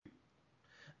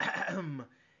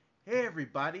Hey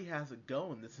everybody, how's it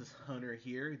going? This is Hunter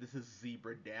here. This is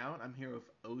Zebra Down. I'm here with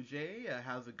OJ.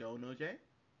 How's it going, OJ?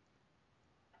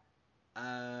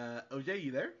 OJ,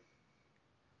 you there?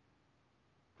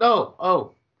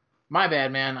 Oh, my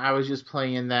bad, man. I was just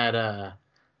playing that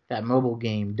mobile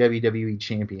game, WWE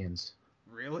Champions.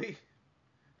 Really?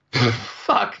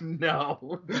 Fuck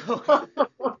no.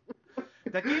 No.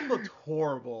 That game looked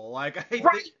horrible. Like I think.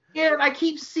 Right, yeah, I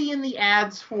keep seeing the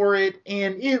ads for it,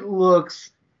 and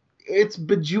it's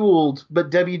bejeweled,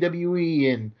 but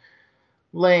WWE and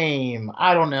lame.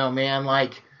 I don't know, man.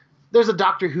 Like, there's a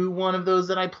Doctor Who one of those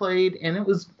that I played, and it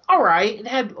was all right. It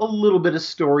had a little bit of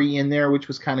story in there, which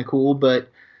was kind of cool, but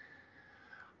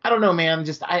I don't know, man.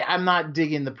 I'm not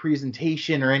digging the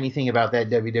presentation or anything about that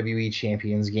WWE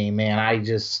Champions game, man.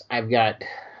 I've got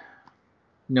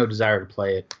no desire to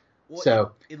play it. Well, it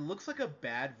So it looks like a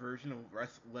bad version of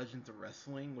Legends of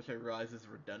Wrestling, which I realize is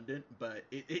redundant, but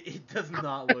it does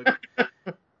not look.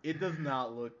 It does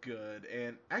not look good.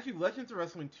 And actually, Legends of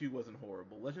Wrestling 2 wasn't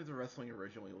horrible. Legends of Wrestling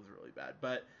originally was really bad,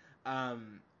 but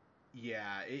um,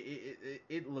 yeah,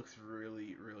 it looks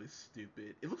really really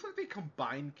stupid. It looks like they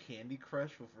combined Candy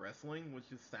Crush with wrestling, which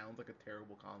just sounds like a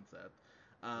terrible concept.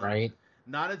 Um, right.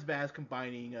 Not as bad as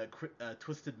combining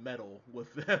Twisted Metal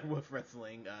with with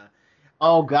wrestling.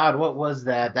 Oh God, what was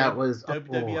that? That was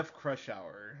WWF Crush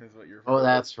Hour is what you're oh, referring to.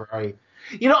 that's right.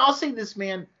 I'll say this,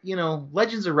 man.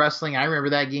 Legends of Wrestling. I remember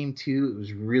that game too. It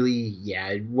was really, yeah,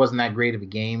 it wasn't that great of a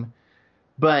game,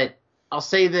 but I'll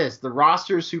say this: the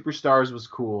roster of superstars was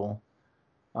cool.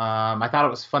 I thought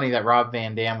it was funny that Rob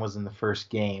Van Dam was in the first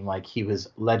game, like he was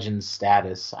legend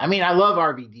status. I mean, I love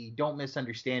RVD. Don't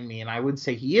misunderstand me, and I would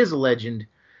say he is a legend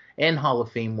and Hall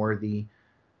of Fame worthy.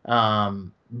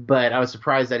 But I was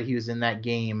surprised that he was in that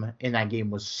game, and that game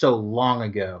was so long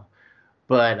ago.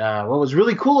 But what was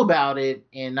really cool about it,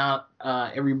 and not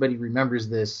everybody remembers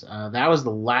this, that was the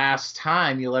last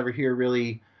time you'll ever hear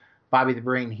really Bobby the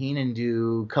Brain Heenan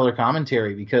do color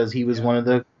commentary because he was Yeah, one of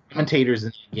the commentators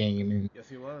in the game, and yes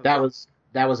he was.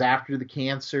 that was after the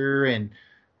cancer, and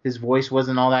his voice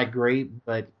wasn't all that great,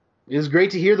 but it was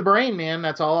great to hear the Brain, man.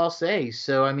 That's all I'll say.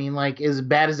 So I mean, like as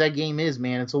bad as that game is,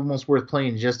 man, it's almost worth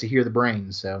playing just to hear the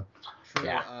Brain. So True.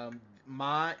 yeah.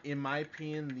 In my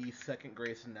opinion, the second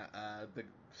greatest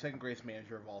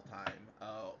manager of all time.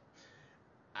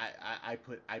 I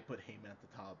put Heyman at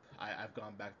the top. I've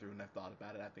gone back through and I've thought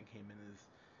about it. I think Heyman is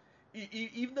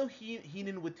even though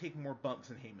Heenan would take more bumps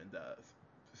than Heyman does.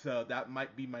 So that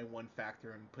might be my one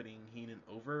factor in putting Heenan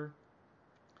over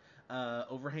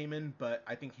Heyman, but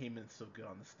I think Heyman's so good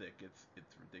on the stick. It's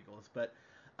ridiculous. But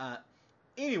uh,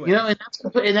 anyways,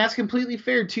 And that's completely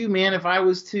fair too, man. If I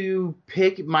was to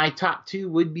pick, my top two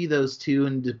would be those two,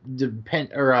 and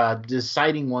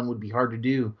deciding one would be hard to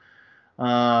do.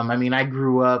 I mean, I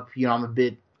grew up, I'm a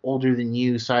bit older than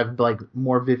you, so I have like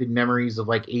more vivid memories of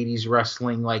like '80s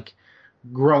wrestling, like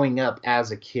growing up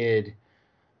as a kid.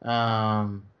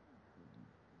 Um,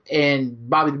 and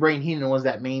Bobby the Brain Heenan was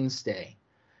that mainstay.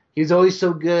 He was always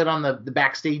so good on the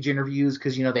backstage interviews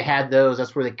because they had those.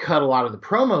 That's where they cut a lot of the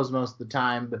promos most of the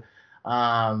time.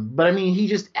 But I mean, he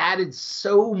just added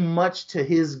so much to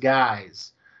his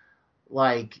guys.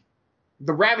 Like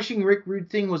the Ravishing Rick Rude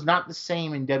thing was not the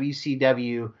same in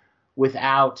WCW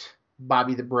without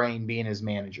Bobby the Brain being his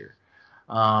manager.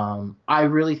 I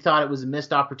really thought it was a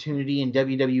missed opportunity in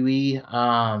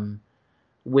WWE.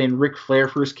 When Ric Flair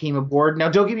first came aboard. Now,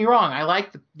 don't get me wrong, I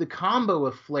liked the combo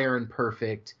of Flair and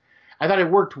Perfect. I thought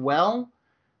it worked well,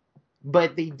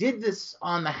 but they did this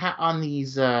on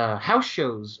these house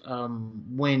shows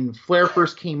when Flair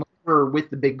first came over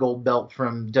with the big gold belt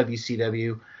from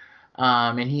WCW,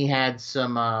 and he had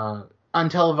some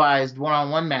untelevised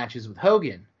one-on-one matches with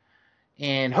Hogan.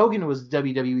 And Hogan was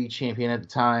WWE champion at the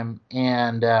time,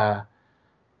 and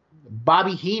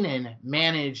Bobby Heenan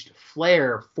managed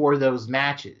Flair for those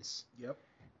matches. yep.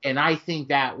 And I think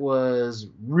that was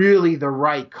really the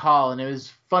right call. And it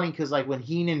was funny because like when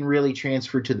Heenan really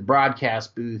transferred to the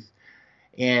broadcast booth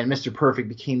and Mr. Perfect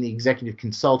became the executive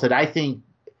consultant, I think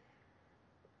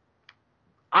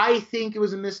it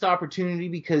was a missed opportunity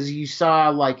because you saw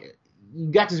like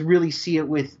you got to really see it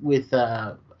with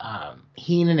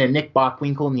Heenan and Nick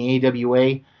Bockwinkel in the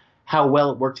AWA, how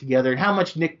well it worked together, and how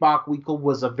much Nick Bockwinkel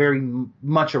was a very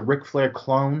much a Ric Flair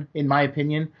clone, in my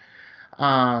opinion.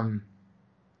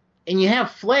 And you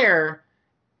have Flair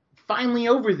finally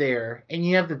over there, and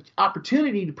you have the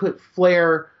opportunity to put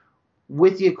Flair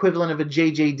with the equivalent of a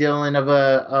J.J. Dillon, of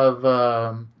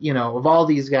all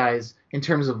these guys in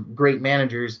terms of great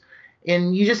managers,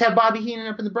 and you just have Bobby Heenan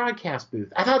up in the broadcast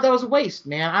booth. I thought that was a waste,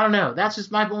 man. I don't know. That's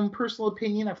just my own personal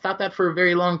opinion. I've thought that for a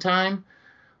very long time.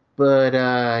 But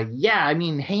yeah, I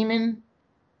mean Heyman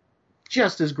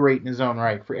just as great in his own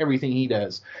right for everything he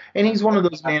does. And he's one of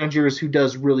those managers who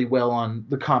does really well on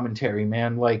the commentary,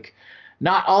 man. Like,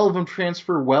 not all of them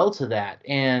transfer well to that.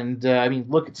 And, I mean,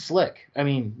 look at Slick. I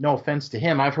mean, no offense to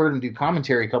him. I've heard him do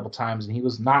commentary a couple times, and he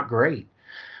was not great.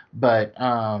 But,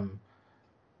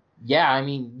 yeah, I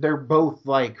mean, they're both,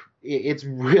 like, it's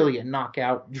really a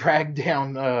knockout,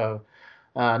 knockdown,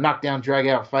 drag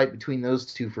out fight between those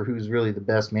two for who's really the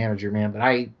best manager, man. But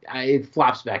it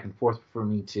flops back and forth for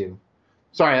me, too.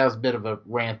 Sorry, that was a bit of a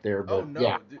rant there, Oh but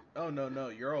yeah. no, oh no,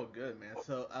 you're all good, man.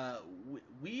 So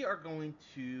we are going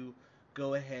to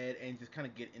go ahead and just kind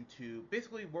of get into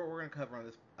basically what we're going to cover on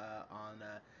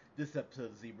this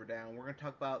episode of Zebra Down. We're going to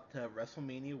talk about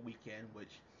WrestleMania weekend,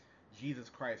 which Jesus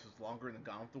Christ was longer than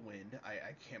Gone with the Wind.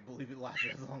 I can't believe it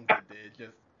lasted as long as it did.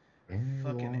 Just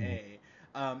fucking a.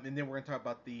 And then we're going to talk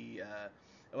about the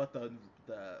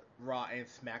Raw and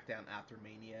SmackDown after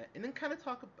Mania, and then kind of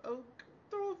talk about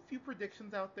throw a few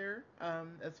predictions out there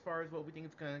as far as what we think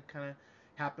is going to kind of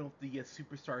happen with the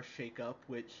Superstar Shakeup,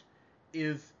 which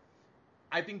is,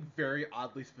 I think, very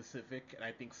oddly specific, and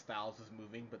I think Styles is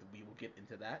moving, but we will get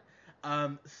into that.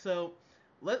 So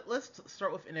let's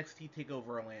start with NXT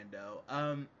Takeover Orlando.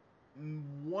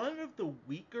 One of the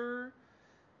weaker,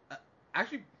 uh,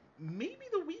 actually, maybe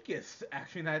the weakest,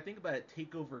 actually, now I think about it,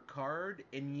 Takeover card,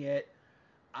 and yet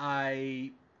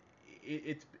I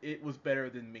it was better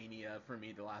than Mania for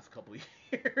me the last couple of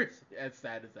years, as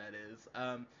sad as that is.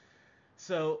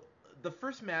 So the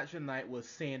first match of the night was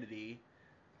Sanity,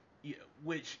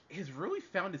 which has really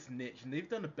found its niche, and they've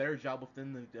done a better job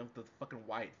within the fucking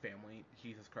Wyatt family.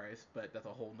 Jesus Christ, but that's a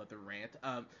whole nother rant.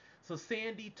 So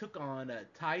Sandy took on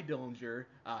Ty Dillinger,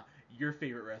 your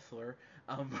favorite wrestler.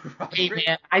 Hey Roderick.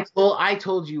 man, I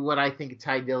told you what I think of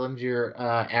Ty Dillinger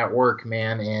at work,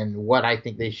 man, and what I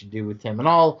think they should do with him, and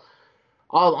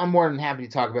I'm more than happy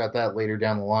to talk about that later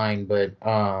down the line. But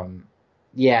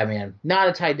yeah, man, not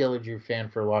a Ty Dillinger fan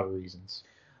for a lot of reasons.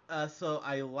 So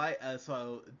I like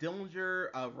so Dillinger,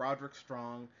 Roderick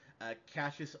Strong,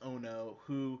 Cassius Ono,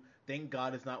 who thank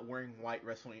God is not wearing white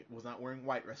wrestling was not wearing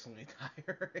white wrestling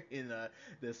attire in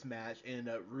this match, and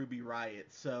Ruby Riot.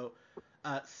 So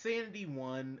Sanity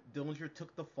won. Dillinger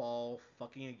took the fall,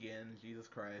 fucking again, Jesus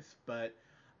Christ. But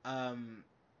um,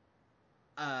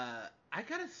 I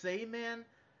gotta say, man,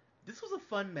 this was a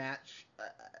fun match.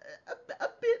 A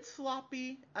bit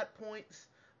sloppy at points,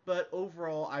 but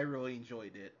overall, I really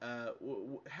enjoyed it.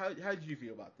 How did you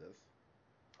feel about this?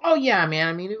 Oh yeah, man.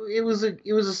 I mean, it was a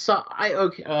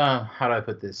okay. How do I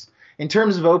put this? In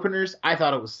terms of openers, I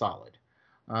thought it was solid.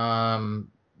 Um,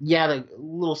 yeah,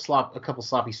 a couple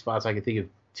sloppy spots. I could think of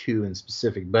two in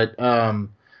specific, but all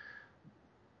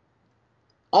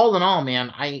in all,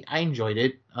 man, I enjoyed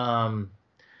it.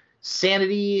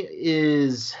 Sanity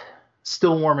is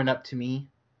still warming up to me,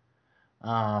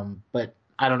 but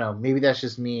I don't know. Maybe that's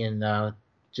just me and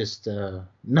just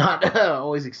not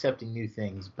always accepting new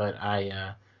things. But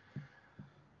I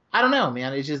don't know,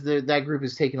 man. It's just that group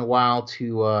is taking a while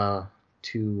to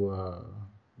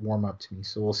warm up to me.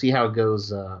 So we'll see how it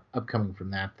goes upcoming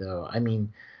from that, though. I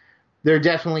mean, they're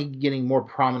definitely getting more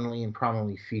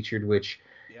prominently featured, which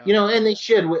Yeah. and they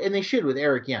should with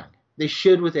Eric Young. They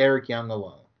should with Eric Young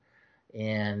alone,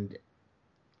 and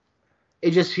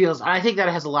it just feels. I think that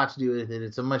has a lot to do with it.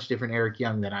 It's a much different Eric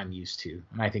Young than I'm used to,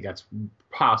 and I think that's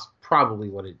probably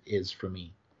what it is for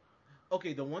me.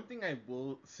 Okay, the one thing I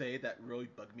will say that really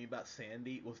bugged me about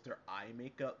Sandy was their eye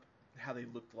makeup, how they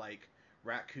looked like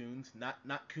raccoons,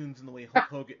 not coons in the way Hulk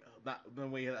Hogan, not the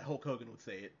way that Hulk Hogan would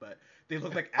say it, but they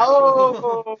looked like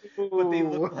actual, but they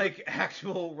looked Oh, like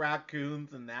actual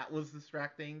raccoons, and that was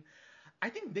distracting. I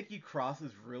think Nikki Cross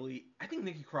is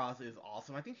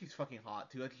awesome. I think she's fucking hot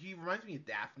too. Like, she reminds me of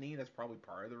Daphne. That's probably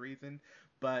part of the reason.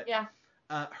 But yeah.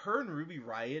 her and Ruby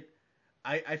Riot,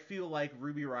 I feel like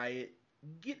Ruby Riot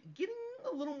getting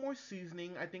a little more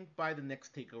seasoning. I think by the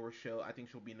next Takeover show, I think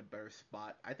she'll be in a better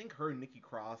spot. I think her and Nikki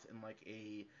Cross in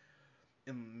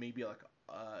maybe a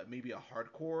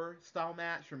hardcore style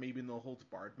match, or maybe in the holds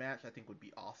barred match, I think would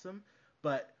be awesome.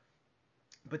 But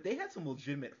they had some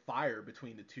legitimate fire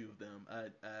between the two of them.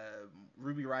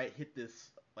 Ruby Riot hit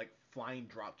this like flying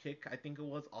drop kick, I think it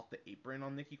was, off the apron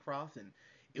on Nikki Cross, and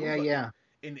it Yeah, was like, yeah.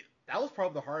 that was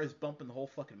probably the hardest bump in the whole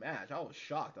fucking match. I was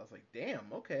shocked. I was like, damn,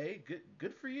 okay,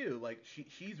 good for you. Like,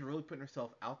 she's really putting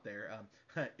herself out there.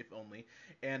 If only.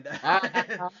 And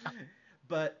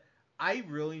but I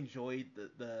really enjoyed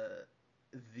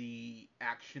the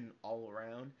action all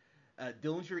around.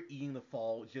 Dillinger eating the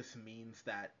fall just means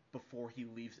that before he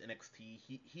leaves NXT,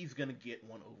 he's gonna get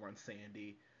one over on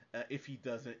Sandy. If he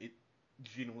doesn't, it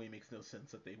genuinely makes no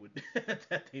sense that they would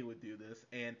that they would do this.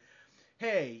 And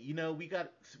hey, we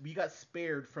got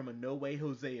spared from a No Way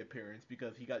Jose appearance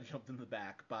because he got jumped in the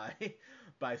back by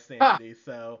by Ha! Sanity.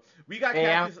 So we got Hey,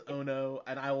 Cassius Ono,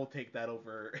 and I will take that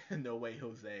over No Way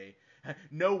Jose.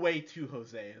 No way to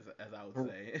Jose, as I would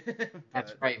say.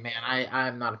 that's But right, man.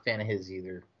 I'm not a fan of his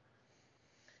either.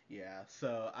 yeah,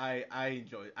 so I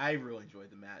really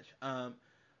enjoyed the match.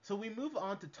 So we move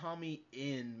on to Tommy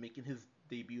In making his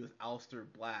debut as Aleister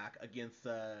Black against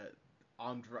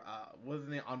what was his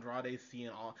name? Andrade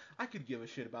Cien. I could give a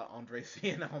shit about Andre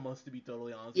Cien almost, to be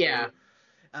totally honest with Yeah, you.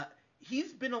 Uh,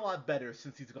 he's been a lot better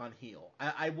since he's gone heel.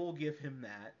 I will give him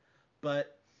that.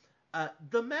 But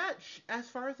the match, as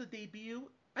far as the debut,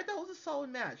 I thought it was a solid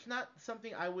match. Not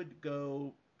something I would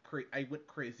I went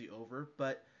crazy over,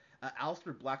 but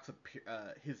Aleister Black's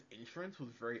his entrance was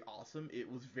very awesome.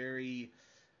 It was very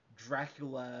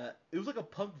Dracula. It was like a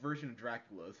punk version of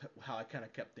Dracula. Is how I kind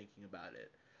of kept thinking about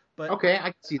it. But okay,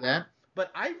 I can see that.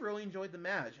 but I really enjoyed the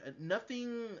match.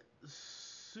 Nothing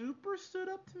super stood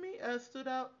out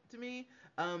to me.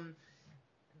 Um,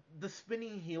 the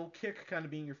spinning heel kick kind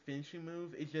of being your finishing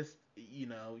move. It just,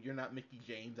 you're not Mickey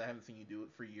James. I haven't seen you do it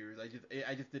for years. I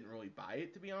just didn't really buy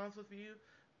it, to be honest with you.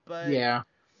 But Yeah,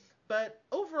 but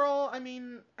overall, I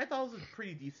mean, I thought it was a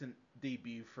pretty decent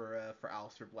debut for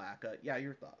Aleister Black. Yeah,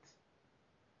 your thoughts?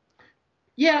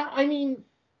 yeah. I mean,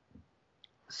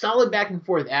 solid back and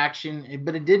forth action,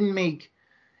 but it didn't make,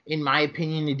 in my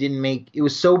opinion, it didn't make. It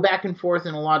was so back and forth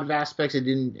in a lot of aspects. It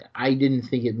didn't. I didn't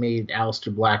think it made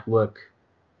Aleister Black look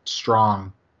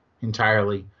strong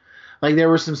entirely. Like there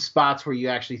were some spots where you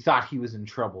actually thought he was in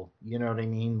trouble. You know what I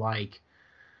mean? Like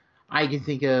I can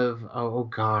think of. Oh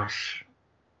gosh,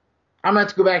 I'm gonna have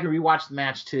to go back and rewatch the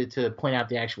match to point out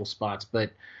the actual spots,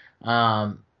 but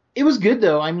it was good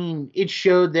though. I mean, it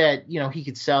showed that he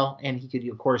could sell and he could,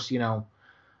 of course,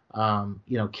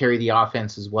 carry the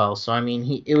offense as well. So I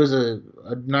mean, it was a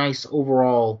nice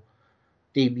overall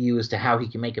debut as to how he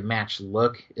can make a match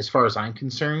look, as far as I'm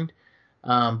concerned.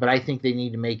 But I think they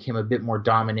need to make him a bit more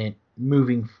dominant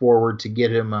moving forward to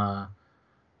get him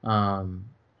um,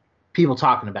 people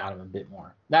talking about him a bit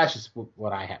more. That's just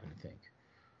what I happen to think.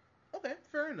 Okay,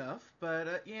 fair enough.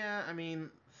 But yeah, I mean,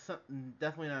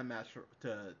 definitely not a match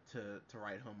to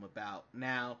write home about.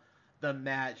 Now, the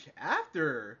match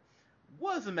after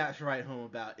was a match to write home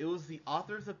about. It was the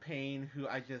Authors of Pain, who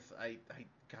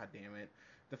God damn it,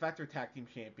 the fact they're tag team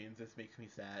champions, this makes me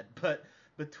sad. But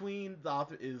between the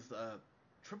author is a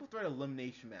triple threat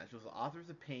elimination match. It was the Authors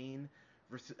of Pain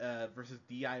versus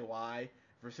DIY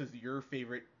versus your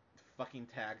favorite fucking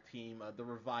tag team, the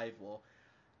Revival.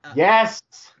 Uh, Yes,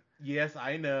 Yes,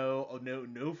 I know. Oh no,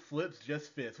 no flips,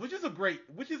 just fists, which is a great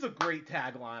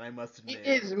tagline, I must it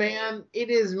admit. is, man. It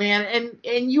is, man.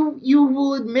 And you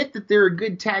will admit that they're a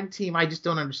good tag team. I just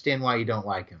don't understand why you don't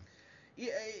like them.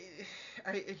 Yeah,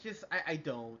 it's just I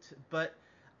don't. But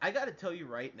I got to tell you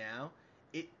right now,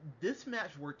 it this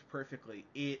match worked perfectly.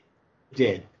 It It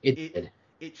did. It it did.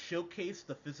 it showcased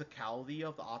the physicality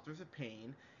of the Authors of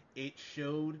Pain. It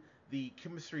showed the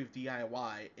chemistry of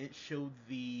DIY. It showed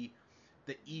the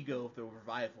ego of the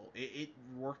Revival. It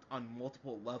worked on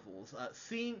multiple levels.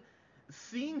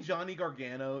 Seeing Johnny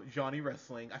Gargano, Johnny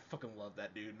Wrestling, I fucking love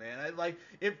that dude, man. I like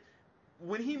if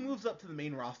when he moves up to the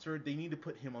main roster, they need to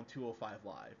put him on 205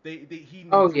 Live. He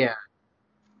Oh needs yeah.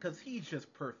 because he's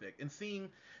just perfect. And seeing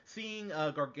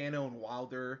Gargano and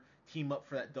Wilder team up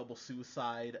for that double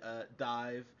suicide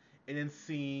dive, and then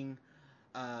seeing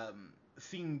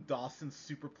Dawson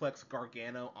superplex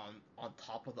Gargano on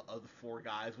top of the other four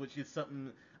guys, which is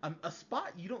something a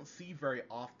spot you don't see very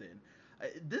often.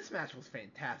 This match was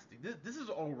fantastic. This is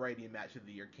already a match of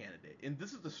the year candidate, and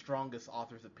this is the strongest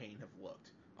Authors of Pain have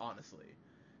looked, honestly.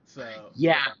 So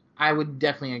Yeah, I would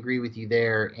definitely agree with you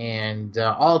there. And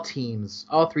all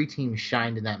three teams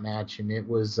shined in that match, and it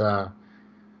was,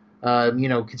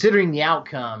 considering the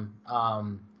outcome,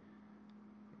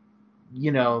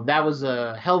 that was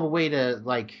a hell of a way to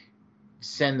like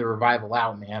send the Revival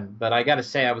out, man. But I got to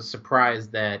say, I was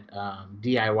surprised that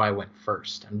DIY went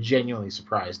first. I'm genuinely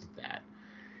surprised at that.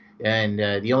 And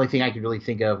the only thing I could really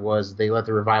think of was they let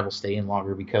the Revival stay in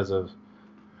longer because of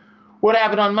what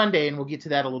happened on Monday, and we'll get to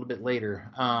that a little bit later.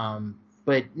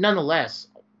 But nonetheless,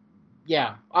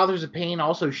 yeah, Authors of Pain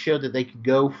also showed that they could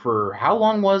go for how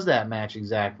long was that match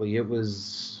exactly? It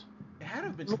was it had to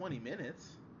have been 20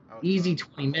 minutes. easy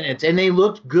 20 minutes, and they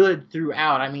looked good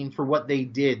throughout. I mean, for what they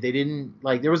did, they didn't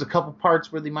like. There was a couple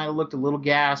parts where they might have looked a little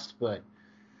gassed, but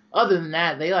other than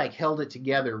that, they like held it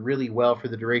together really well for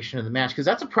the duration of the match. Because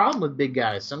that's a problem with big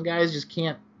guys. Some guys just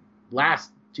can't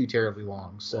last too terribly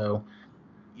long. So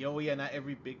Yo, yeah, not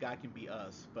every big guy can be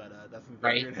us, but that's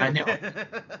Right? weird. I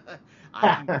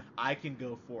know. I can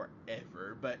go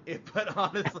forever, but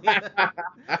honestly,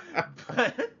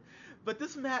 but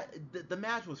this match, the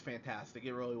match was fantastic.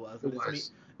 It really was, It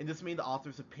was. and this made the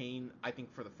Authors of Pain, I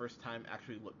think, for the first time,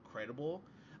 actually look credible.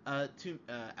 To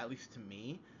At least to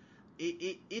me,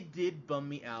 it did bum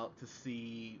me out to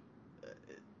see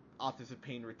Authors of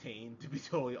Pain retain. To be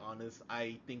totally honest,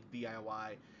 I think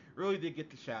DIY really did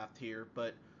get the shaft here,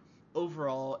 but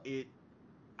overall, it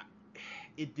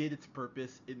did its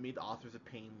purpose. It made the Authors of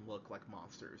Pain look like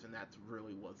monsters, and that's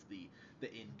really was the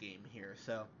end game here.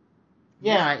 So this,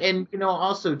 Yeah, and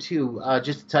also too,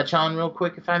 just to touch on real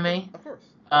quick, if I may. of course,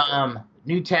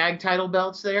 New tag title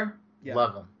belts there. yeah,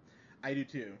 Love them. I do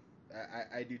too.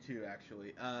 I do too,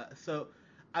 actually. So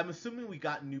I'm assuming we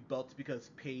got new belts because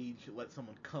Paige let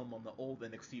someone come on the old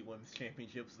NXT Women's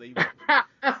Championship. So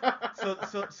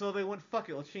they went, fuck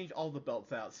it, let's change all the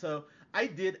belts out. So I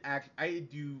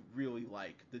do really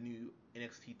like the new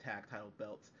NXT tag title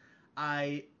belts.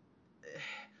 I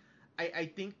I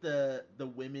think the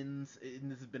women's,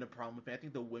 and this has been a problem with me. I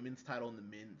think the women's title and the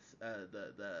men's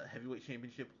the heavyweight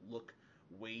championship look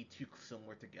way too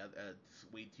similar together,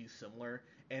 way too similar.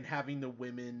 And having the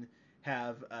women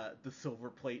have the silver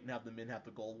plate and have the men have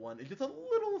the gold one, it's just a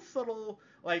little subtle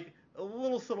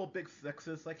big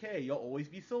sexist. Like, hey, you'll always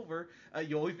be silver,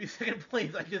 you'll always be second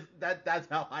place. I just that's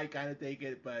how I kind of take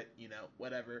it. But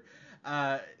whatever.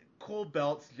 Cool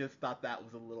belts. Just thought that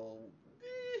was a little.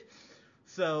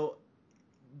 So,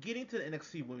 getting to the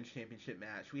NXT Women's Championship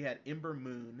match, we had Ember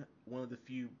Moon, one of the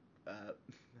few, I'm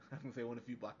gonna say one of the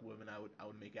few black women I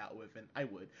would make out with, and I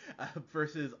would,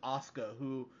 versus Asuka,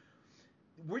 who,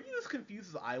 were you as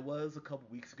confused as I was a couple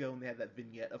weeks ago when they had that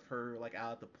vignette of her like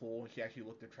out at the pool and she actually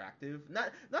looked attractive?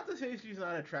 Not to say she's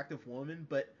not an attractive woman,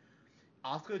 but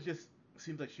Asuka just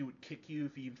seems like she would kick you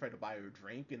if you even tried to buy her a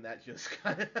drink, and that just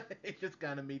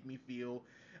kind of made me feel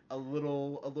a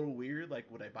little weird. Like,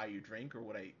 would I buy you a drink or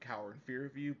would I cower in fear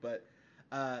of you? But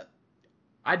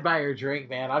I'd buy her a drink,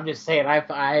 man. I'm just saying.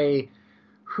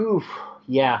 Whew,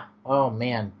 yeah. Oh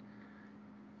man.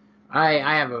 I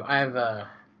have a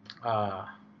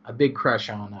big crush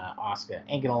on Asuka.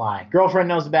 Ain't gonna lie. Girlfriend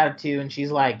knows about it too, and she's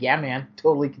like, "Yeah, man,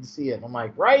 totally can see it." And I'm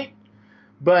like, "Right?"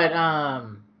 But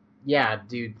yeah,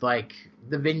 dude, like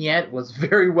the vignette was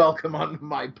very welcome on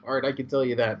my part. I can tell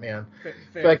you that, man.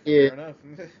 fair enough.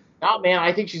 Oh man,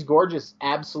 I think she's gorgeous.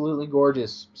 Absolutely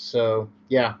gorgeous. So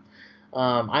yeah,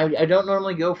 I don't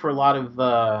normally go for a lot of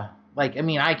I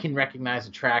mean, I can recognize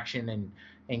attraction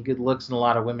and good looks in a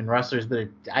lot of women wrestlers, but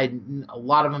a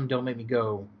lot of them don't make me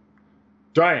go,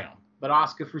 damn. But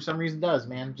Asuka for some reason does,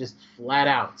 man, just flat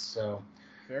out. So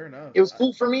Fair enough. it was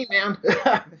cool for me, man.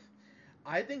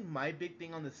 I think my big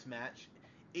thing on this match,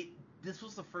 this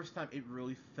was the first time it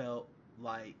really felt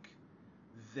like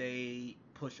they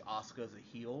pushed Asuka as a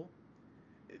heel.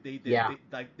 Yeah.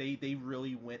 They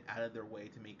really went out of their way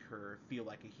to make her feel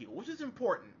like a heel, which is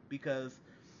important because,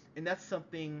 and that's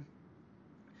something.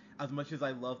 As much as I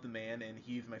love the man and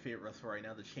he's my favorite wrestler right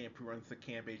now, the champ who runs the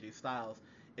camp, AJ Styles,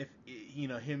 if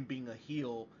him being a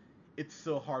heel, it's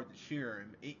so hard to cheer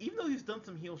him, even though he's done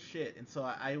some heel shit. And so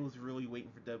I was really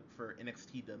waiting for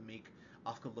NXT to make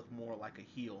Asuka look more like a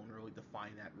heel and really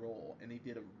define that role, and they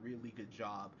did a really good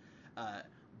job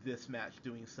this match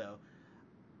doing so.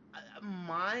 How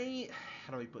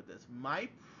do I put this? My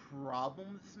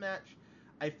problem with this match,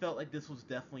 I felt like this was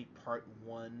definitely part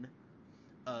one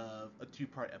of a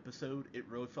two-part episode. It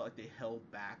really felt like they held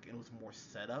back and it was more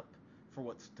setup for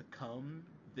what's to come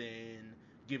than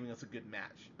giving us a great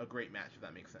match, if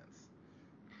that makes sense.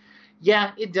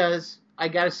 Yeah, it does. I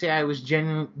gotta say, I was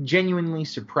genuinely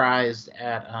surprised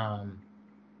at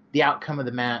the outcome of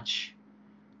the match.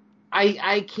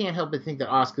 I can't help but think that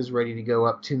Asuka's ready to go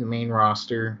up to the main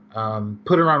roster.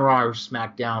 Put her on Raw or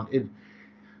SmackDown.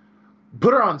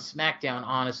 Put her on SmackDown,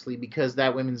 honestly, because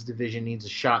that women's division needs a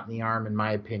shot in the arm, in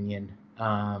my opinion.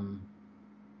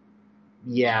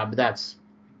 Yeah, but that's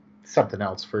something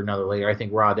else for another later. I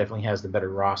think Raw definitely has the better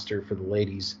roster for the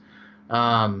ladies.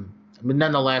 But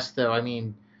nonetheless, though, I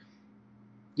mean,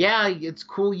 yeah, it's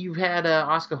cool you've had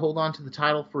Asuka hold on to the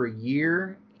title for a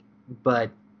year,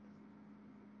 but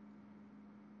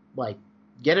like,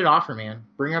 get it off her, man.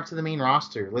 Bring her up to the main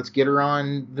roster. Let's get her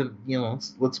on the,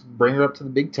 let's bring her up to the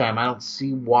big time. I don't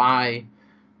see why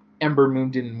Ember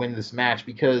Moon didn't win this match,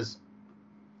 because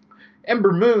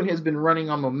Ember Moon has been running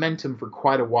on momentum for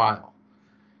quite a while.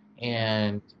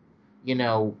 And,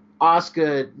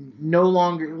 Asuka no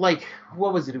longer, like,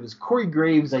 what was it? It was Corey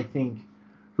Graves, I think,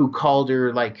 who called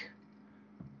her, like,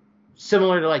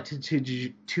 similar to, like, to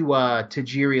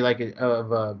Tajiri, like,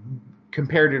 of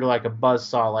compared her to like a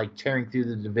buzzsaw, like tearing through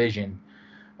the division.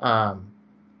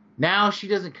 Now she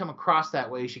doesn't come across that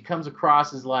way. She comes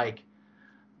across as like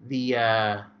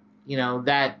the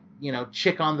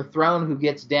chick on the throne who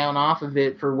gets down off of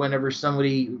it for whenever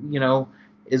somebody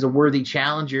is a worthy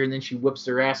challenger, and then she whoops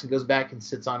their ass and goes back and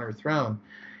sits on her throne,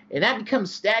 and that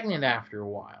becomes stagnant after a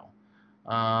while.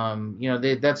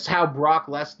 That's how Brock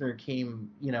Lesnar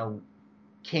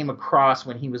came across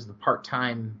when he was the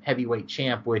part-time heavyweight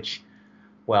champ, which,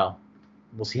 well,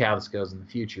 we'll see how this goes in the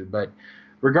future. But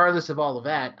regardless of all of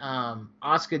that,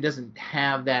 Asuka doesn't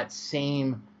have that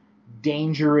same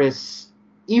dangerous,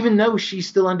 even though she's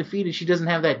still undefeated, she doesn't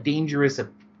have that dangerous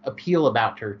appeal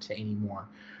about her to anymore.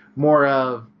 More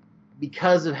of,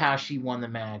 because of how she won the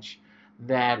match,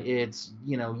 that it's,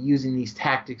 using these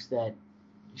tactics that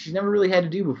she's never really had to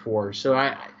do before.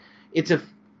 So it's a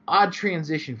odd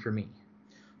transition for me.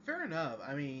 Fair enough.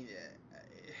 I mean,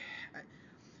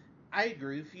 I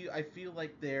agree with you. I feel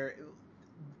like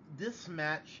this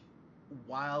match,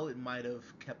 while it might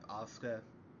have kept Asuka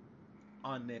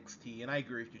on NXT, and I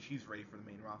agree with you, she's ready for the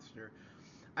main roster.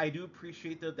 I do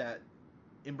appreciate though that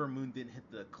Ember Moon didn't hit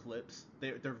the clips.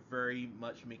 They're very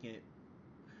much making it.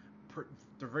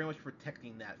 They're very much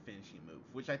protecting that finishing move,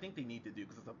 which I think they need to do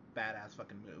because it's a badass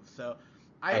fucking move. So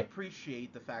I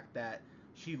appreciate the fact that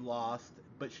she lost,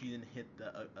 but she didn't hit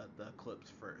the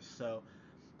clips first. So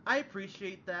I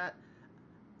appreciate that.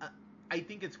 I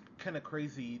think it's kind of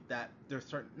crazy that they're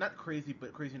starting, not crazy,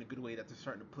 but crazy in a good way, that they're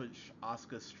starting to push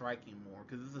Asuka striking more,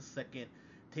 because this is the second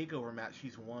takeover match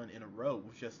she's won in a row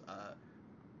with just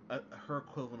her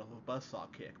equivalent of a buzzsaw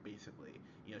kick, basically.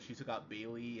 She took out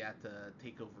Bayley at the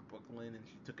takeover Brooklyn, and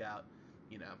she took out,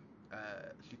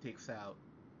 she takes out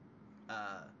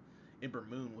Ember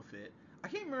Moon with it. I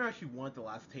can't remember how she won at the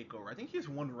last takeover. I think she just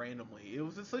won randomly. It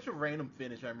was just such a random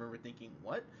finish. I remember thinking,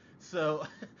 what? So,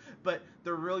 but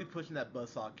they're really pushing that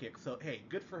buzzsaw kick. So, hey,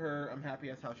 good for her. I'm happy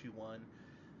that's how she won.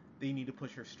 They need to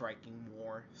push her striking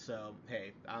more. So,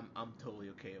 hey, I'm totally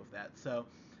okay with that. So,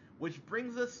 which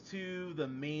brings us to the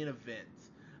main event.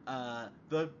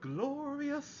 The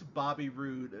glorious Bobby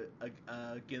Roode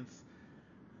against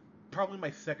probably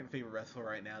my second favorite wrestler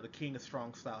right now, the King of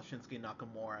Strong Style, Shinsuke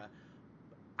Nakamura.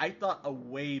 I thought a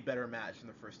way better match than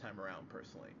the first time around,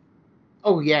 personally.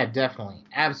 Oh yeah, definitely,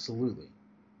 absolutely.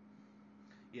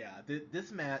 Yeah,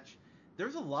 this match,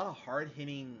 there's a lot of hard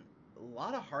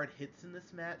hits in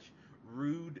this match.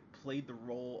 Roode played the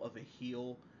role of a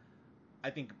heel, I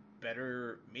think,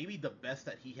 better, maybe the best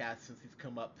that he has since he's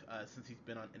come up, since he's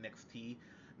been on NXT.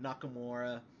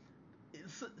 Nakamura,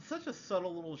 it's such a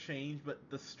subtle little change, but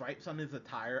the stripes on his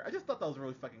attire, I just thought that was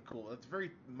really fucking cool. It's very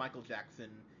Michael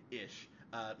Jackson-ish.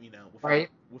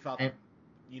 Without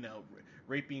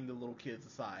raping the little kids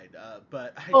aside.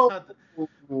 But I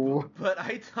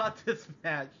thought this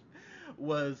match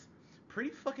was pretty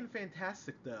fucking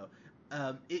fantastic, though.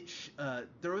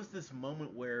 There was this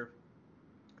moment where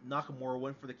Nakamura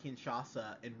went for the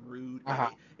Kinshasa, and Roode,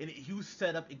 and he was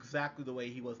set up exactly the way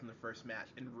he was in the first match,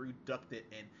 and Roode ducked it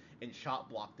and shot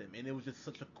blocked him, and it was just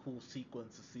such a cool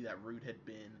sequence to see that Roode had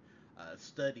been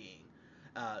studying.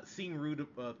 Seeing Roode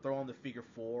throw on the figure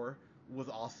four was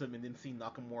awesome, and then seeing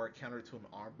Nakamura counter to an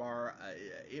armbar,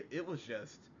 it was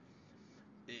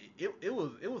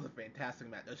a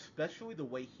fantastic match, especially the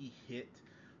way he hit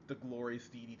the glorious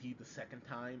DDT the second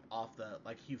time off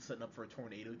he was setting up for a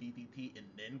tornado DDT and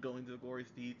then going to the glorious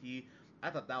DDT. I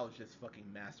thought that was just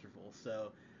fucking masterful.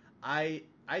 So I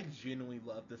genuinely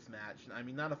love this match. I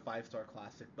mean, not a 5-star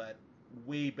classic, but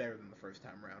way better than the first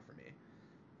time around for me.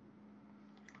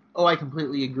 Oh, I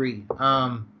completely agree.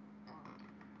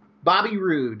 Bobby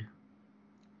Roode.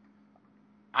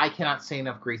 I cannot say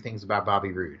enough great things about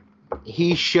Bobby Roode.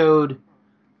 He showed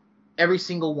every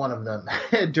single one of them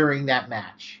during that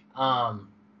match. I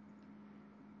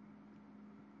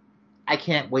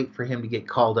can't wait for him to get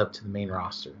called up to the main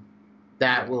roster.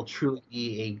 That will truly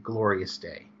be a glorious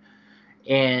day.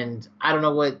 And I don't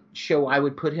know what show I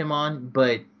would put him on,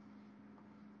 but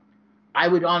I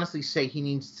would honestly say he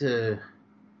needs to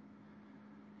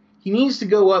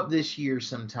go up this year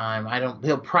sometime.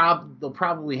 They'll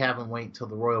probably have him wait till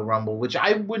the Royal Rumble, which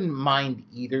I wouldn't mind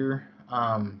either.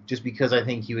 Just because I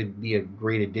think he would be a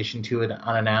great addition to it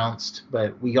unannounced.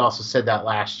 But we also said that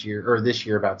last year or this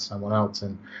year about someone else,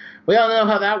 and we all know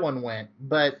how that one went.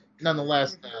 But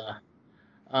nonetheless,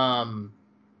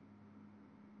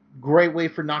 great way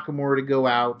for Nakamura to go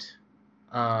out.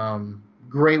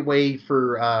 Great way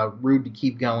for Roode to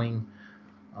keep going.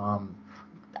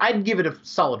 I'd give it a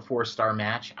solid 4-star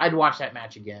match. I'd watch that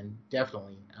match again,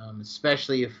 definitely.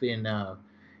 Especially if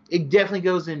it definitely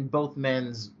goes in both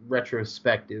men's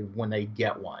retrospective when they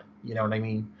get one. You know what I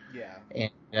mean? Yeah.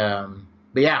 And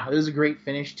but yeah, it was a great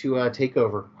finish to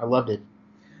Takeover. I loved it.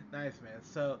 Nice, man.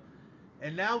 So,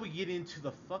 and now we get into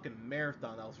the fucking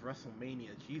marathon that was WrestleMania.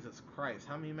 Jesus Christ.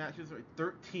 How many matches?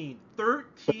 13.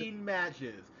 13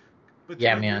 matches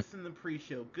Yeah, between man. this and the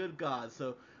pre-show. Good God.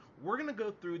 So, we're going to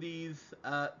go through these,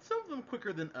 some of them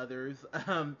quicker than others.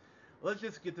 Let's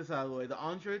just get this out of the way. The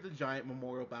Andre the Giant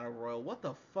Memorial Battle Royal. What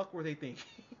the fuck were they thinking?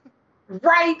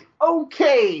 Right?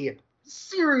 Okay.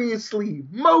 Seriously,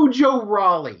 Mojo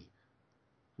Rawley.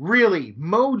 Really,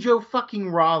 Mojo fucking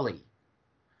Rawley.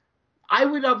 I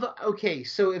would have. Okay,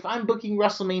 so if I'm booking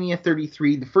WrestleMania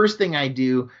 33, the first thing I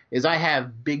do is I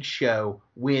have Big Show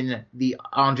win the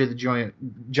Andre the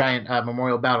Giant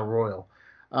Memorial Battle Royal.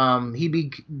 He'd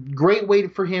be great way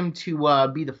for him to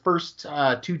be the first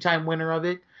two-time winner of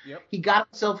it. Yep. He got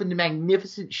himself into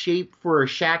magnificent shape for a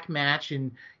Shaq match,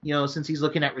 and since he's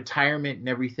looking at retirement and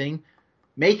everything,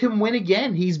 make him win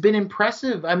again. He's been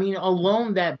impressive. I mean,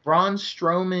 alone that Braun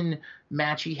Strowman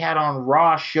match he had on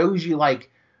Raw shows you like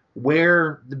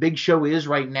where the Big Show is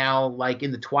right now, like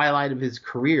in the twilight of his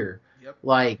career. Yep.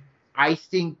 Like, I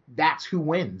think that's who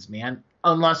wins, man.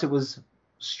 Unless it was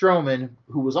Strowman,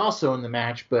 who was also in the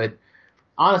match. But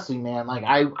honestly, man, like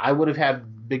I would have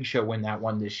had Big Show win that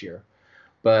one this year.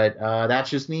 But that's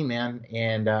just me, man.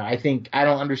 And I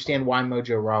don't understand why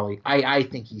Mojo Rawley. I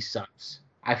think he sucks.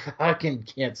 I fucking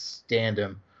can't stand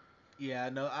him. Yeah,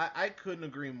 no, I couldn't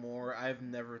agree more. I've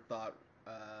never thought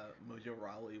Mojo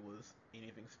Rawley was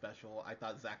anything special. I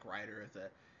thought Zack Ryder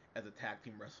as a tag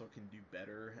team wrestler can do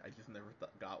better. I just never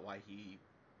got why he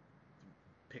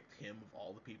picked him of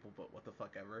all the people, but what the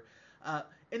fuck ever.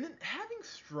 And then having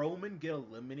Strowman get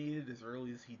eliminated as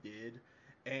early as he did,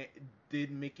 and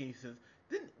didn't make any sense.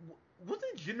 Then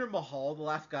wasn't Jinder Mahal the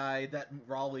last guy that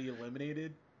Rawley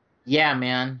eliminated? Yeah,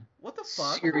 man. What the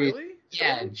fuck, Serious. really?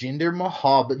 Yeah, Jinder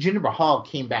Mahal. But Jinder Mahal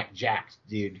came back jacked,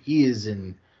 dude. He is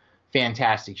in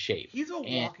fantastic shape. He's a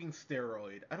And walking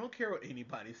steroid. I don't care what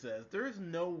anybody says. There is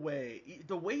no way.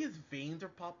 The way his veins are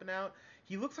popping out,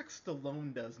 he looks like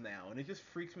Stallone does now, and it just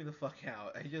freaks me the fuck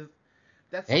out.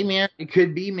 That's hey, man, it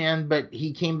could be, man, but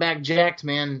he came back jacked,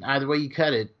 man. Either way you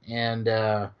cut it. And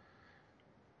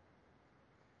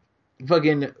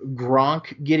fucking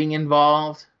Gronk getting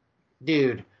involved,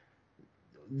 dude.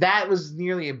 That was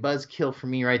nearly a buzzkill for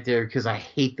me right there because I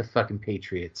hate the fucking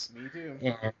Patriots. me too.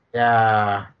 And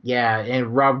yeah,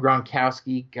 and Rob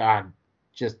Gronkowski, God,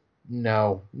 just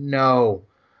no,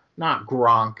 not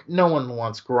Gronk. No one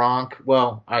wants Gronk.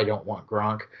 Well, I don't want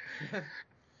Gronk.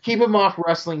 Keep him off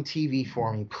wrestling TV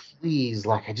for me, please.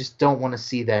 Like, I just don't want to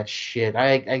see that shit.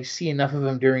 I see enough of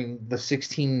him during the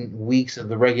 16 weeks of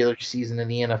the regular season in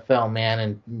the NFL, man,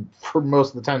 and for most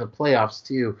of the time the playoffs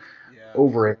too. Yeah,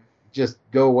 Over it. Just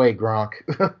go away, Gronk.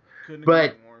 couldn't agree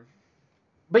but more.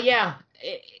 but yeah,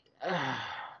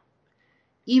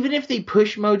 even if they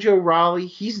push Mojo Rawley,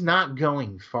 he's not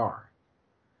going far.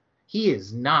 He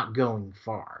is not going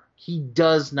far. He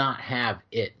does not have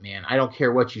it, man. I don't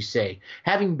care what you say.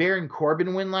 Having Baron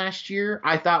Corbin win last year,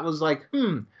 I thought was like,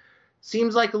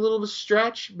 seems like a little of a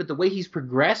stretch, but the way he's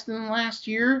progressed in the last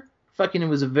year, fucking, it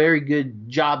was a very good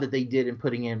job that they did in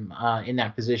putting him in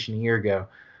that position a year ago.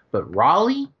 But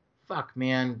Rawley, fuck,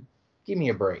 man, give me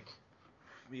a break.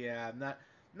 Yeah,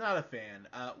 not a fan.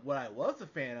 What I was a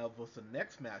fan of was the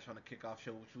next match on the kickoff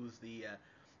show, which was the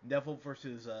Neville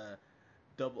versus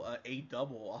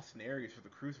double Austin Aries for the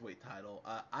cruiserweight title.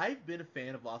 I've been a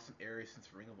fan of Austin Aries since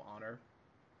Ring of Honor.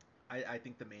 I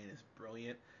think the man is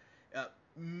brilliant.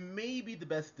 Maybe the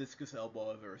best discus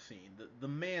elbow I've ever seen. The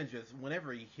man just,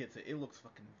 whenever he hits it, it looks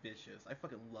fucking vicious. I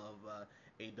fucking love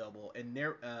a double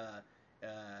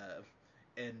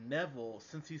and Neville,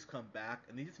 since he's come back,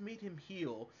 and they just made him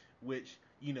heel, which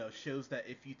shows that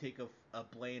if you take a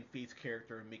bland face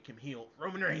character and make him heel,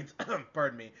 Roman Reigns,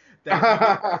 pardon me,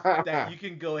 that you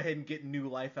can go ahead and get new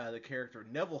life out of the character.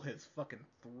 Neville has fucking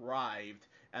thrived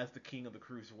as the king of the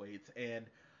cruiserweights, and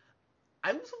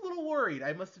I was a little worried,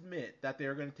 I must admit, that they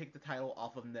were going to take the title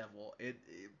off of Neville.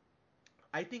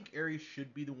 I think Aries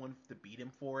should be the one to beat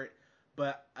him for it,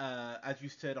 but as you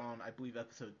said on, I believe,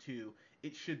 episode 2,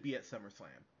 it should be at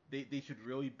SummerSlam. They should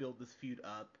really build this feud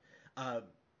up.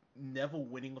 Neville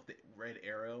winning with the Red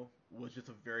Arrow was just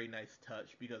a very nice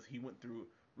touch because he went through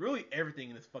really everything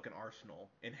in his fucking arsenal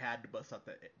and had to bust out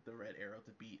the Red Arrow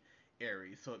to beat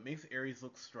Aries. So it makes Aries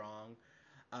look strong.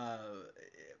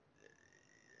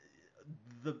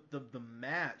 The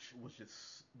match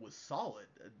was solid.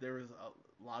 There was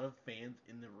a lot of fans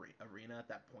in the arena at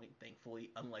that point, thankfully,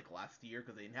 unlike last year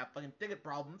because they didn't have fucking ticket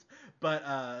problems. But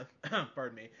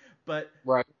pardon me. But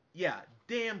Right. yeah,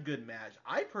 damn good match.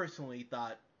 I personally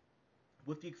thought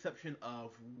with the exception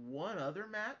of one other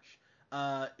match.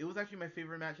 It was actually my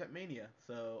favorite match at Mania,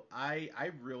 so I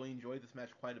really enjoyed this match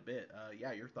quite a bit.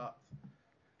 Yeah, your thoughts?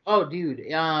 Oh, dude,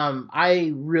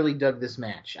 I really dug this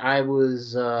match. I've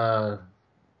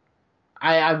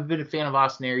been a fan of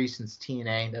Austin Aries since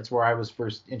TNA. That's where I was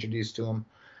first introduced to him,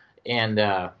 and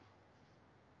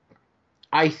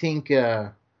I think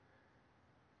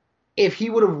if he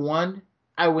would have won,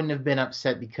 I wouldn't have been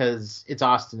upset because it's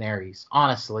Austin Aries.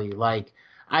 Honestly, like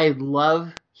I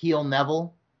love heel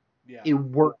Neville. Yeah, It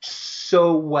works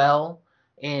so well,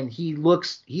 and he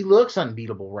looks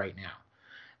unbeatable right now.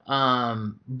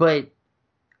 But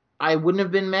I wouldn't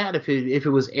have been mad if it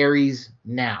was Aries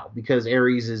now, because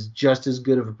Aries is just as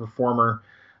good of a performer,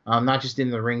 not just in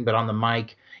the ring but on the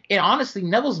mic. And honestly,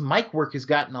 Neville's mic work has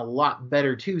gotten a lot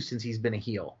better too since he's been a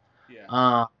heel. yeah,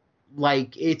 Uh,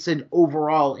 like it's an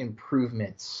overall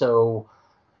improvement. So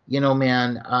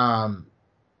man,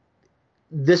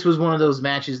 this was one of those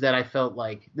matches that I felt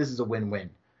like this is a win-win.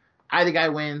 Either guy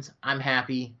wins, I'm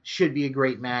happy. Should be a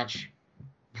great match.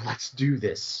 Let's do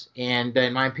this. And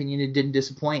in my opinion, it didn't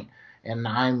disappoint. And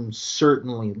I'm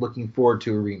certainly looking forward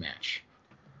to a rematch.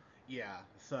 yeah.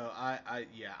 So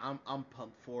yeah, I'm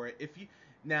pumped for it. If you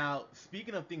now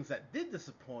speaking of things that did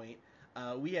disappoint,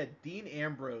 we had Dean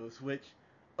Ambrose, which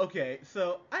okay,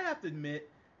 so I have to admit,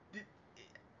 did,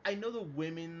 I know the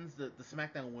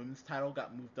SmackDown Women's title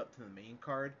got moved up to the main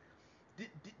card.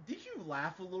 Did you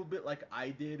laugh a little bit like I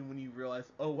did when you realized,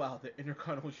 oh wow, the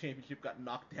Intercontinental Championship got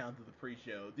knocked down to the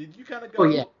pre-show? Did you kind of Oh,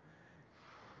 yeah. go,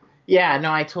 Yeah,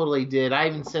 no, I totally did. I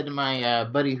even said to my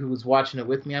buddy who was watching it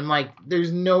with me, I'm like,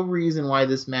 there's no reason why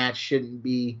this match shouldn't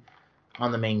be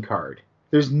on the main card.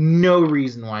 There's no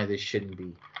reason why this shouldn't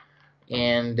be.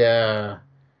 And the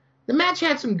match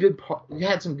had some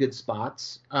good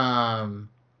spots.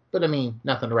 But I mean,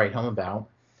 nothing to write home about.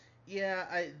 yeah,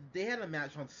 they had a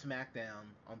match on SmackDown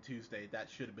on Tuesday that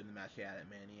should have been the match they had at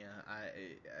Mania.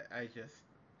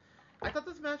 I thought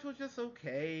this match was just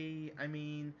okay. I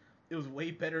mean, it was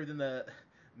way better than the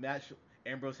match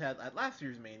Ambrose had at last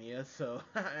year's Mania, so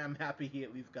I'm happy he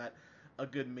at least got a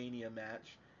good Mania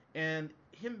match. And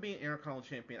him being Intercontinental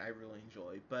Champion, I really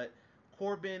enjoy. But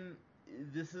Corbin,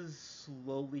 this is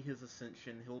slowly his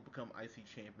ascension. He'll become IC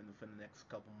Champion for the next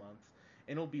couple months,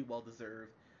 and it'll be well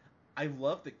deserved. I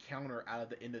love the counter out of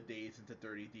the end of days into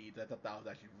 30 Ds. I thought that was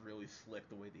actually really slick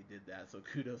the way they did that. So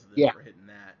kudos to them Yeah. for hitting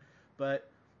that. But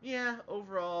yeah,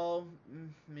 overall,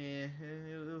 meh,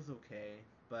 it was okay.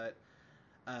 But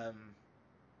um,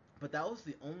 but that was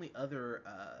the only other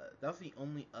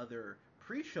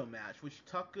pre-show match, which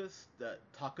took us.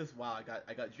 Wow,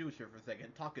 I got Jewish here for a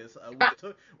second. Took us,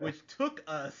 which took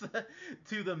us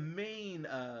to the main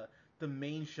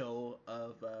show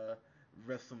of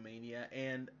WrestleMania,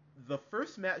 and the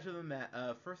first match of the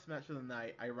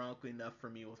night, ironically enough for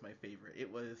me, was my favorite.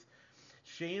 It was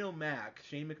Shane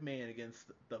McMahon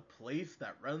against the face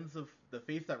that runs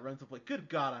the place. Good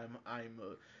God, I'm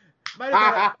might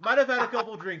have had a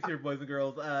couple drinks here, boys and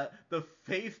girls. The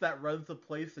face that runs the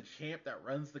place, the champ that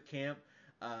runs the camp,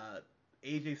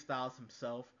 AJ Styles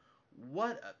himself.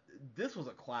 This was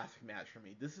a classic match for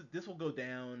me. This will go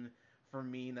down for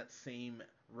me in that same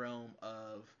realm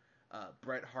of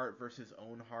Bret Hart versus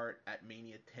Owen Hart at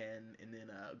Mania 10, and then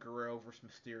Guerrero versus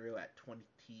Mysterio at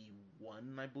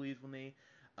 21, I believe, when they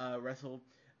wrestled,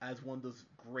 as one of those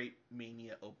great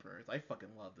Mania openers. I fucking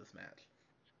love this match.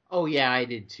 Oh yeah, I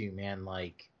did too, man.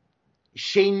 Like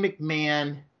Shane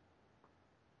McMahon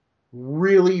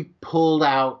really pulled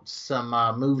out some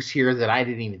moves here that I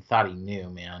didn't even thought he knew,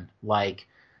 man. Like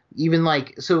even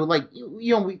like so like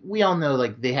we all know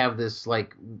like they have this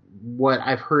like what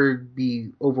I've heard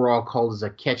be overall called as a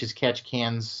catch as catch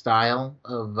can style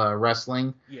of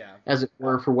wrestling, Yeah, as it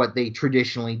were, for what they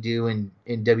traditionally do in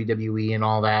WWE and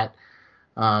all that.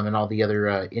 And all the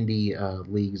other indie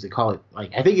leagues, they call it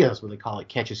like I think that's what they call it,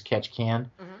 catch as catch can.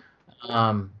 hmm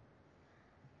Um,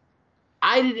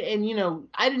 I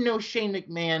didn't know Shane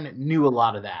McMahon knew a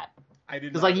lot of that, I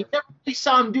did because like you not. never really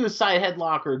saw him do a side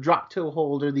headlock or a drop toe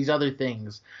hold or these other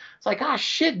things. It's like, ah,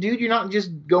 shit, dude, you're not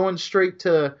just going straight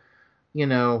to you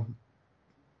know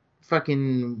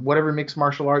fucking whatever mixed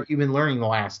martial art you've been learning the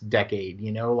last decade.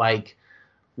 Like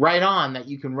right on that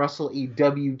you can wrestle a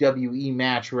WWE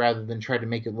match rather than try to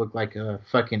make it look like a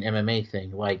fucking MMA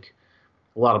thing, like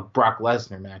a lot of Brock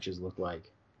Lesnar matches look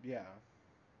like. Yeah.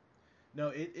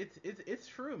 No, it's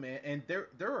true, man. And there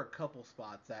are a couple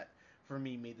spots that for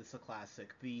me made this a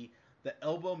classic. The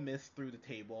elbow miss through the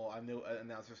table. I know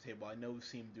announcer's table. I know we've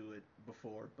seen him do it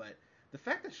before, but the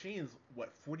fact that Shane's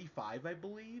 45, I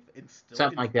believe, and still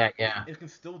Something like that, yeah. and can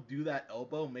still do that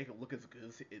elbow, and make it look as good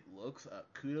as it looks.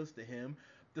 Kudos to him.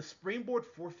 The springboard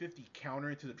 450 counter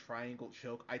into the triangle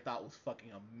choke, I thought was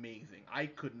fucking amazing. I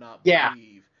could not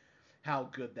believe how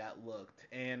good that looked.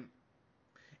 And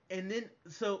then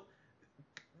so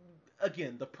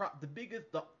again, the biggest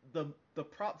the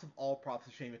props of all props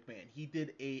of Shane McMahon. He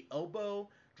did a elbow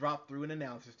drop through an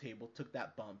announcer's table, took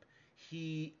that bump.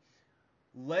 He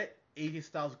let AJ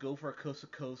Styles go for a coast to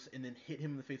coast and then hit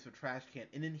him in the face with a trash can,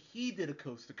 and then he did a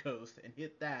coast to coast and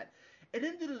hit that, and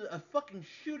then did a fucking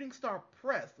shooting star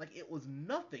press like it was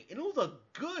nothing, and it was a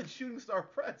good shooting star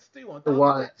press too. On top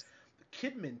of that,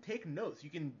 Kidman, take notes. You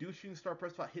can do shooting star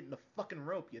press without hitting the fucking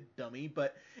rope, you dummy.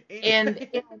 But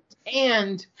anyway.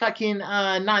 and fucking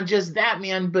not just that,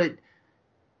 man, but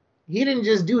he didn't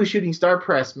just do a shooting star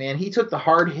press, man. He took the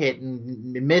hard hit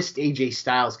and missed AJ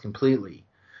Styles completely.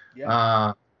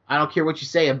 Yeah. I don't care what you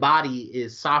say. A body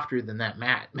is softer than that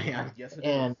mat, man. Yes, it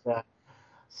is.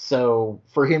 So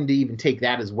for him to even take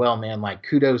that as well, man, like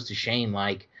kudos to Shane.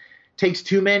 Like, takes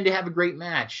two men to have a great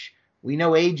match. We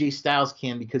know AJ Styles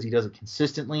can because he does it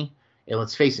consistently. And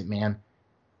let's face it, man.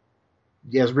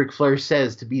 As Ric Flair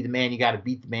says, to be the man, you got to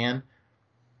beat the man.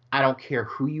 I don't care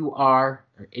who you are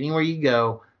or anywhere you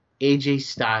go. AJ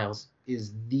Styles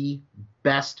is the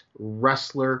best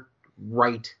wrestler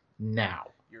right now.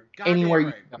 You're anywhere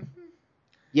right. You go.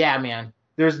 Yeah, man.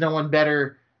 There's no one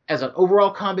better as an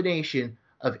overall combination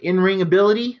of in-ring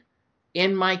ability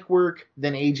and mic work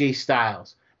than AJ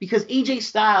Styles. Because AJ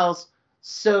Styles,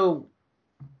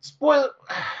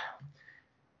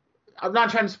 I'm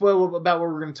not trying to spoil about what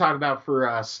we're going to talk about for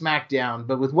SmackDown,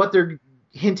 but with what they're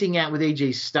hinting at with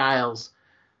AJ Styles,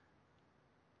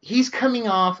 he's coming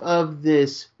off of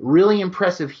this really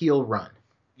impressive heel run.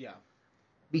 Yeah.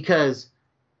 Because,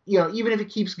 even if it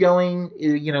keeps going,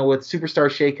 with Superstar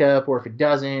Shakeup, or if it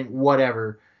doesn't,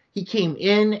 whatever, he came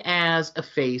in as a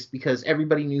face because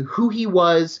everybody knew who he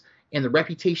was and the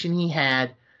reputation he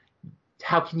had.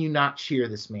 How can you not cheer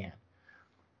this man?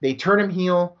 They turn him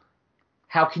heel.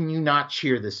 How can you not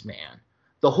cheer this man?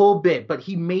 The whole bit, but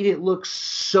he made it look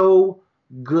so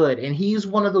good. And he's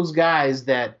one of those guys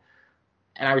that,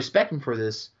 and I respect him for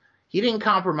this, he didn't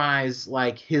compromise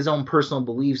like his own personal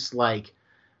beliefs. Like,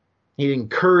 he didn't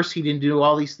curse, he didn't do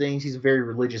all these things. He's a very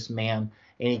religious man.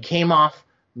 And he came off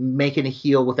making a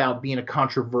heel without being a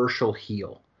controversial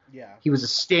heel. Yeah. He was a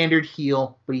standard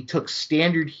heel, but he took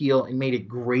standard heel and made it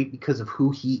great because of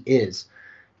who he is.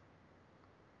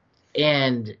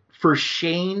 And for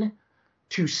Shane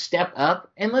to step up,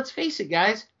 and let's face it,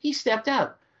 guys, he stepped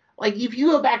up. Like, if you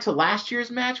go back to last year's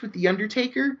match with The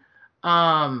Undertaker,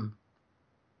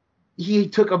 he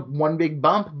took one big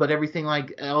bump, but everything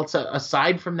else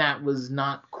aside from that was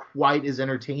not quite as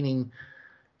entertaining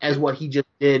as what he just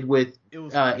did with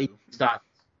AJ Styles.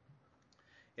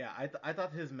 Yeah, I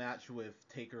thought his match with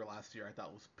Taker last year, I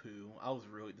thought was poo. I was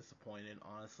really disappointed,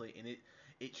 honestly, and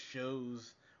it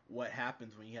shows what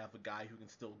happens when you have a guy who can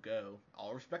still go.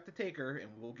 All respect to Taker, and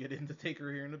we'll get into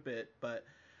Taker here in a bit, but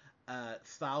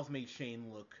Styles made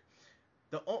Shane look.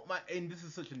 And this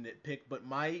is such a nitpick, but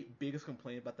my biggest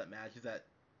complaint about that match is that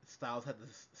Styles had to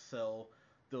sell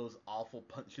those awful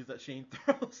punches that Shane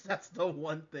throws. That's the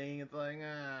one thing. It's like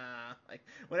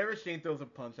whenever Shane throws a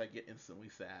punch, I get instantly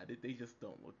sad. They just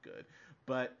don't look good.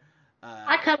 But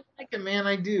I kind of like it, man.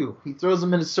 I do. He throws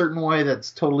them in a certain way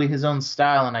that's totally his own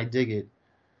style, and I dig it.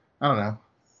 I don't know.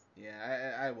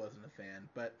 Yeah, I wasn't a fan.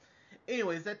 But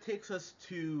anyways, that takes us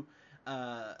to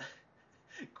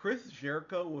Chris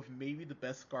Jericho with maybe the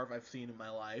best scarf I've seen in my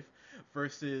life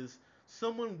versus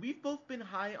someone we've both been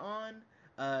high on,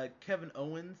 Kevin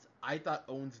Owens. I thought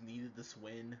Owens needed this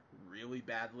win really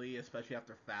badly, especially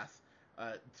after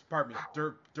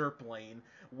Derp Lane,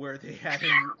 where they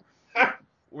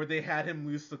had him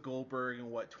lose to Goldberg in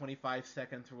 25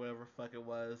 seconds or whatever the fuck it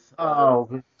was.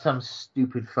 Oh, some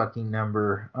stupid fucking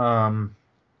number.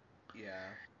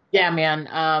 Yeah,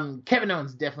 man. Kevin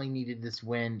Owens definitely needed this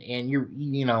win, and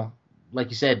like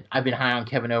you said, I've been high on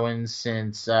Kevin Owens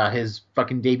since his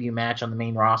fucking debut match on the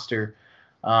main roster.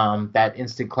 That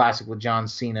instant classic with John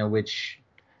Cena, which,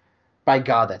 by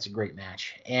God, that's a great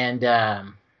match. And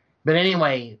but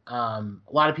anyway, a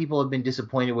lot of people have been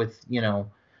disappointed with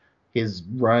his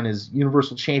run as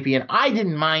Universal Champion. I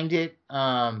didn't mind it.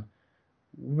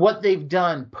 What they've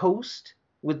done post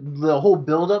with the whole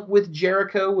build-up with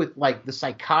Jericho, with the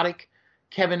psychotic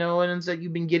Kevin Owens that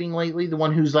you've been getting lately, the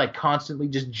one who's constantly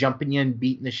just jumping you and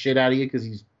beating the shit out of you because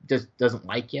he just doesn't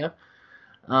like you.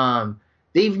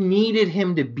 They've needed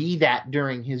him to be that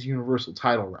during his Universal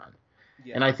title run.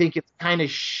 Yeah. And I think it's kind of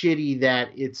shitty that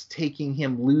it's taking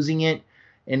him losing it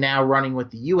and now running with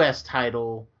the U.S.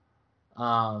 title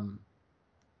um,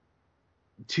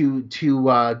 to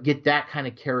get that kind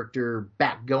of character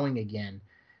back going again.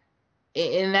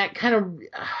 And that kind of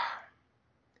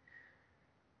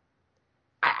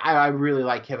I really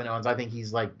like Kevin Owens. I think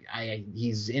he's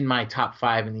in my top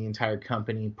 5 in the entire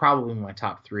company, probably my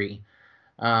top 3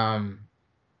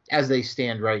 as they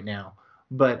stand right now.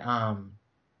 But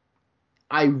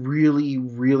I really,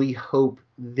 really hope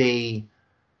they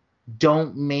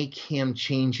don't make him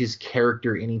change his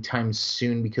character anytime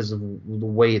soon because of the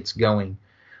way it's going.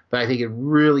 But I think it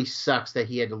really sucks that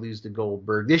he had to lose to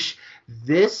Goldberg.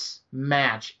 This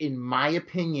match, in my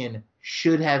opinion,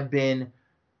 should have been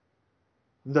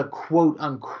the quote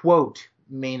unquote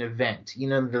main event.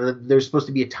 There's supposed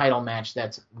to be a title match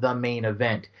that's the main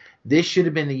event. This should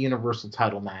have been the Universal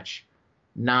title match,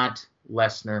 not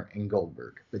Lesnar and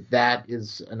Goldberg. But that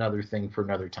is another thing for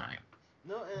another time.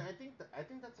 No, and I think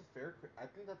that's a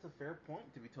fair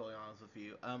point, to be totally honest with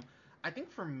you. I think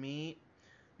for me,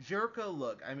 Jericho.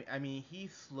 Look, I mean, he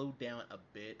slowed down a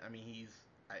bit. I mean,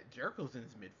 Jericho's in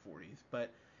his mid 40s,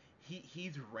 but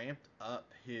he's ramped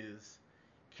up his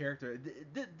character.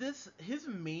 His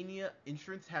Mania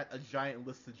entrance had a giant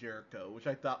list of Jericho, which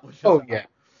I thought was just Oh yeah.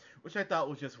 which I thought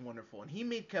was just wonderful, and he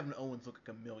made Kevin Owens look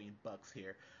like $1 million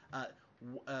here.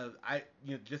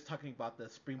 Just talking about the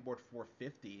Springboard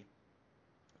 450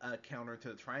 counter to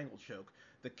the triangle choke,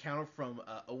 the counter from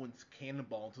Owens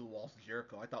cannonball into the walls of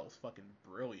Jericho, I thought was fucking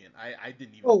brilliant.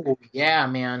 Oh yeah,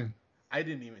 man. I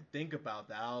didn't even think about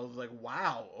that. I was like,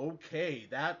 wow, okay,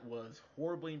 that was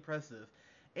horribly impressive.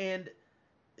 And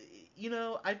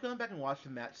I've gone back and watched the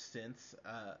match since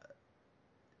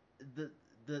the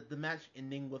the match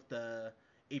ending with the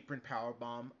apron power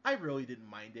bomb. I really didn't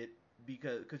mind it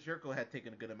because Jericho had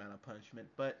taken a good amount of punishment.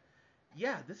 But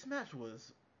yeah, this match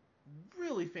was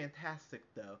really fantastic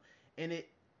though, and it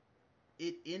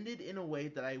ended in a way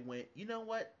that I went, you know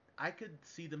what? I could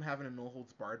see them having a no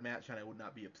holds barred match, and I would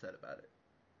not be upset about it.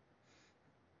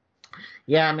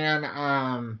 Yeah,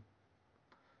 man.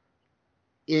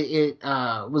 It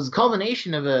was a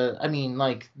culmination of the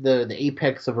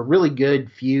apex of a really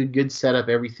good feud, good setup,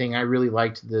 everything. I really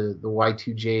liked the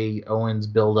Y2J Owens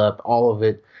build up, all of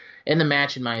it, and the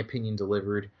match, in my opinion,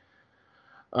 delivered.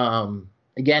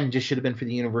 Again, just should have been for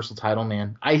the Universal title,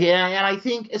 man. And I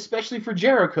think especially for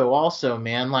Jericho, also,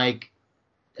 man. Like,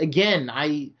 again,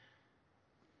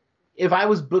 if I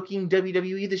was booking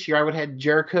WWE this year, I would have had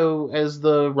Jericho as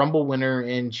the Rumble winner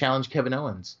and challenge Kevin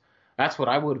Owens. That's what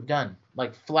I would have done.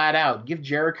 Like, flat out. Give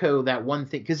Jericho that one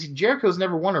thing. Because Jericho's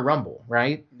never won a Rumble,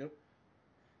 right? Nope.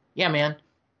 Yeah, man.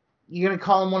 You're going to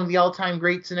call him one of the all-time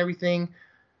greats and everything.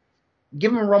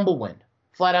 Give him a Rumble win.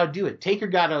 Flat out do it. Taker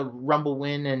got a Rumble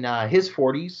win in his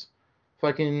 40s.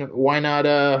 Fucking, why not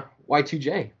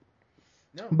Y2J?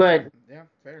 No. But, yeah,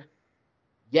 fair.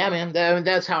 yeah, man.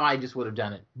 That's how I just would have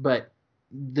done it. But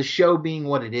the show being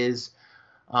what it is,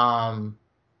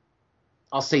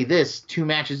 I'll say this: 2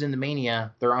 matches in the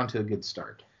Mania, they're on to a good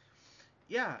start.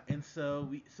 Yeah, and so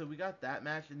we got that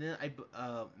match, and then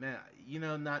man,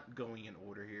 not going in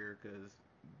order here because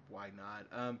why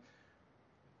not?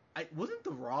 I wasn't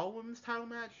the Raw women's title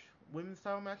match.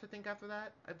 I think after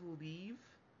that, I believe.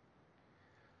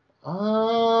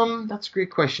 That's a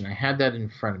great question. I had that in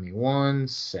front of me. 1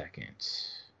 second.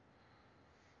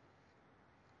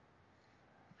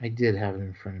 I did have it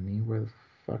in front of me. Where the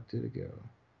fuck did it go?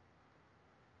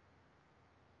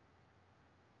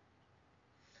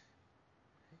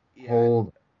 Yeah,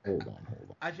 Hold on.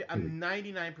 I'm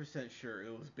 99% sure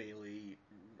it was Bailey.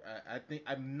 I think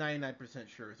I'm 99%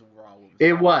 sure it's a Raw women's It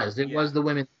title. was. It Yeah. was the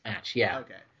women's match. Yeah.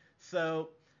 Okay. So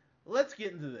let's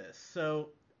get into this. So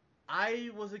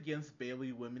I was against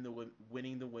Bailey winning the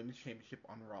women's championship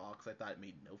on Raw because I thought it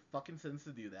made no fucking sense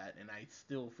to do that, and I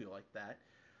still feel like that.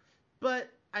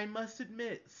 But I must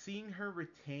admit, seeing her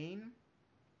retain,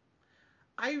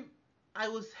 I I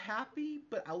was happy,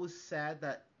 but I was sad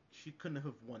that she couldn't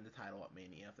have won the title at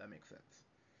Mania, if that makes sense.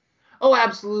 Oh,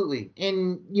 absolutely.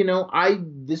 And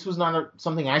this was not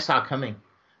something I saw coming.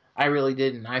 I really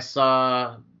didn't. I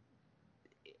saw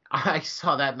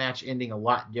that match ending a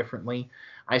lot differently.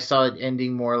 I saw it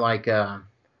ending more like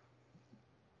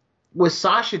with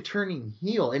Sasha turning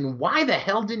heel, and why the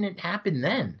hell didn't it happen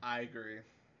then? I agree.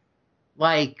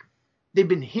 Like, they've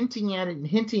been hinting at it and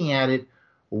hinting at it.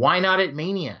 Why not at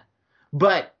Mania?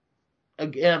 But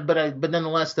but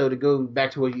nonetheless, though, to go back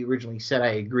to what you originally said, I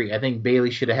agree. I think Bayley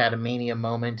should have had a Mania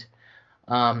moment.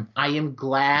 I am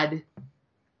glad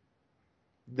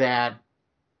that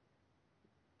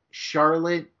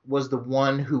Charlotte was the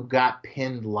one who got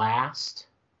pinned last.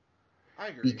 I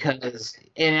agree. Because,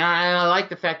 and I like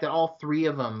the fact that all three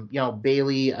of them,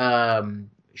 Bailey,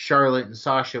 Charlotte, and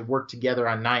Sasha worked together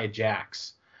on Nia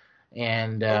Jax.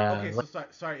 And Okay, so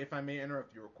sorry if I may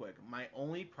interrupt you real quick. My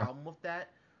only problem with that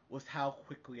was how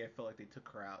quickly I felt like they took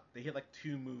her out. They hit like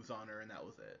 2 moves on her, and that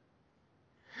was it.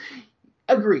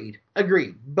 agreed.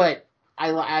 But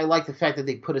I like the fact that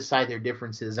they put aside their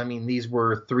differences. I mean, these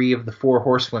were 3 of the 4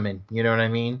 horsewomen. You know what I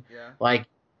mean? Yeah. Like,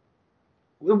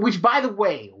 which, by the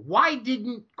way, why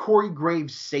didn't Corey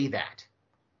Graves say that?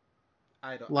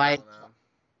 I don't Like, know.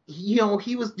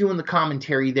 he was doing the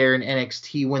commentary there in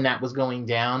NXT when that was going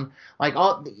down. Like,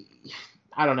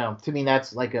 I don't know. To me,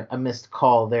 that's like a missed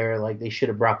call there. Like, they should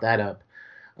have brought that up.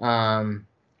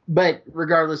 But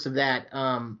regardless of that,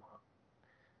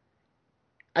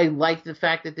 I like the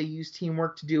fact that they used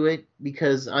teamwork to do it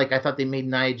because, like, I thought they made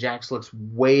Nia Jax looks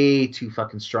way too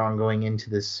fucking strong going into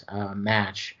this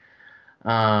match.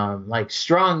 Like,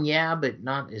 strong, yeah, but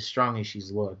not as strong as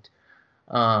she's looked.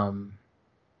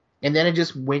 And then it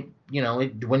just went,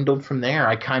 it dwindled from there.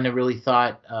 I kind of really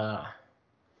thought,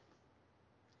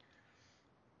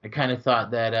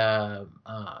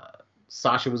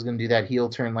 Sasha was going to do that heel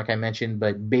turn, like I mentioned,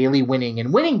 but Bailey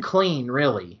winning clean,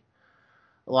 really.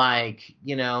 Like,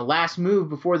 last move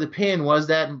before the pin was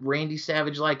that Randy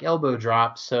Savage like elbow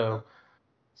drop. So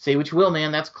say what you will,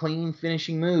 man, that's clean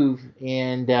finishing move,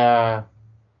 and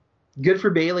good for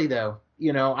Bailey though.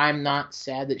 I'm not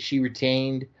sad that she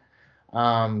retained.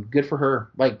 Good for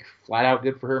her. Like, flat out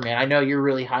good for her, man. I know you're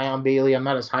really high on Bailey. I'm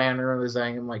not as high on her as I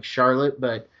am like Charlotte,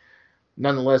 but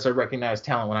nonetheless, I recognize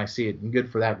talent when I see it, and good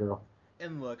for that girl.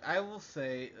 And look, I will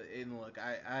say,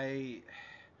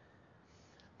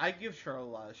 I give Charlotte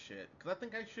a lot of shit because I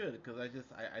think I should because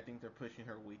I think they're pushing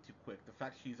her way too quick. The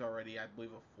fact she's already, I believe,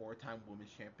 a 4-time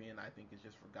women's champion, I think is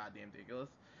just for goddamn ridiculous.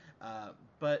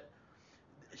 But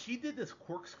she did this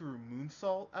corkscrew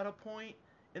moonsault at a point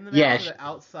in the match Yeah, to the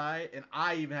outside, and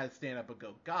I even had to stand up and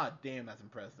go, "God damn, that's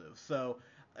impressive." So,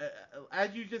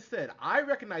 as you just said, I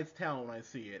recognize talent when I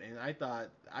see it, and I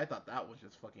thought that was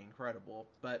just fucking incredible.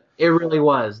 But it really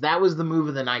was. That was the move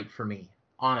of the night for me,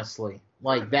 honestly.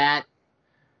 fair Like enough.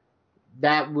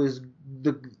 that was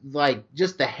the like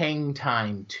just the hang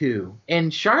time too.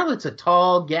 And Charlotte's a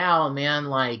tall gal, man.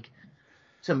 Like,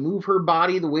 to move her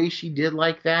body the way she did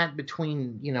like that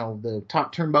between the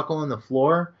top turnbuckle and the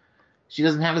floor. She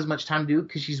doesn't have as much time to do it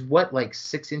because she's like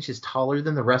 6 inches taller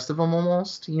than the rest of them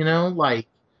almost. Like,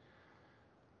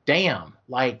 damn,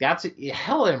 like that's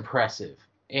hella impressive.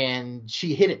 And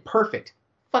she hit it perfect,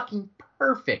 fucking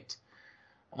perfect.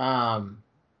 Um,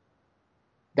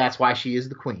 that's why she is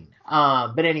the queen.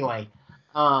 But anyway,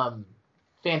 um,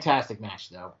 fantastic match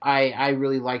though. I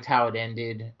really liked how it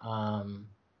ended.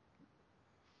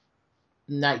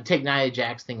 Take Nia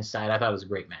Jax thing aside, I thought it was a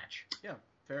great match. Yeah,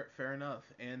 fair enough.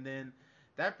 And then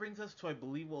that brings us to, I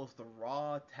believe, what was the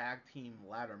Raw Tag Team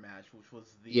Ladder match,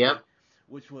 Yep.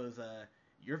 which was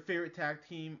your favorite tag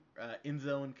team,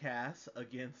 Enzo and Cass,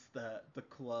 against the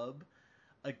Club,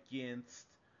 against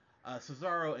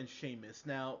Cesaro and Sheamus.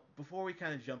 Now, before we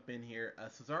kind of jump in here,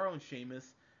 Cesaro and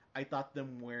Sheamus, I thought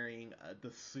them wearing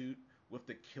the suit with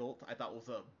the kilt, I thought was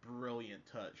a brilliant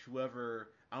touch.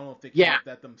 I don't know if they came Yeah, up with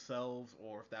that themselves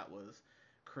or if that was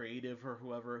creative or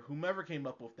whomever came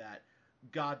up with that,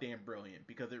 goddamn brilliant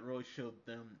because it really showed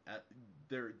them at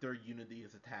their unity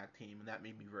as a tag team, and that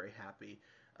made me very happy.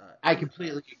 I In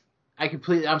completely,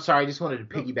 I'm sorry, I just wanted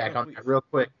to No, piggyback no, on please. that real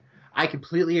quick. I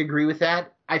completely agree with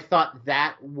that. I thought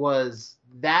that was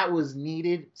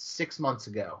needed 6 months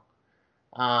ago.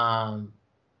 Um,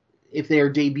 if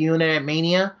they're debuting it at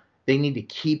Mania, they need to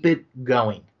keep it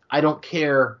going. I don't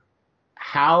care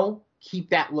how, keep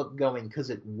that look going because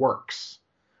it works.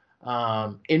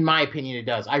 In my opinion, it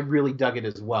does. I really dug it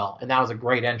as well, and that was a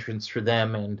great entrance for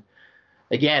them. And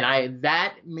again,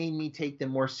 that made me take them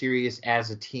more serious as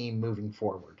a team moving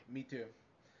forward. Me too.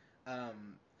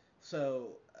 Um,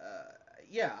 so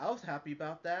yeah, I was happy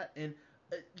about that. And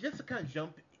just to kind of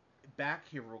jump back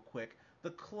here real quick,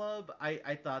 the club, I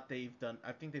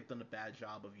think they've done a bad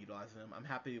job of utilizing them. I'm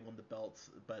happy they won the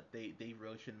belts, but they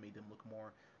really should have made them look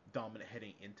more dominant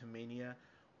heading into Mania.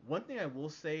 One thing I will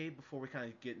say before we kind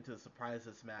of get into the surprise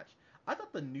of this match, I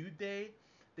thought the New Day,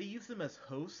 they used them as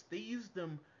hosts. They used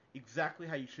them exactly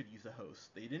how you should use a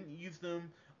host. They didn't use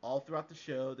them all throughout the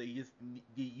show. They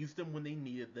used them when they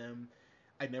needed them.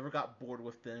 I never got bored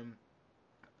with them.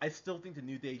 I still think the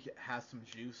New Day has some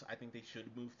juice. I think they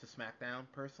should move to SmackDown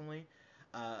personally,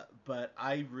 but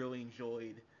I really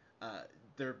enjoyed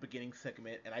their beginning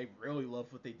segment, and I really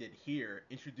love what they did here,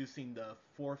 introducing the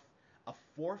fourth a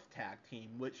fourth tag team,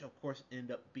 which of course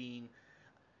ended up being,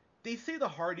 they say the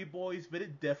Hardy Boys, but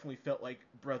it definitely felt like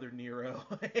Brother Nero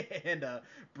and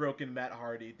Broken Matt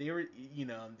Hardy. They were,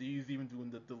 they was even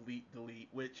doing the delete,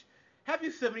 which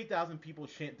having 70,000 people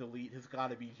chant delete has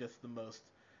got to be just the most.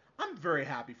 I'm very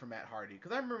happy for Matt Hardy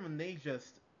because I remember when they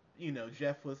just,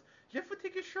 Jeff would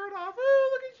take his shirt off. Oh,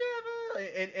 look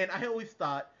at Jeff! And I always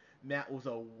thought Matt was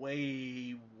a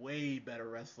way better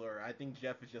wrestler. I think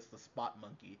Jeff is just a spot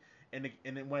monkey. And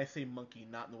then when I say monkey,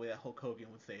 not in the way that Hulk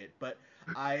Hogan would say it, but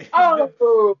I but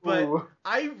Oh,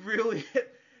 I really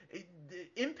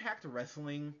Impact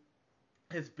Wrestling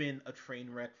has been a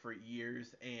train wreck for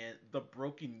years, and the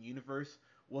Broken Universe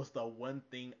was the one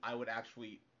thing I would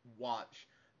actually watch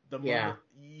the yeah,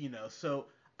 moment, So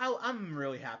I'm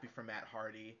really happy for Matt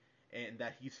Hardy and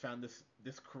that he's found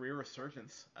this career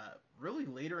resurgence really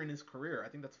later in his career. I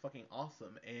think that's fucking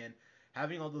awesome, and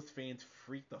having all those fans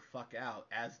freak the fuck out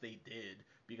as they did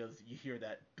because you hear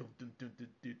that dun, dun, dun, dun,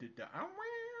 dun, dun, dun, ah,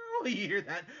 wow, you hear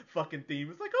that fucking theme.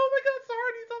 It's like, oh my god, it's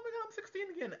Hardy! Oh my god, I'm 16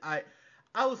 again.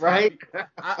 I was right. happy.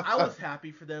 I was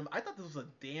happy for them. I thought this was a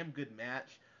damn good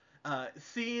match.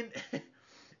 Seeing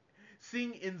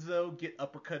seeing Enzo get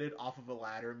uppercutted off of a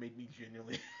ladder made me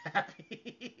genuinely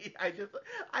happy. I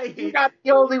You're hate. not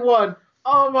the only one.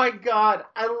 Oh my god,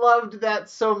 I loved that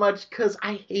so much because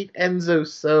I hate Enzo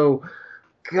so.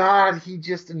 God, he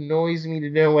just annoys me to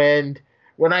no end.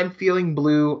 When I'm feeling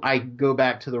blue, I go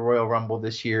back to the Royal Rumble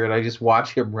this year and I just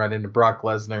watch him run into Brock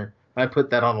Lesnar. I put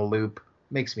that on a loop.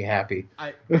 Makes me happy.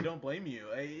 I don't blame you.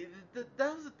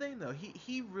 That was the thing though.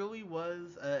 He really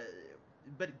was.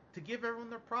 But to give everyone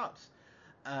their props,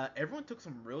 everyone took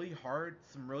some really hard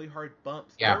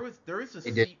bumps. Yeah,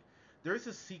 they did. There is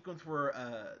a sequence where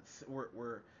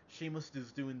where Sheamus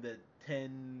is doing the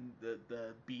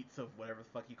beats of whatever the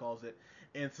fuck he calls it,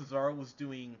 and Cesaro was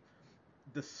doing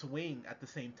the swing at the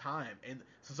same time, and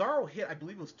Cesaro hit, I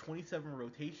believe it was 27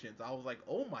 rotations. I was like,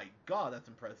 oh my god, that's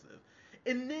impressive.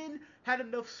 And then had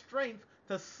enough strength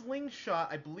to slingshot,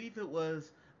 I believe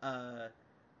uh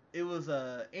it was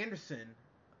Anderson.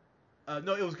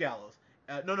 No, it was Gallows.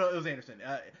 No, it was Anderson.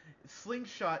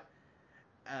 Slingshot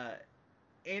uh,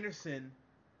 Anderson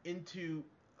into,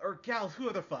 or Gallows, who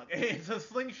the fuck? It's a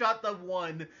slingshot the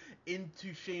one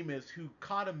into Sheamus, who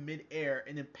caught him midair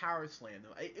and then power slammed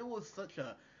him. It was such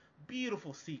a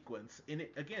beautiful sequence, and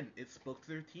it spoke to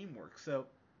their teamwork. So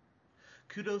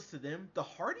kudos to them. The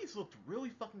Hardys looked really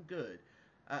fucking good.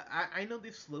 I know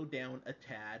they've slowed down a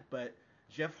tad, but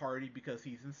Jeff Hardy, because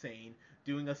he's insane,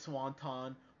 doing a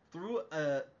swanton through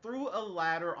a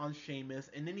ladder on Sheamus,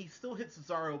 and then he still hit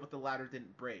Cesaro, but the ladder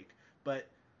didn't break. But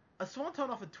a swanton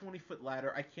off a 20-foot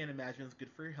ladder, I can't imagine is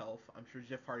good for your health. I'm sure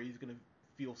Jeff Hardy is gonna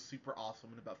feel super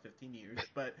awesome in about 15 years.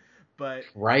 But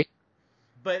Right?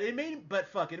 it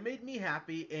made me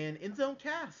happy. And in zone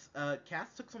Cass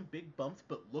took some big bumps,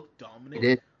 but looked He dominant.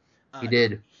 did. He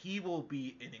did. He will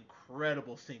be an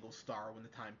incredible single star when the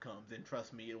time comes, and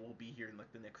trust me, it will be here in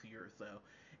like the next year or so.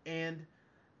 And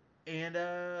and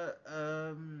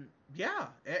yeah,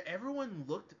 everyone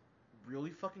looked really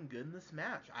fucking good in this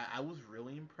match. I was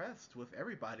really impressed with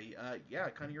everybody. Yeah,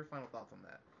 kind of your final thoughts on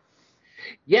that.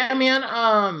 Yeah, man.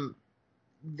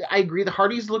 I agree. The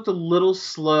Hardys looked a little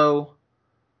slow.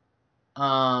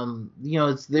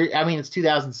 It's there. I mean, it's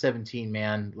 2017,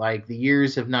 man. Like the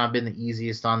years have not been the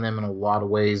easiest on them in a lot of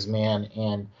ways, man.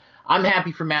 And I'm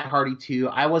happy for Matt Hardy too.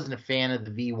 I wasn't a fan of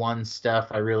the V1 stuff.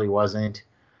 I really wasn't.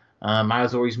 I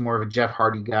was always more of a Jeff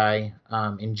Hardy guy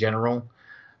in general.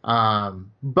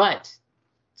 But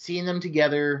seeing them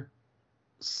together,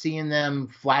 seeing them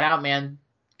flat out, man,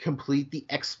 complete the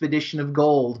expedition of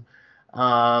gold.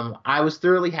 I was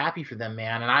thoroughly happy for them,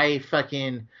 man.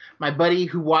 And my buddy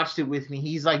who watched it with me,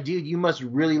 he's like, dude, you must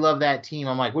really love that team.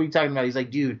 I'm like, what are you talking about? He's like,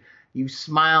 dude, you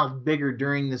smiled bigger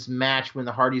during this match when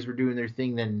the Hardys were doing their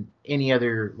thing than any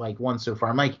other like one so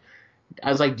far. I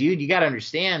was like, dude, you got to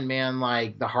understand, man.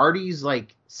 Like the Hardys,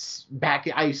 like back,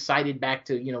 I cited back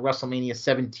to WrestleMania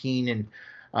 17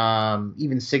 and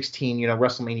even 16.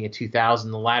 WrestleMania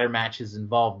 2000, the ladder matches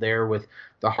involved there with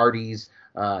the Hardys,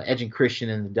 Edge and Christian,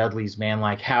 and the Dudleys. Man,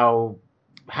 like how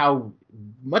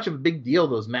much of a big deal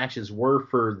those matches were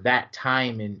for that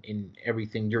time and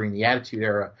everything during the Attitude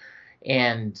Era,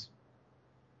 and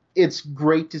it's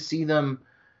great to see them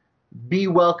be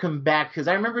welcomed back because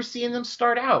I remember seeing them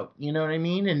start out, you know what I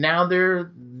mean? And now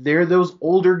they're those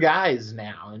older guys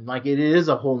now, and like it is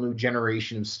a whole new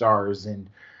generation of stars, and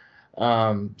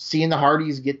seeing the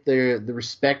Hardys get the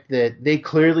respect that they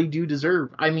clearly do deserve.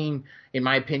 I mean, in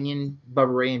my opinion,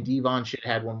 Bubba Ray and Devon should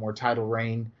have had one more title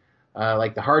reign,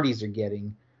 like the Hardys are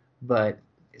getting, but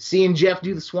Seeing Jeff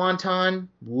do the Swanton,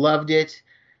 loved it.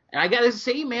 And I gotta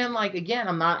say, man, like again,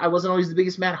 I wasn't always the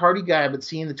biggest Matt Hardy guy, but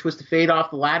seeing the twist of fate off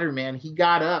the ladder, man, he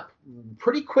got up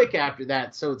pretty quick after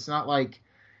that. So it's not like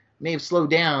may have slowed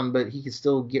down, but he could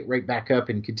still get right back up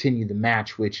and continue the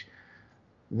match, which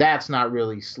that's not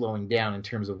really slowing down in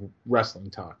terms of wrestling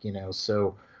talk, you know.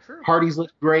 So True. Hardy's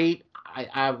looked great.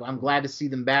 I'm glad to see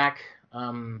them back.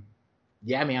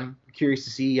 Yeah, man, curious to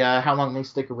see how long they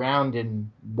stick around and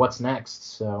what's next.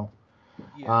 So,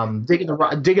 Yeah. digging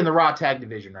the Raw tag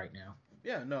division right now.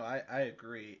 Yeah, no, I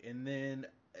agree. And then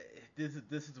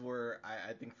this is where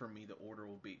I think for me the order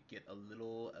will get a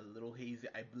little hazy.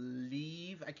 I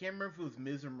believe I can't remember if it was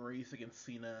Miz or Maurice against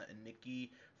Cena and Nikki It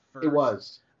first.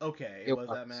 was. Okay, it It was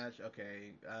was. that match.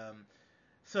 Okay.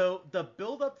 So the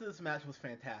build up to this match was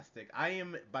fantastic. I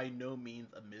am by no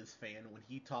means a Miz fan. When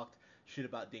he talked shit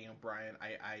about Daniel Bryan,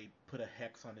 I put a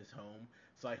hex on his home.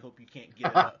 So I hope you can't get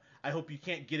it up. I hope you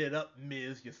can't get it up,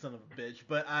 Miz, you son of a bitch.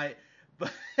 But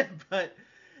but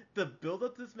the build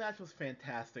up to this match was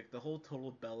fantastic. The whole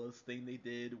Total Bellas thing they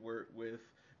did with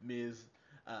Miz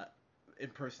uh,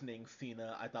 impersonating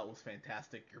Cena, I thought was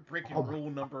fantastic. You're breaking Oh my. rule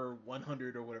number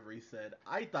 100 or whatever he said.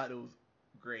 I thought it was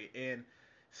great. And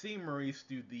seeing Maurice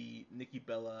do the Nikki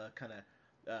Bella kind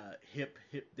of hip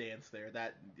dance there,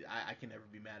 that I can never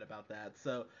be mad about that.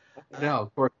 So uh, No,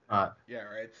 of course not. yeah,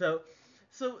 right. So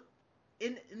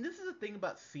and this is the thing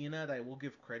about Cena that I will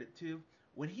give credit to.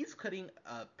 When he's cutting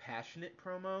a passionate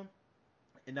promo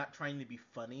and not trying to be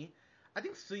funny, I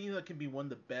think Cena can be one of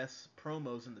the best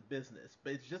promos in the business.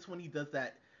 But it's just when he does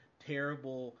that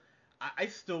terrible. I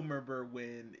still remember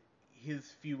when his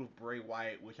feud with Bray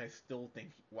Wyatt, which I still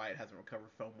think Wyatt hasn't recovered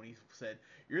from, when he said,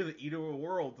 "You're the eater of the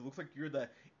world. It looks like you're the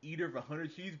eater of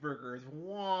 100 cheeseburgers."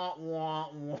 Wah wah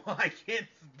wah. I can't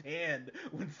stand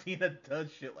when Cena does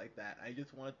shit like that. I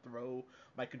just want to throw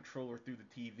my controller through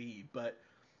the TV.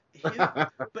 His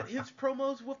but his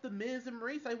promos with the Miz and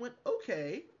Maurice, I went,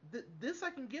 okay, this I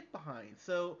can get behind.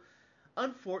 So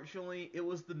unfortunately, it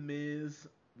was the Miz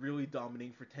really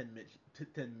dominating for 10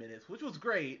 minutes, which was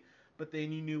great. But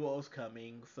then you knew what was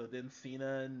coming. So then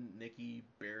Cena and Nikki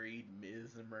buried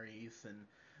Miz and Maurice, and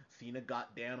Cena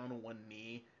got down on one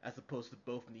knee as opposed to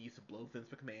both knees to blow Vince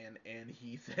McMahon, and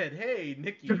he said, "Hey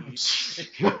Nikki," he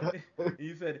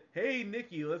said, "Hey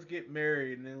Nikki, let's get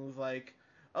married." And it was like,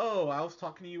 "Oh, I was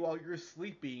talking to you while you were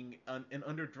sleeping and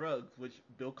under drugs," which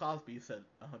Bill Cosby said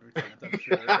 100 times, I'm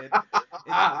sure.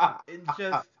 And and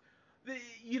just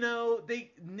they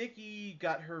Nikki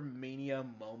got her mania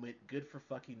moment. Good for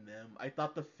fucking them. I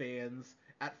thought the fans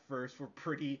at first were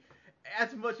pretty,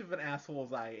 as much of an asshole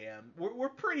as I am. We're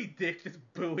pretty dick just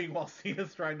booing while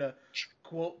Cena's trying to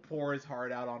quote pour his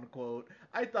heart out on quote.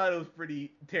 I thought it was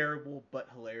pretty terrible but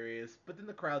hilarious. But then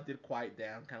the crowd did quiet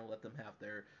down, kind of let them have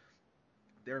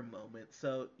their moment.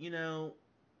 So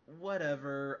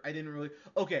whatever. I didn't really.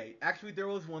 Okay, actually, there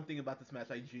was one thing about this match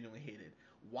I genuinely hated.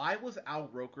 Why was Al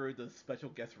Roker the special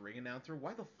guest ring announcer?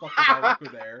 Why the fuck was Al Roker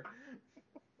there?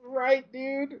 Right,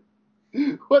 dude.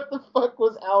 What the fuck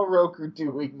was Al Roker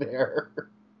doing there?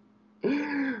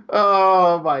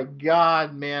 Oh my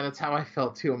god, man, that's how I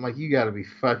felt too. I'm like, you gotta be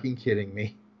fucking kidding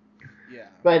me. Yeah.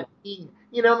 But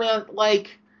man,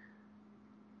 like,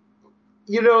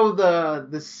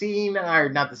 the scene, or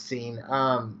not the scene,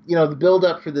 the build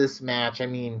up for this match. I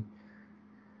mean,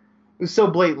 it was so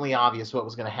blatantly obvious what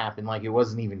was going to happen. Like, it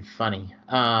wasn't even funny.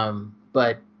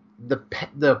 But the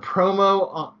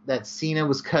promo that Cena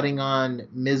was cutting on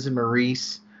Miz and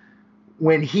Maurice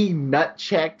when he nut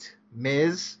checked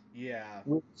Miz, Yeah.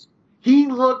 he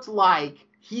looked like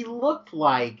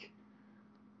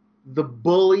the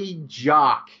bully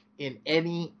jock in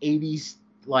any 80s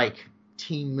like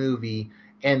teen movie,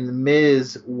 and the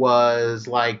Miz was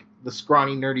like the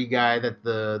scrawny nerdy guy that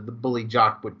the bully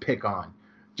jock would pick on.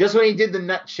 Just when he did the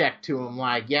nut check to him,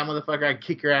 like, yeah, motherfucker, I'd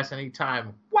kick your ass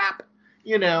anytime. Whap!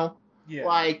 You know, Yeah.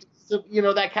 like, so,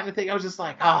 that kind of thing. I was just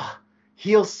like,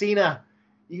 heel Cena.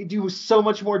 You could do so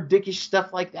much more dickish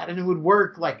stuff like that and it would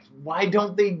work. Like, why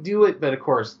don't they do it? But of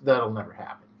course, that'll never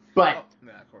happen. Oh,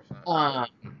 nah, of course not. Uh,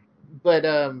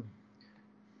 but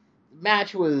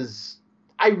match was.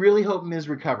 I really hope Miz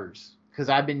recovers because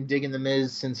I've been digging the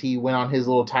Miz since he went on his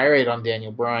little tirade on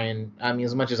Daniel Bryan. I mean,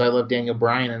 as much as I love Daniel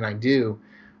Bryan, and I do,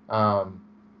 um,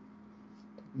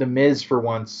 the Miz for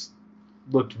once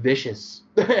looked vicious,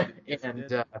 Yes, he and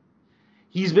did.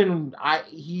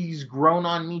 he's grown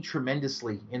on me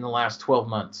tremendously in the last 12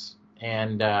 months,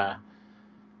 and I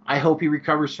hope he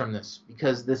recovers from this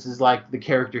because this is like the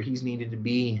character he's needed to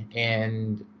be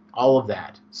and all of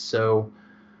that. So,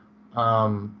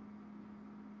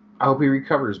 I hope he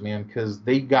recovers, man, because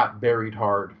they got buried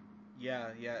hard. Yeah,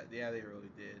 they really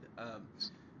did.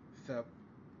 So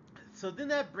so then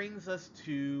that brings us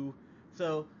to,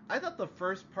 so I thought the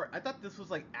first part, I thought this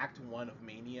was like Act One of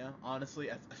Mania. Honestly,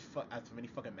 as many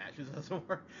fucking matches as there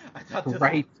were, I thought this was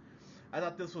Right. I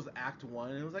thought this was Act One,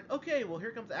 and it was like, okay, well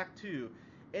here comes Act Two,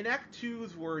 and Act Two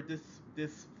is where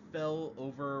this fell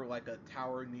over like a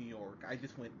tower in New York. I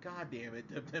just went, God damn it,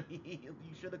 WWE, you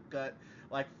should have cut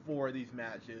like four of these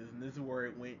matches, and this is where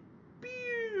it went,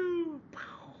 pew,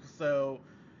 pow. So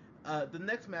the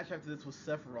next match after this was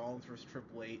Seth Rollins versus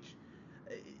Triple H.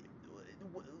 Uh,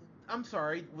 I'm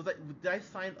sorry, did I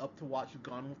sign up to watch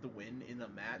Gone with the Wind in a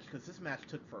match? Because this match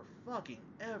took for fucking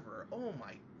ever. Oh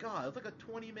my god, it was like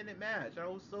a 20-minute match. I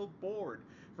was so bored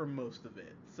for most of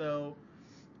it. So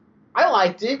I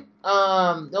liked it.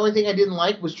 The only thing I didn't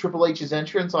like was Triple H's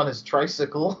entrance on his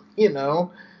tricycle.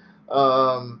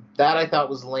 That I thought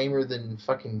was lamer than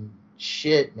fucking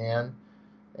shit, man.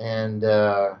 And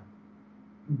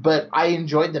but I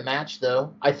enjoyed the match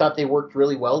though. I thought they worked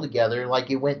really well together. Like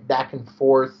it went back and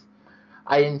forth.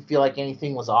 I didn't feel like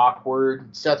anything was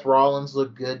awkward. Seth Rollins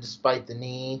looked good despite the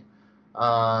knee,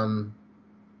 um,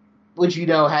 which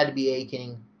had to be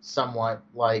aching somewhat.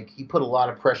 Like he put a lot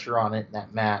of pressure on it in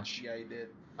that match. yeah, he did.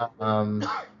 Um,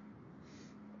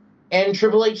 and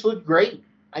Triple H looked great.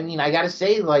 I mean, I gotta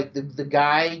say, like the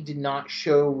guy did not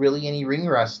show really any ring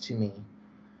rust to me,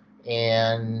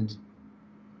 and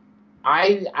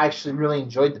I actually really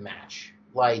enjoyed the match.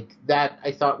 Like that,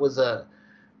 I thought was a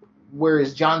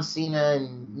whereas John Cena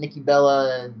and Nikki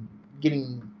Bella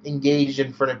getting engaged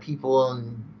in front of people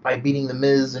and by beating the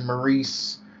Miz and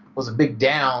Maurice was a big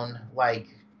down, like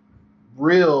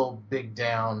real big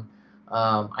down.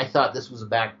 I thought this was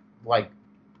about like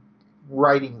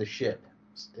righting the ship,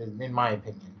 in my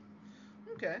opinion.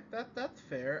 Okay, that's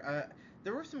fair.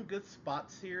 There were some good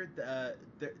spots here.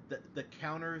 The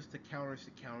counters to counters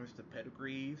to counters to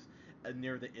pedigrees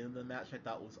near the end of the match I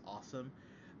thought was awesome.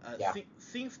 Yeah.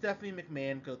 Seeing Stephanie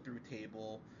McMahon go through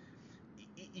table,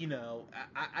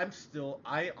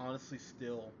 I honestly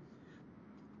still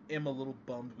am a little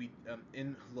bummed.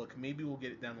 And look, maybe we'll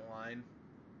get it down the line.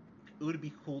 It would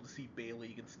be cool to see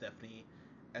Bayley against Stephanie,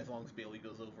 as long as Bayley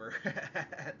goes over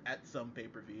at some pay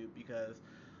per view, because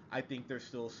I think there's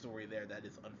still a story there that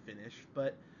is unfinished.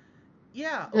 But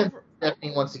yeah, And over.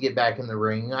 Stephanie wants to get back in the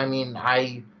ring. I mean,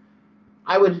 I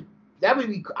would that would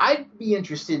be I'd be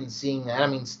interested in seeing that. I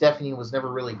mean, Stephanie was never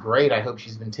really great. I hope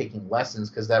she's been taking lessons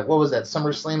because that what was that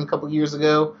SummerSlam a couple years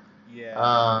ago? Yeah,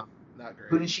 Uh, not who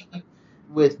great. did she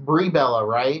with Brie Bella,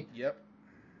 right? Yep.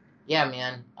 Yeah,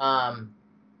 man.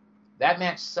 That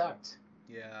match sucked.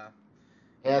 Yeah. Yeah,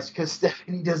 Yeah. it's because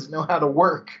Stephanie doesn't know how to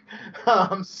work.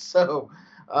 So,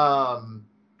 um,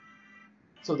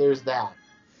 so there's that.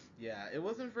 Yeah. It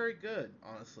wasn't very good,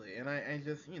 honestly. And I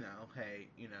just, hey,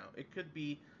 it could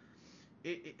be.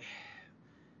 It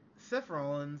Seth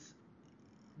Rollins,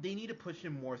 they need to push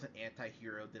him more as an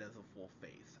anti-hero than as a full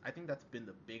face. I think that's been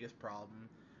the biggest problem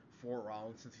for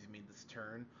Rollins since he's made this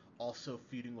turn. Also,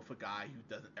 feuding with a guy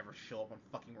who doesn't ever show up on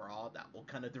fucking Raw, that will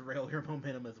kind of derail your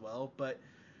momentum as well. But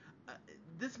uh,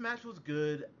 this match was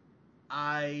good.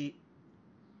 I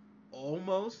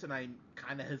almost, and I'm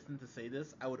kind of hesitant to say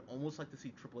this, I would almost like to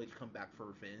see Triple H come back for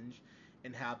revenge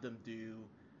and have them do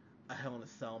a Hell in a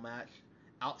Cell match,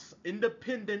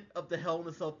 independent of the Hell in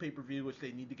a Cell pay per view, which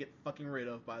they need to get fucking rid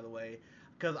of, by the way.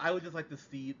 Because I would just like to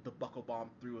see the buckle bomb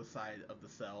through a side of the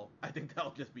cell. I think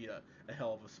that'll just be a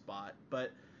hell of a spot.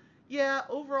 But yeah,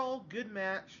 overall good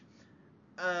match.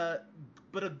 Uh,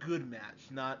 but a good match,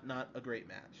 not a great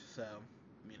match. So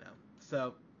you know,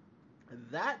 so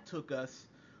that took us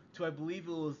to, I believe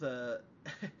it was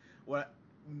what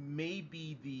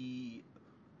maybe the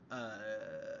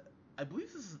I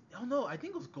believe this is, oh no, I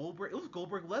think it was Goldberg. It was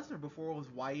Goldberg Lesnar before it was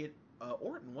Wyatt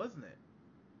Orton, wasn't it?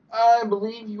 I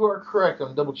believe you are correct.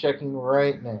 I'm double checking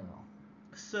right now.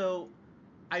 So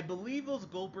I believe it was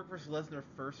Goldberg versus Lesnar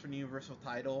first for the Universal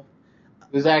title.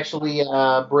 It was actually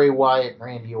Bray Wyatt and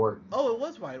Randy Orton. Oh, it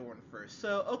was Wyatt Orton first.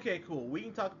 So okay, cool. We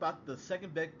can talk about the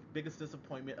second biggest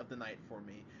disappointment of the night for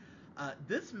me.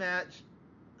 This match.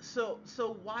 So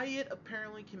Wyatt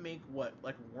apparently can make what,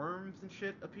 like worms and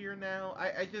shit appear now.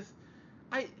 I just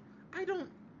I I don't.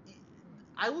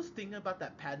 I was thinking about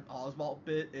that Patton Oswalt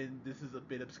bit, and this is a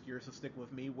bit obscure, so stick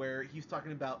with me. Where he's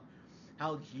talking about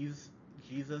how Jesus,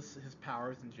 his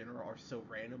powers in general are so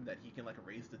random that he can like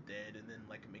raise the dead and then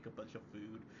like make a bunch of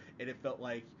food, and it felt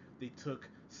like they took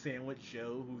Sandwich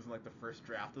Joe, who's in like the first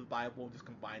draft of the Bible, and just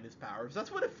combined his powers.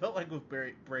 That's what it felt like with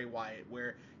Bray Wyatt,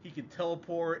 where he can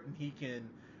teleport and he can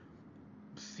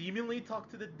seemingly talk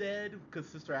to the dead because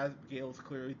Sister Abigail is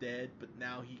clearly dead, but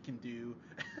now he can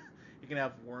can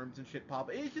have worms and shit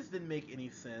pop. It just didn't make any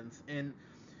sense. And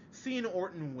seeing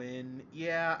Orton win,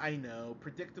 yeah, I know.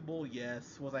 Predictable,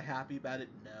 yes. Was I happy about it?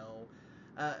 No.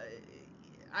 Uh,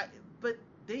 I but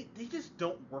they just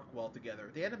don't work well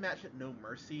together. They had a match at No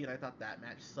Mercy, and I thought that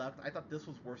match sucked. I thought this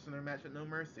was worse than their match at No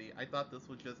Mercy. I thought this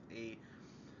was just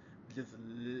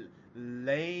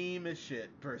lame as shit,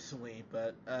 personally.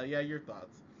 But yeah, your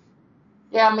thoughts?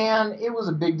 Yeah, man, it was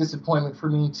a big disappointment for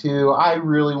me too. I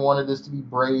really wanted this to be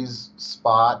Bray's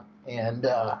spot, and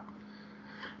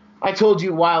I told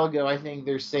you a while ago. I think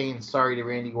they're saying sorry to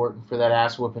Randy Orton for that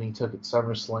ass whooping he took at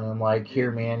SummerSlam. Like,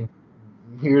 here, man,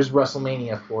 here's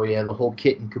WrestleMania for you, the whole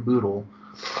kit and caboodle.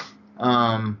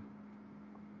 But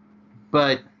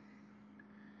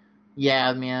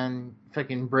yeah, man,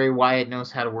 fucking Bray Wyatt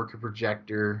knows how to work a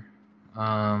projector.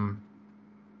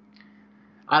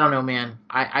 I don't know, man.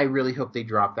 I really hope they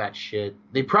drop that shit.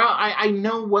 I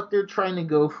know what they're trying to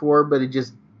go for, but it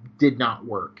just did not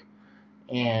work.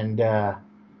 And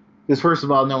because first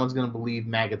of all, no one's gonna believe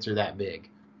maggots are that big.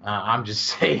 I'm just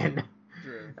saying.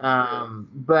 True.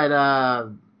 But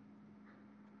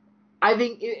I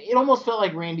think it almost felt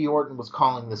like Randy Orton was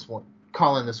calling this one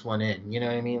in. You know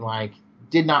what I mean? Like,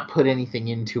 did not put anything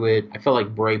into it. I felt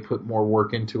like Bray put more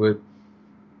work into it.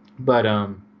 But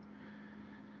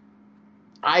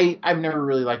I've never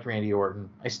really liked Randy Orton.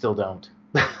 I still don't.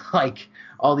 Like,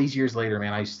 all these years later,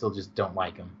 man, I still just don't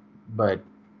like him. But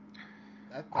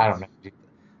I don't know.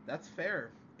 That's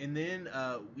fair. And then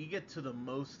we get to the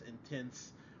most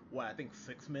intense, I think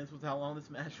 6 minutes was how long this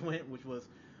match went, which was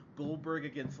Goldberg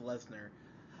against Lesnar.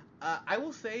 I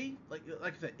will say, like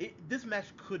I said, this match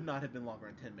could not have been longer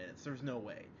than 10 minutes. There's no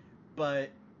way.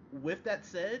 But with that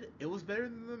said, it was better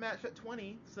than the match at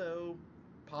 20, so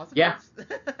positives,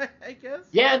 yeah. I guess.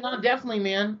 Yeah, no, definitely,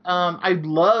 man. I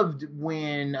loved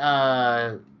when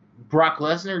Brock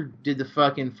Lesnar did the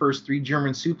fucking first 3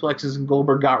 German suplexes and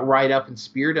Goldberg got right up and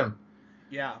speared him.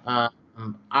 Yeah.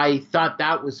 I thought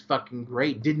that was fucking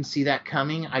great. Didn't see that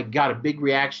coming. I got a big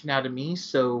reaction out of me,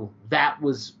 so that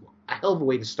was a hell of a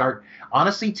way to start.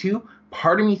 Honestly, too,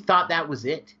 part of me thought that was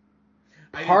it.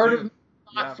 Part of me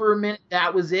thought for a minute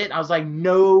that was it. I was like,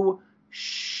 no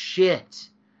shit.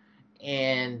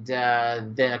 And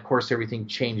then, of course, everything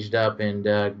changed up, and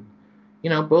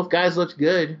both guys looked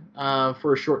good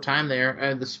for a short time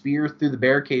there. The spear through the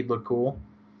barricade looked cool.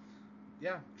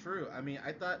 Yeah, true. I mean,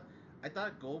 I thought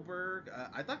Goldberg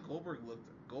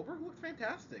looked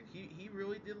fantastic. He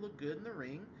really did look good in the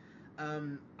ring.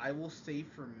 I will say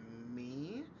for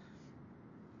me,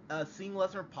 seeing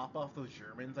Lesnar pop off those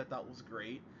Germans, I thought was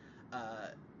great.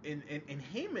 And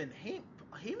Heyman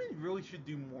really should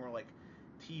do more like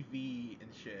TV and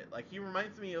shit. Like, he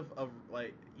reminds me of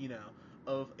a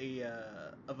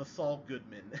Saul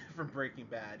Goodman from Breaking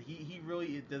Bad. He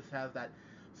really does have that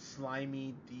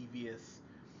slimy, devious,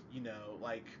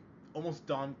 like almost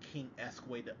Don King-esque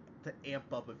way to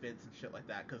amp up events and shit like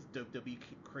that, because WWE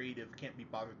creative can't be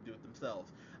bothered to do it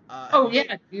themselves.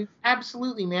 Yeah, dude,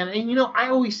 absolutely, man. And I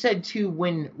always said too,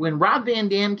 when Rob Van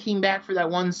Dam came back for that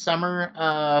one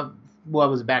summer, what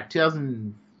was it, back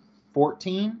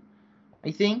 2014,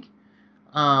 I think.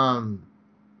 I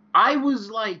was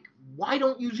like, why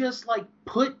don't you just like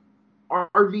put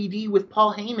RVD with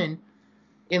Paul Heyman,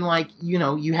 and like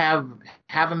you have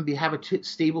him have a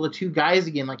stable of 2 guys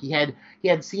again. Like he had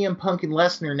CM Punk and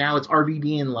Lesnar. Now it's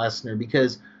RVD and Lesnar,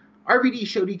 because RVD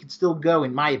showed he could still go,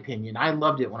 in my opinion. I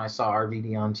loved it when I saw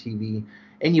RVD on TV.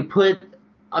 And you put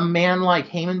a man like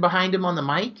Heyman behind him on the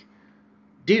mic,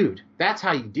 dude, that's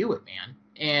how you do it, man.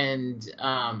 And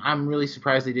I'm really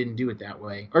surprised they didn't do it that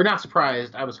way. Or not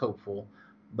surprised, I was hopeful.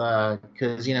 But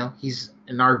because, he's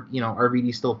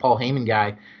RVD still a Paul Heyman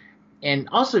guy. And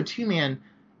also, too, man,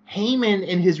 Heyman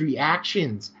and his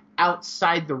reactions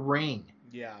outside the ring,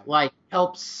 like,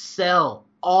 helps sell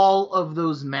all of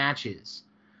those matches.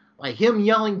 Like, him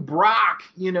yelling Brock,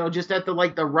 just at the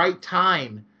right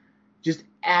time, just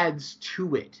adds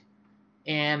to it.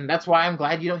 And that's why I'm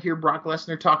glad you don't hear Brock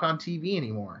Lesnar talk on TV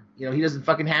anymore. He doesn't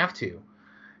fucking have to.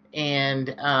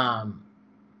 And,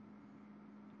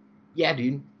 yeah,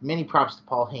 dude, many props to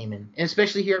Paul Heyman. And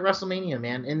especially here at WrestleMania,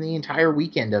 man, and the entire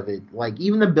weekend of it. Like,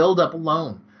 even the build-up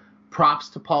alone, props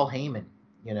to Paul Heyman,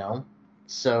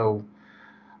 So,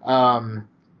 in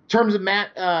terms of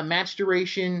match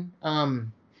duration,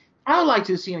 I would like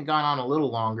to have seen it gone on a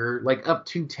little longer, like up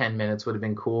to 10 minutes would have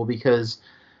been cool, because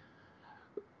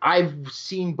I've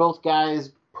seen both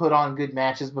guys put on good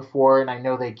matches before, and I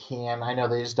know they can. I know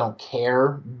they just don't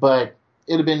care, but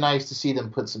it would have been nice to see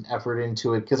them put some effort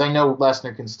into it, because I know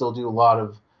Lesnar can still do a lot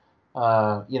of,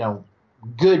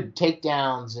 good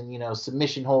takedowns and,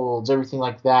 submission holds, everything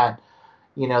like that.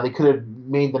 They could have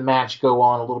made the match go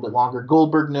on a little bit longer.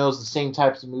 Goldberg knows the same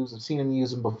types of moves. I've seen him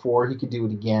use them before. He could do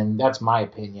it again. That's my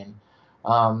opinion.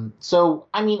 So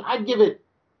I mean, I'd give it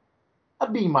a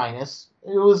B minus.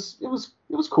 It was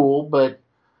cool, but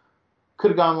could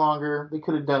have gone longer. They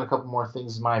could have done a couple more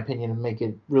things, in my opinion, to make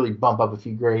it really bump up a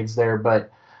few grades there.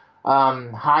 But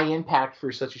high impact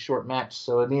for such a short match.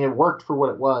 So I mean, it worked for what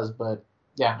it was. But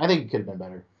yeah, I think it could have been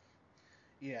better.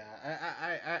 Yeah,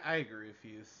 I agree with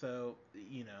you. So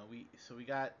we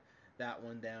got that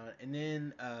one down, and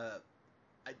then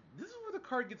this is where the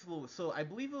card gets a little. So I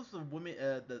believe it was the women,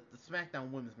 the SmackDown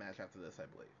Women's match after this. I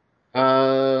believe.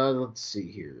 Let's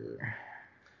see here.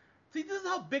 See, this is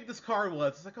how big this card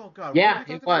was. It's like, oh god, what are Yeah, we it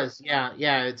talking about? was.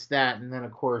 Yeah, it's that, and then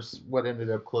of course what ended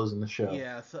up closing the show.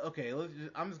 Yeah, so okay,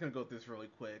 I'm just gonna go through this really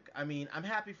quick. I mean, I'm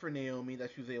happy for Naomi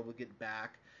that she was able to get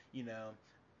back. You know,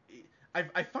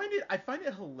 I find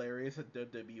it hilarious that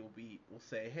WWE will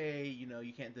say, hey,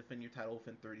 you can't defend your title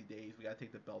within 30 days. We gotta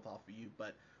take the belt off of you.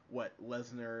 But what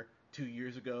Lesnar 2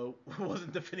 years ago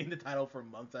wasn't defending the title for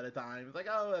months at a time. It's like,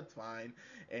 oh, that's fine.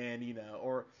 And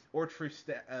or Trish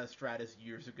Stratus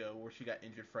years ago where she got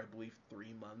injured for I believe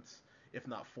 3 months, if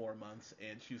not 4 months,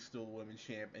 and she was still the women's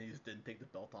champ, and he just didn't take the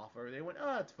belt off her. They went,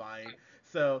 oh, that's fine.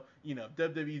 So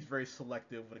WWE is very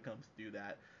selective when it comes to do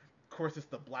that. Of course, it's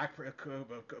the black.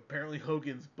 Apparently,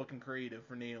 Hogan's booking creative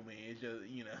for Naomi. It's just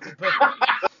but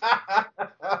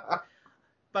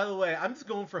by the way, I'm just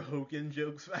going for Hogan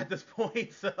jokes at this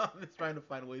point, so I'm just trying to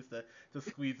find ways to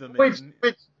squeeze them which, in.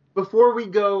 which before we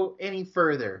go any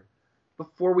further,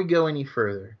 before we go any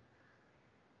further,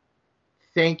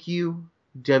 thank you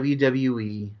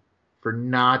WWE for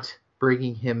not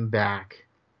bringing him back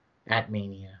at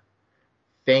Mania.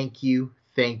 Thank you,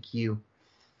 thank you,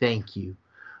 thank you.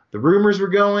 The rumors were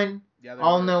going. Yeah, they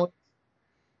All were. know.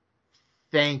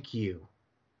 Thank you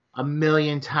a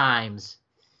million times.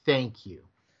 Thank you.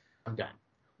 I'm done.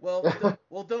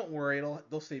 Don't worry.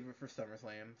 They'll save it for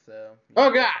SummerSlam. So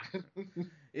Oh God.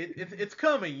 it's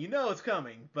coming. It's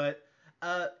coming. But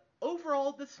uh,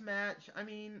 overall, this match, I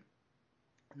mean,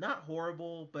 not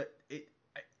horrible, but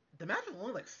the match was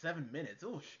only like 7 minutes. It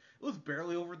was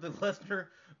barely over the Lesnar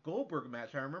Goldberg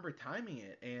match. I remember timing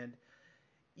it, and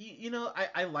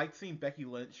I liked seeing Becky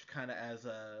Lynch kind of as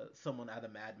someone out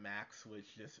of Mad Max,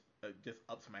 which just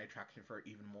ups my attraction for her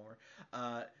even more.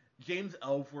 Uh, James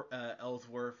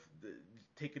Ellsworth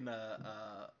taking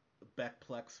a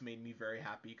Beckplex made me very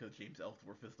happy because James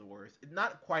Ellsworth is the worst.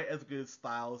 Not quite as good as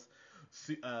Styles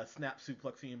snap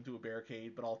suplexing him to a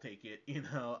barricade, but I'll take it. It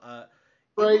was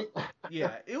Right.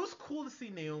 yeah, it was cool to see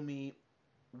Naomi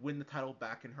win the title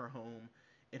back in her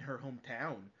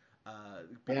hometown, uh,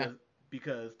 Yeah.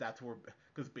 because that's where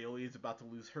because Bailey is about to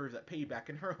lose hers at Payback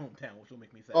in her hometown, which will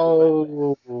make me sad. But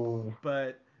Oh.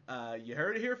 but you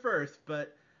heard it here first.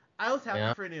 But I was happy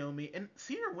Yeah. for Naomi, and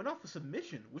seeing her win off a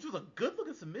submission, which was a good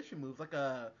looking submission move, like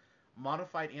a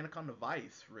modified Anaconda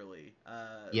Vice, really,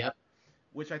 Yep.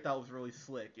 which I thought was really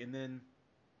slick. And then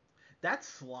that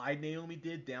slide Naomi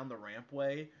did down the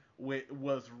rampway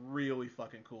was really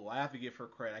fucking cool. I have to give her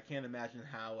credit. I can't imagine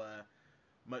how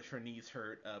much her knees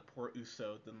hurt. Poor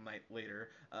Uso the night later,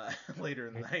 later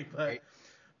in the night. But Right.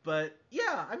 but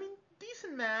yeah, I mean,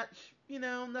 decent match.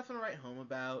 Nothing to write home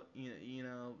about.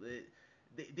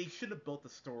 They should have built the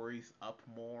stories up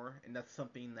more, and that's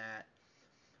something that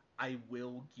I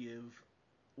will give.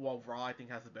 While Raw, I think,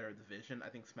 has a better division, I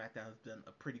think SmackDown has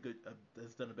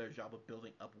done a better job of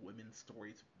building up women's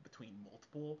stories between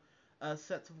multiple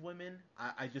sets of women.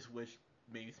 I just wish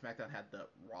maybe SmackDown had the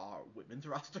Raw women's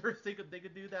rosters. They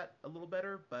could do that a little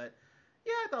better. But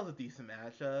yeah, I thought it was a decent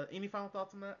match. Any final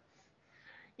thoughts on that?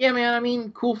 Yeah, man. I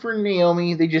mean, cool for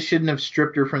Naomi. They just shouldn't have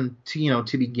stripped her from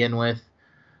to begin with.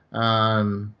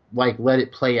 Like let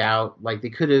it play out. Like they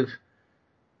could have,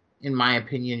 in my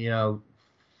opinion,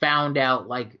 found out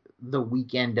like the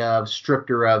weekend of, stripped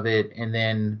her of it, and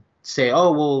then say,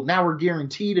 oh well, now we're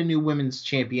guaranteed a new women's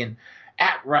champion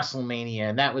at WrestleMania,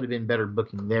 and that would have been better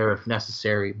booking there if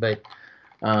necessary. But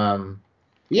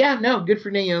yeah, no, good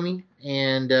for Naomi,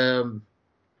 and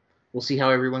we'll see how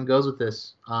everyone goes with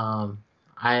this.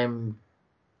 I'm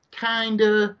kind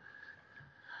of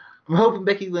I'm hoping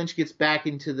Becky Lynch gets back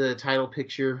into the title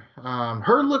picture.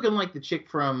 Her looking like the chick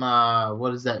from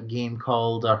what is that game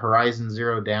called? Horizon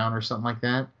Zero Dawn or something like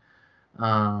that.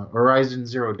 Horizon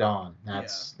Zero Dawn. Yeah,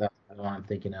 That's what I'm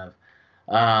thinking of.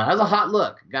 That's a hot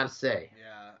look, gotta say. yeah.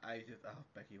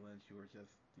 Becky Lynch,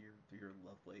 you're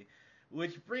lovely.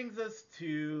 Which brings us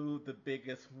to the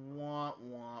biggest want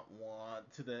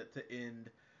to end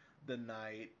the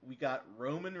night. We got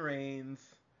Roman Reigns,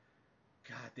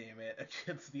 god damn it,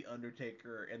 against the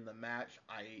Undertaker in the match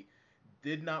I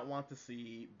did not want to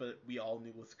see, but we all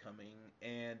knew was coming.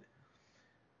 And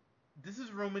this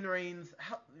is Roman Reigns.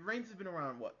 Reigns has been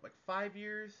around what, like 5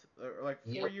 years or like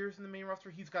 4 years in the main roster.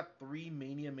 He's got 3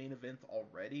 Mania main events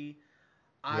already.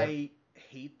 I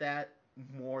hate that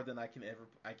more than I can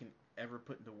ever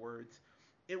put into words.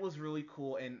 It was really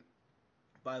cool, and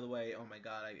by the way, oh my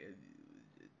god,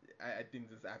 I think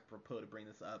this is apropos to bring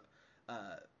this up.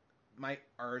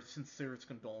 Our sincerest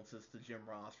condolences to Jim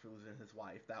Ross for losing his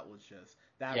wife. That was just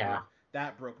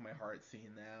that broke my heart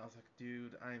seeing that. I was like,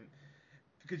 dude,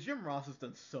 because Jim Ross has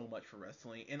done so much for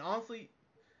wrestling, and honestly,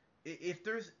 if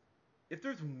there's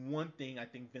one thing I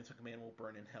think Vince McMahon will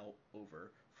burn in hell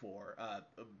over for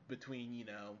between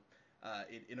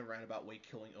in a roundabout way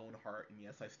killing Owen Hart, and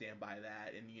yes, I stand by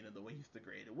that, and the way he's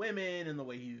degraded women and the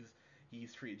way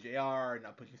he's treated JR and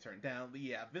not pushing certain down.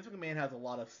 Yeah, Vince McMahon has a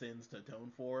lot of sins to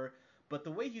atone for, but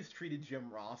the way he's treated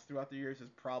Jim Ross throughout the years is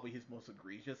probably his most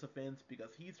egregious offense, because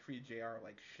he's treated JR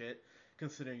like shit,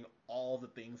 considering all the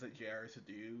things that JR is to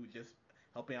do, just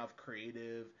helping out with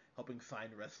creative, helping sign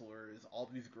wrestlers, all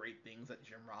these great things that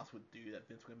Jim Ross would do that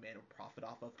Vince McMahon would profit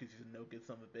off of because he's a no-good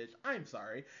son of a bitch. I'm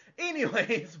sorry.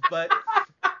 Anyways, but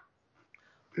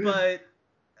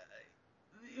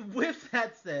with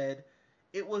that said,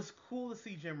 it was cool to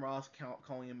see Jim Ross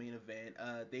calling a main event.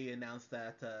 They announced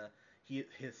that he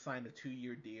has signed a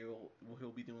 2-year deal. He'll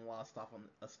be doing a lot of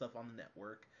stuff on the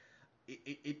network.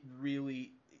 It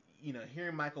really,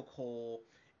 hearing Michael Cole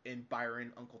and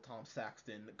Byron Uncle Tom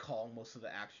Saxton call most of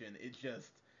the action, it just,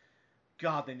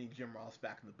 God, they need Jim Ross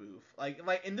back in the booth. Like,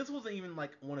 and this wasn't even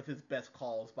like one of his best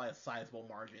calls by a sizable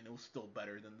margin. It was still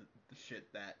better than the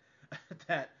shit that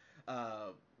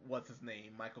what's his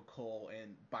name, Michael Cole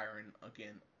and Byron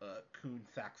Coon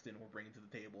Saxton were bringing to the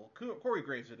table. Corey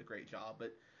Graves did a great job,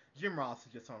 but Jim Ross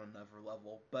is just on another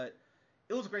level. But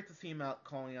it was great to see him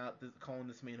calling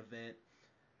this main event.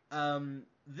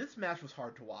 This match was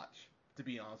hard to watch, to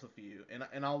be honest with you, and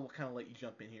I'll kind of let you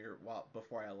jump in here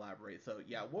before I elaborate. So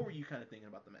yeah, what were you kind of thinking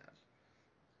about the match?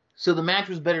 So the match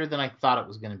was better than I thought it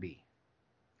was going to be.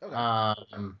 Okay.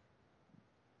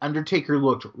 Undertaker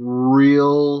looked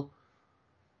real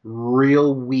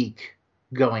weak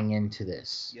going into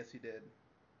this. Yes, he did.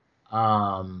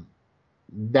 That's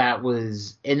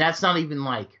not even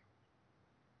like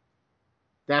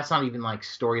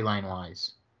storyline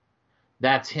wise.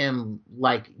 That's him,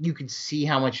 like, you could see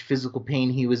how much physical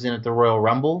pain he was in at the Royal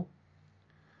Rumble.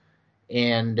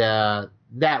 And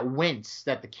that wince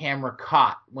that the camera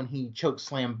caught when he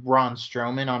chokeslammed Braun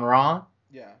Strowman on Raw.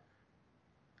 Yeah.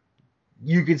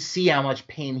 You could see how much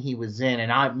pain he was in.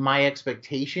 And my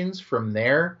expectations from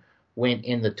there went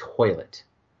in the toilet.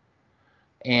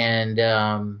 And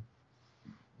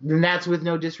that's with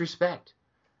no disrespect.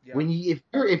 Yeah.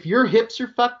 If your hips are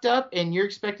fucked up and you're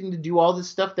expecting to do all this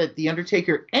stuff that the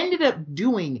Undertaker ended up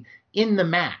doing in the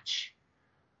match,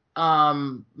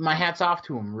 my hat's off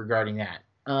to him regarding that.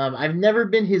 I've never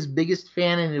been his biggest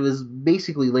fan, and it was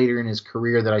basically later in his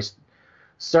career that I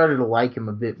started to like him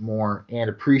a bit more and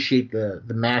appreciate the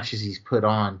matches he's put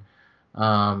on.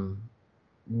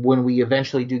 When we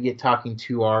eventually do get talking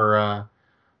to our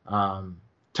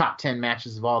top 10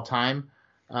 matches of all time,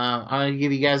 I'm going to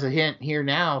give you guys a hint here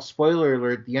now. Spoiler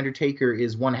alert, The Undertaker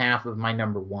is one half of my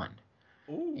number one.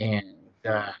 Ooh. And,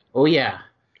 oh yeah.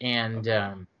 And,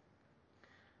 okay.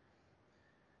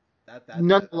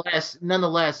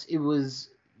 Nonetheless, it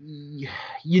was, you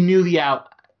knew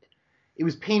it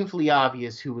was painfully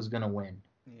obvious who was going to win.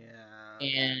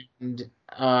 Yeah. And,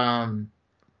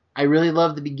 I really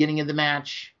loved the beginning of the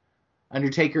match.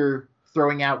 Undertaker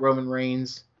throwing out Roman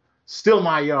Reigns. Still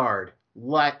my yard.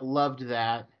 Loved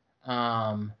that.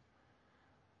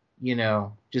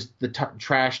 Just the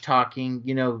trash talking.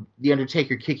 The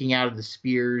Undertaker kicking out of the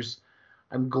spears.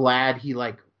 I'm glad he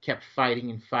kept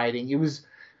fighting and fighting. It was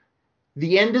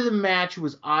the end of the match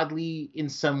was oddly in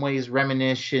some ways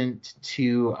reminiscent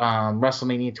to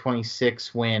WrestleMania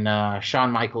 26 when Shawn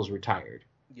Michaels retired.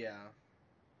 Yeah.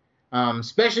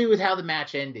 Especially with how the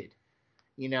match ended.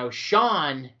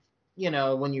 Shawn,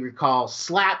 when you recall,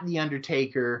 slapped the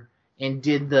Undertaker and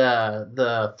did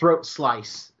the throat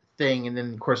slice thing, and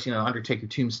then of course Undertaker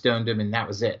tombstoned him, and that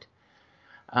was it.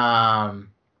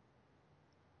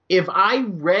 If I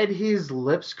read his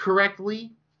lips correctly,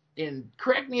 and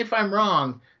correct me if I'm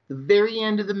wrong, the very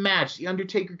end of the match, the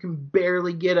Undertaker can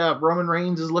barely get up. Roman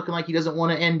Reigns is looking like he doesn't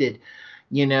want to end it.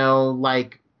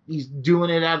 He's doing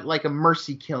it at like a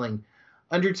mercy killing.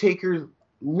 Undertaker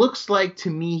looks like to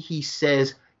me he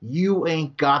says, "You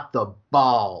ain't got the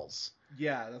balls."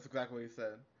 Yeah, that's exactly what he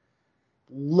said.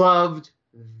 Loved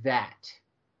that.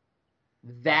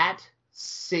 That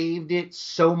saved it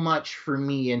so much for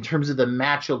me in terms of the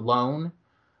match alone.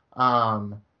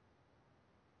 Um,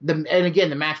 and again,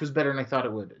 the match was better than I thought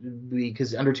it would be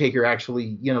because Undertaker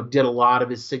actually, did a lot of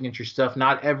his signature stuff.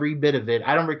 Not every bit of it.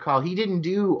 I don't recall. He didn't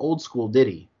do old school, did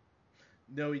he?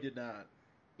 No, he did not.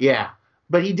 Yeah,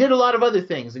 but he did a lot of other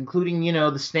things, including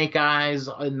the snake eyes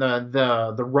and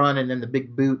the run and then the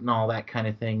big boot and all that kind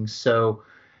of thing. So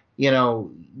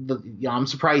I'm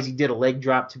surprised he did a leg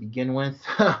drop to begin with.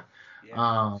 Yeah,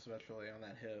 um, especially on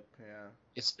that hip. Yeah.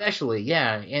 Especially,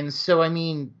 yeah. And so I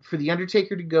mean, for the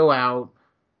Undertaker to go out,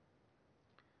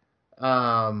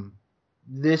 um,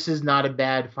 this is not a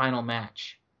bad final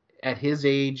match. At his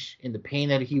age, in the pain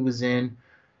that he was in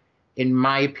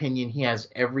my opinion, he has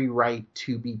every right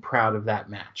to be proud of that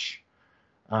match.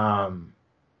 Um,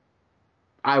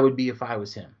 I would be if I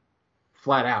was him,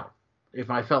 flat out. If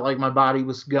I felt like my body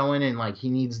was going and like he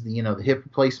needs the hip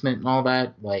replacement and all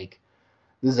that, like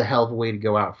this is a hell of a way to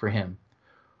go out for him.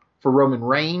 For Roman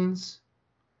Reigns,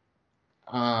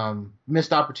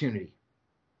 missed opportunity.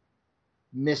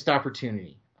 Missed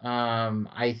opportunity.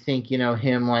 I think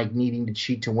him like needing to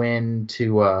cheat to win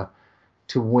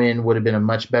would have been a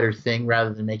much better thing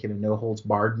rather than make it a no holds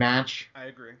barred match. I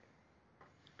agree.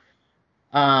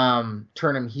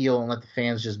 Turn him heel and let the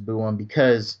fans just boo him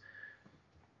because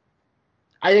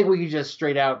I think we could just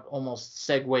straight out almost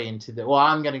segue into the. Well,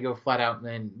 I'm gonna go flat out and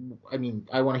then I mean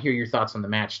I want to hear your thoughts on the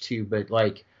match too, but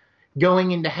like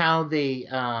going into how they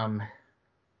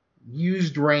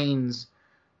used Reigns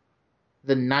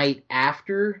the night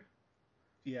after.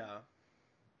 Yeah.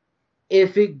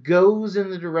 If it goes in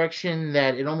the direction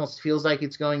that it almost feels like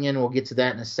it's going in, we'll get to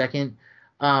that in a second.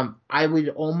 I would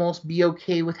almost be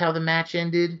okay with how the match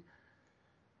ended,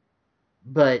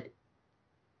 but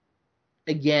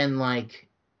again, like,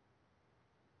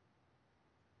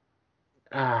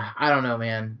 I don't know,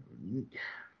 man.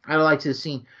 I'd like to have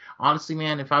seen. Honestly,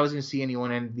 man, if I was going to see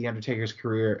anyone in the Undertaker's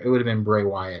career, it would have been Bray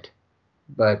Wyatt.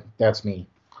 But that's me.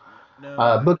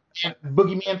 No,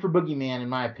 Boogeyman for Boogeyman, in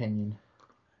my opinion.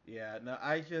 yeah, no,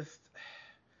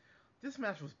 this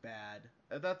match was bad.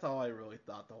 That's all I really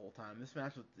thought the whole time. This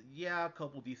match was, yeah, a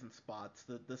couple decent spots.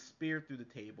 The spear through the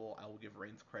table, I will give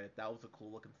Reigns credit. That was a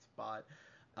cool looking spot.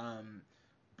 Um,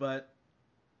 but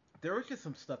there was just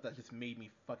some stuff that just made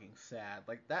me fucking sad.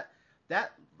 Like that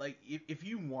like if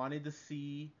you wanted to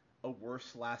see a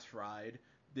worse last ride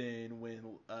than when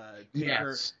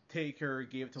Yes. Taker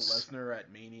gave it to Lesnar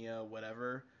at Mania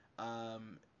whatever,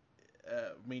 um,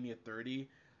 Mania 30.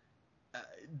 Uh,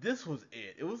 this was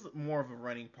it. It was more of a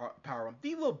running power bomb.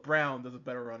 D'Lo Brown does a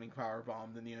better running power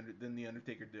bomb than the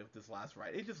Undertaker did with this last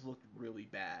ride. It just looked really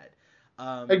bad.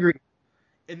 Um, Agreed.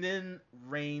 and then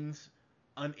Reigns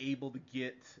unable to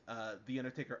get the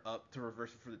Undertaker up to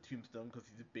reverse it for the Tombstone because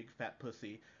he's a big fat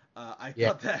pussy. I Yeah.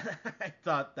 thought that I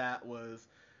thought that was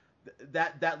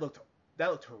that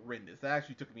looked horrendous. That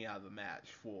actually took me out of the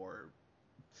match for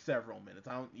several minutes.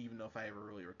 I don't even know if I ever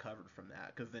really recovered from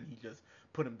that because then he just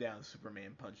put him down,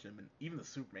 Superman punched him, and even the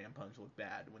Superman punch looked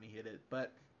bad when he hit it.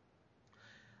 But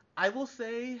I will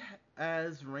say,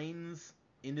 as Reigns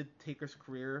ended Taker's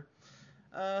career,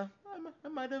 I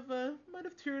might have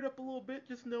teared up a little bit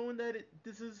just knowing that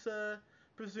this is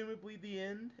presumably the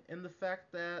end, and the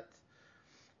fact that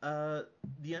uh,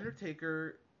 the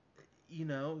Undertaker,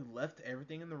 left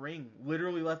everything in the ring.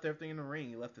 Literally left everything in the ring.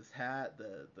 He left his hat,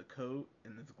 the coat,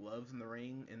 and his gloves in the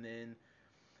ring, and then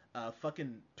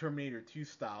fucking Terminator 2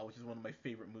 style, which is one of my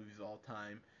favorite movies of all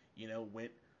time.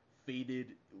 Went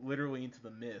faded literally into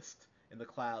the mist and the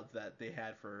clouds that they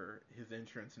had for his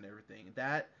entrance and everything.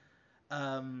 That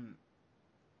um,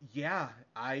 yeah,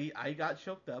 I got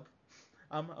choked up.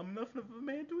 I'm enough of a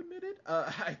man to admit it.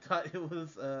 I thought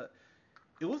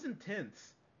it was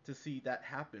intense to see that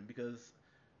happen because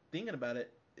thinking about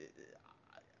it,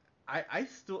 I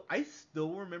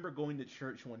still remember going to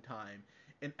church one time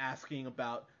and asking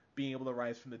about being able to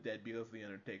rise from the dead because of the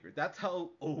Undertaker. That's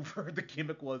how over the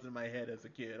gimmick was in my head as a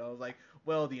kid. I was like,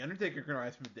 well, the Undertaker can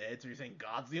rise from the dead, so you're saying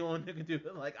God's the only one who can do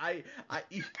it? Like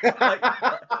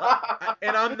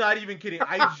and I'm not even kidding.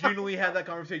 I genuinely had that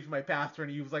conversation with my pastor,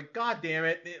 and he was like, "God damn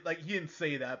it!" Like he didn't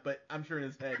say that, but I'm sure in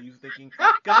his head he was thinking,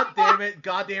 "God damn it,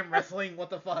 goddamn wrestling, what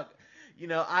the fuck?" You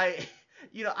know, I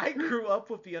I grew up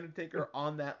with the Undertaker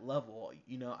on that level.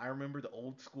 I remember the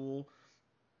old school,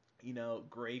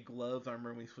 gray gloves. I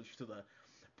remember we switched to the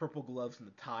purple gloves and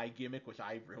the tie gimmick, which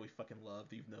I really fucking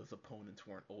loved, even though his opponents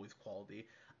weren't always quality.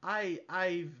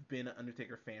 I've been an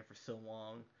Undertaker fan for so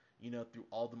long, through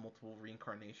all the multiple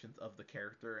reincarnations of the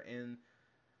character, and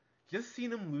just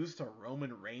seeing him lose to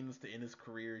Roman Reigns to end his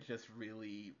career just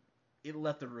really, it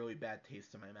left a really bad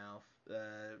taste in my mouth.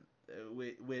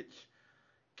 Which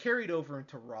carried over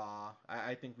into Raw.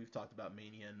 I think we've talked about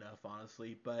Mania enough,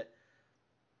 honestly. But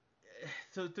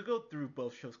so to go through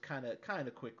both shows kind of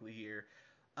quickly here,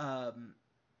 um,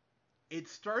 it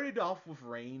started off with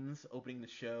Reigns opening the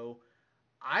show.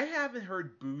 I haven't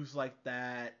heard boos like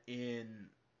that in.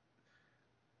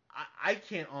 I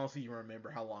can't honestly even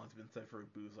remember how long it's been since I've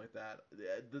heard boos like that.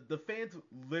 The fans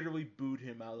literally booed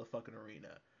him out of the fucking arena.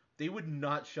 They would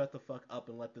not shut the fuck up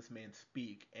and let this man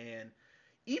speak. And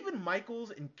even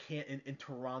Michaels in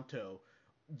Toronto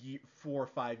 4 or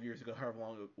 5 years ago, however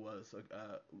long it was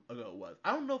ago it was.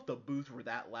 I don't know if the boos were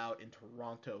that loud in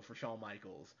Toronto for Shawn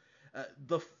Michaels.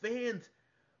 The fans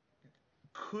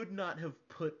could not have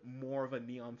put more of a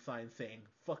neon sign saying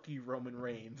 "fuck you, Roman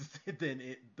Reigns" than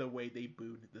the way they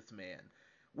booed this man,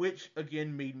 which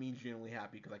again made me genuinely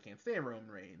happy because I can't stand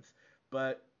Roman Reigns.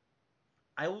 But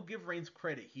I will give Reigns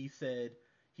credit. He said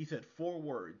 4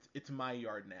 words. It's my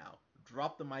yard now.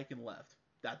 Dropped the mic and left.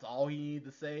 That's all he needed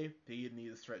to say. He didn't need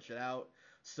to stretch it out.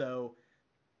 So,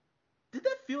 did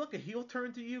that feel like a heel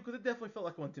turn to you? Because it definitely felt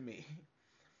like one to me.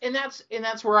 And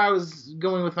that's where I was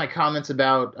going with my comments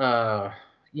about how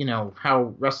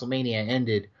WrestleMania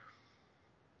ended.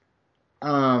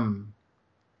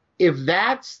 If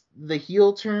that's the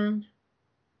heel turn,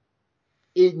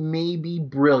 it may be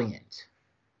brilliant.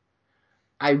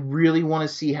 I really want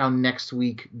to see how next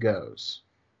week goes.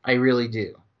 I really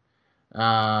do.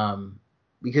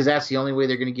 Because that's the only way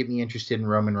they're going to get me interested in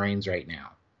Roman Reigns right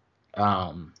now.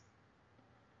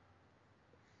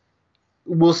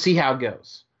 We'll see how it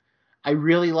goes. I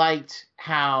really liked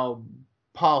how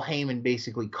Paul Heyman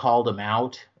basically called him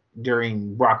out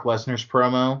during Brock Lesnar's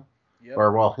promo, Yep.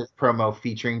 or his promo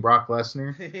featuring Brock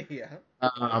Lesnar. Yeah.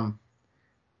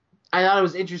 I thought it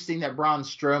was interesting that Braun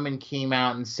Strowman came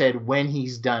out and said when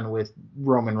he's done with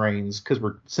Roman Reigns,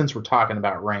 since we're talking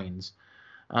about Reigns,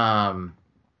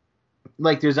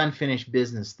 like there's unfinished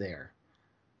business there.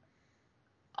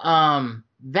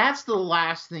 That's the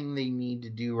last thing they need to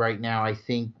do right now, I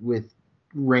think, with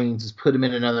Reigns is put him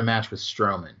in another match with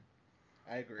Strowman.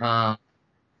 I agree.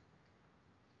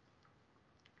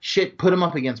 Put him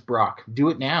up against Brock. Do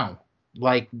it now.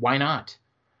 Like, why not?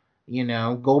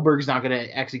 Goldberg's not going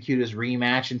to execute his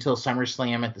rematch until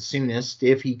SummerSlam at the soonest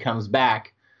if he comes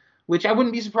back, which I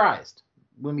wouldn't be surprised.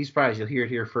 You'll hear it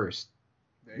here first.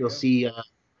 You'll see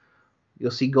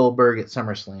Goldberg at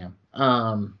SummerSlam.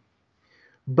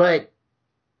 But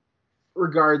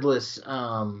regardless,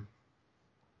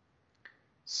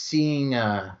 seeing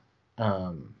how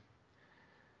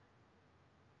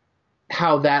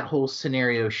that whole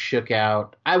scenario shook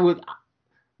out,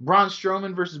 Braun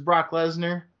Strowman versus Brock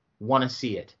Lesnar, want to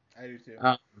see it. I do too.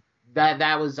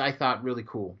 That was, I thought, really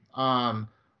cool.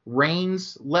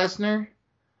 Reigns Lesnar,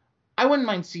 I wouldn't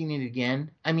mind seeing it again.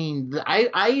 I mean,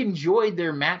 I enjoyed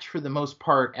their match for the most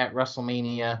part at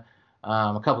WrestleMania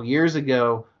a couple years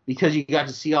ago because you got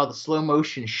to see all the slow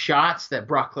motion shots that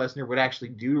Brock Lesnar would actually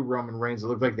do to Roman Reigns. It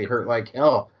looked like they hurt like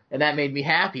hell, and that made me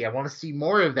happy. I want to see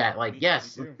more of that. Like,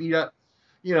 yes, let's beat up.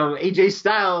 AJ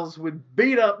Styles would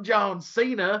beat up John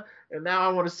Cena, and now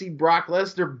I want to see Brock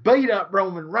Lesnar beat up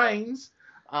Roman Reigns.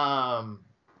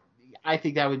 I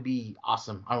think that would be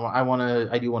awesome.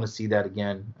 I do want to see that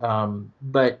again.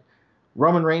 But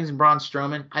Roman Reigns and Braun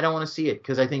Strowman, I don't want to see it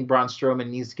because I think Braun Strowman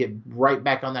needs to get right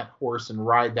back on that horse and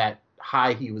ride that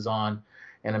high he was on,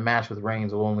 and a match with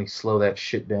Reigns will only slow that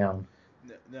shit down.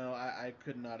 No, I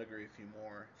could not agree with you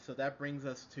more. So that brings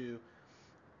us to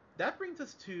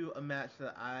a match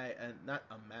that not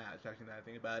a match actually. Now I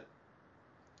think about it,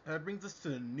 that brings us to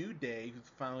the New Day, who's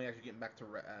finally actually getting back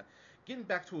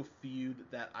to a feud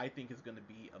that I think is going to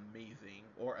be amazing,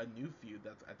 or a new feud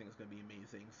that I think is going to be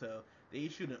amazing. So they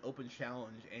issued an open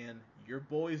challenge, and your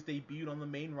boys debuted on the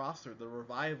main roster, the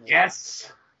Revival.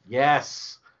 Yes,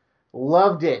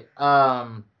 loved it.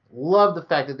 Love the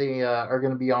fact that they are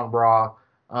going to be on Raw,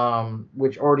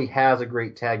 which already has a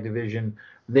great tag division.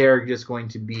 They're just going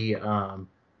to be a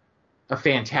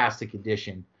fantastic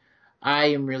addition. I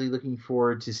am really looking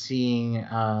forward to seeing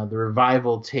the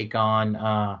Revival take on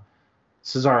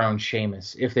Cesaro and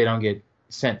Sheamus if they don't get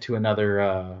sent to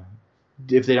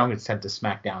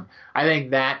SmackDown. I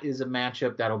think that is a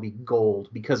matchup that'll be gold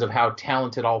because of how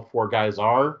talented all four guys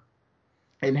are,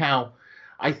 and how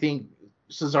I think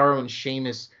Cesaro and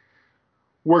Sheamus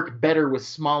work better with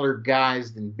smaller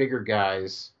guys than bigger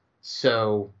guys.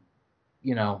 So,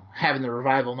 having the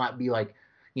Revival not be like,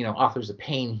 Authors of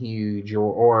Pain huge,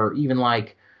 or even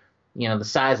like, the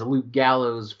size of Luke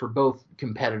Gallows for both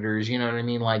competitors, you know what I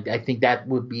mean? Like, I think that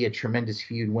would be a tremendous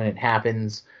feud when it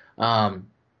happens. And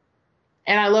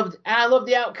I loved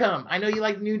the outcome. I know you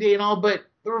like New Day and all, but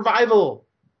the Revival,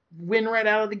 win right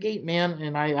out of the gate, man,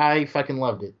 and I fucking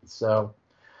loved it. So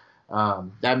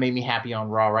that made me happy on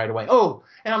Raw right away. Oh,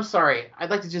 and I'm sorry, I'd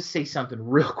like to just say something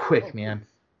real Oh, quick, please. man.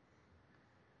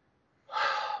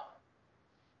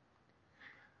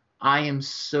 I am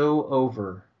so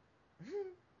over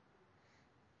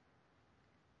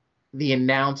the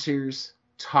announcers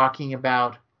talking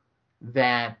about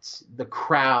that the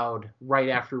crowd right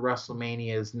after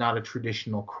WrestleMania is not a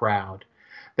traditional crowd.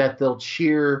 That they'll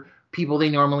cheer people they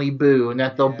normally boo, and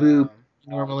that they'll boo Yeah. people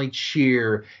they normally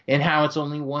cheer, and how it's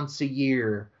only once a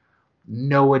year.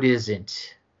 No, it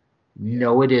isn't. Yeah.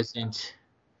 No, it isn't.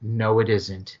 No, it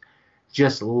isn't.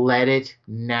 Just let it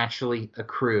naturally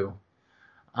accrue.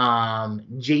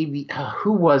 JB,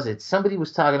 who was it? Somebody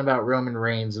was talking about Roman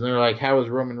Reigns, and they're like, "How is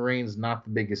Roman Reigns not the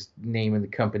biggest name in the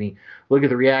company? Look at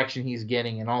the reaction he's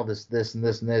getting, and all this, and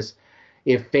this, and this.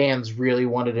 If fans really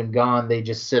wanted him gone, they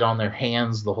just sit on their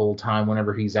hands the whole time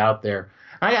whenever he's out there."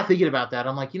 And I got thinking about that.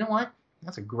 I'm like, you know what?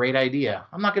 That's a great idea.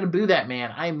 I'm not going to boo that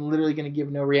man. I'm literally going to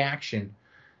give no reaction,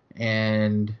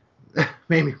 and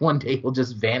maybe one day he'll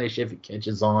just vanish if it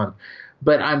catches on.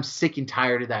 But I'm sick and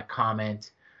tired of that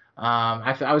comment.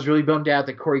 I was really bummed out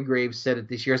that Corey Graves said it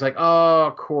this year. It's like,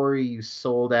 oh, Corey, you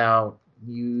sold out.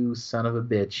 You son of a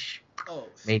bitch. Oh,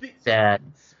 Made me sad.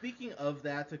 speaking of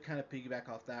that, to kind of piggyback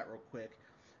off that real quick,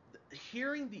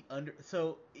 hearing the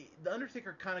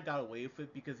Undertaker kind of got away with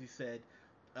it because he said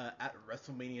at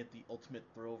WrestleMania the Ultimate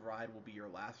Thrill Ride will be your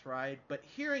last ride, but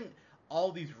hearing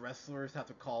all these wrestlers have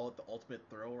to call it the Ultimate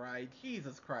Thrill Ride,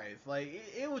 Jesus Christ, like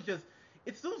it was just.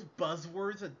 It's those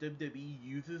buzzwords that WWE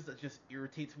uses that just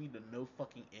irritates me to no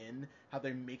fucking end. How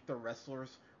they make the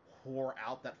wrestlers whore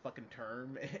out that fucking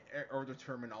term or the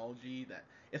terminology that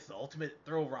it's the ultimate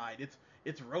thrill ride.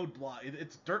 It's roadblock.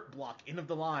 It's dirt block. End of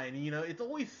the line. You know, it's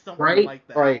always something Right? like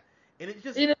that, Right. and it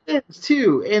just It is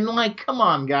too. And like, come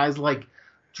on, guys, like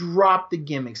drop the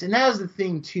gimmicks. And that's the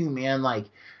thing too, man. Like,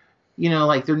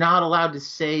 like they're not allowed to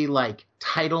say like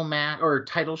title match or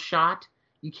title shot.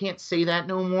 You can't say that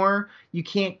no more. You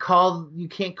can't call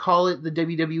it the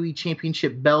WWE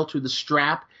Championship belt or the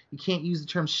strap. You can't use the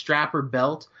term strap or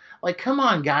belt. Like, come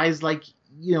on, guys. Like,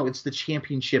 it's the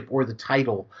championship or the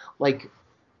title. Like,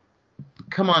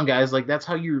 come on, guys. Like, that's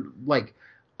how you're like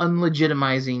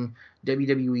unlegitimizing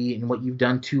WWE and what you've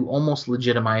done to almost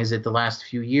legitimize it the last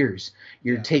few years.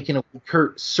 You're yeah. taking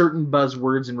certain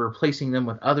buzzwords and replacing them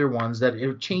with other ones that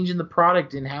are changing the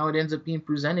product and how it ends up being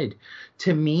presented.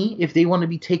 To me, if they want to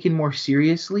be taken more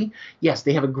seriously, yes,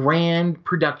 they have a grand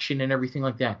production and everything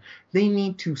like that. They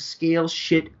need to scale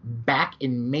shit back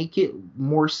and make it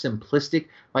more simplistic,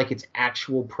 like it's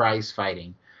actual prize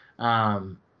fighting.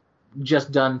 Um,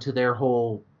 just done to their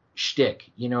whole shtick.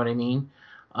 You know what I mean?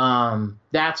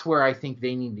 That's where I think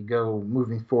they need to go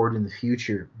moving forward in the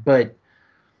future. But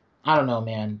I don't know,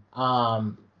 man.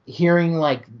 Hearing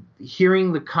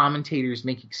the commentators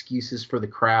make excuses for the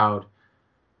crowd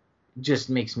just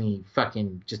makes me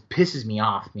fucking just pisses me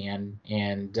off, man.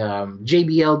 And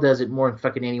JBL does it more than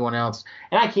fucking anyone else.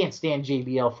 And I can't stand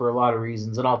JBL for a lot of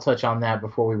reasons, and I'll touch on that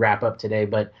before we wrap up today.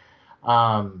 But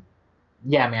um,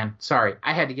 yeah, man. Sorry,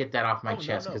 I had to get that off my Oh no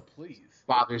chest no because it please.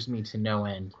 bothers me to no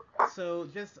end. So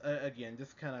just again,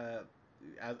 just kind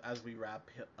of as we wrap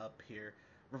up here,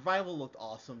 Revival looked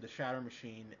awesome. The Shatter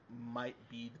Machine might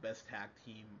be the best tag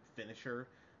team finisher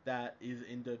that is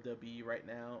in WWE right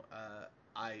now.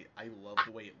 I love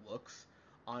the way it looks,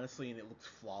 honestly, and it looks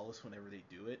flawless whenever they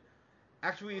do it.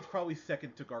 Actually, it's probably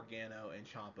second to Gargano and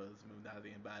Ciampa's move now that I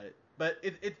think about it. But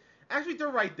it actually they're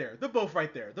right there. They're both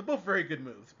right there. They're both very good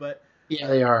moves. But Yeah, uh,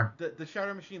 they are. the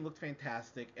Shadow Machine looked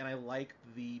fantastic, and I like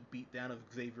the beatdown of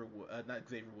not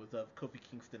Xavier Woods, of Kofi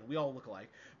Kingston. We all look alike,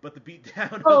 but the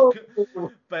beatdown of, Oh,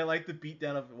 but I like the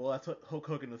beatdown of. Well, that's what Hulk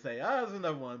Hogan would say. Ah, there's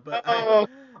another one, oh, but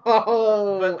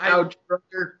oh, I, ouch,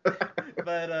 brother.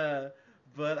 but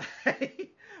but I,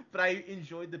 but I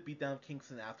enjoyed the beatdown of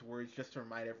Kingston afterwards, just to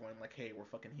remind everyone, like, hey, we're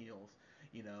fucking heels.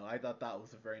 You know, I thought that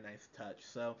was a very nice touch.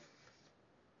 So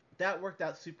that worked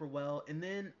out super well. And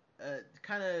then,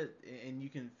 kind of, and you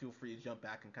can feel free to jump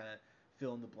back and kind of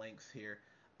fill in the blanks here.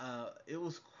 It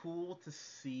was cool to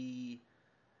see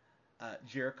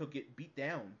Jericho get beat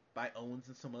down by Owens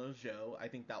and Samoa Joe. I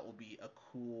think that will be a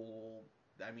cool.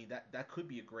 I mean, that could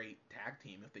be a great tag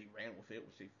team if they ran with it,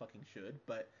 which they fucking should.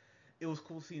 But it was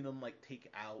cool seeing them like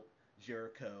take out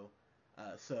Jericho.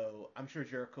 So I'm sure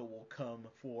Jericho will come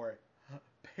for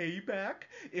payback,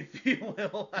 if you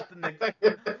will, at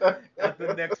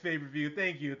the next pay per view.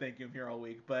 Thank you. I'm here all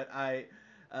week, but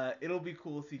it'll be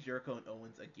cool to see Jericho and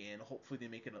Owens again. Hopefully, they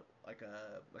make it like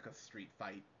a street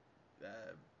fight uh,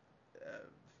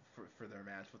 uh, for their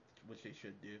match, which they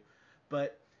should do.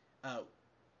 But uh,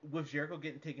 with Jericho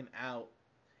getting taken out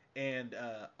and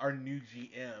our new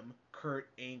GM Kurt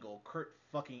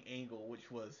fucking Angle,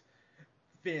 which was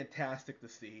fantastic to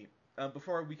see.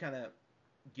 Before we kind of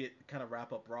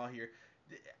wrap up Raw here,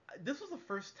 this was the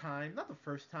first time, not the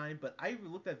first time, but I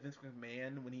looked at Vince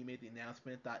McMahon when he made the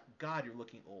announcement and thought, God, you're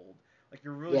looking old. Like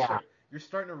Yeah. You're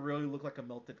starting to really look like a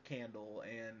melted candle,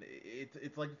 and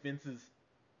it's like Vince is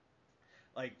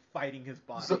like fighting his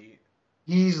So body.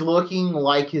 he's looking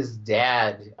like his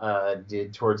dad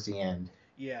did towards the end.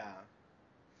 Yeah,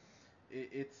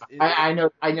 it's I know.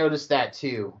 I noticed that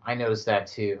too.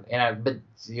 But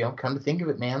come to think of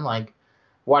it, man, like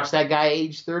watch that guy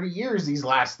age 30 years these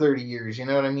last 30 years. You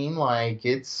know what I mean? Like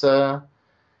it's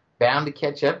bound to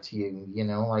catch up to you.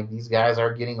 Like these guys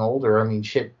are getting older. I mean,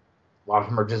 shit. A lot of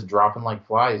them are just dropping like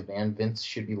flies, man. Vince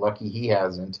should be lucky he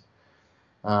hasn't.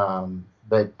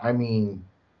 But I mean,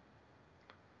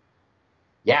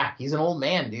 yeah, he's an old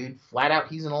man, dude. Flat out,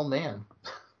 he's an old man.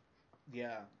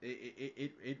 yeah.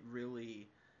 It really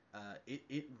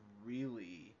it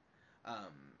really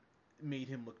um made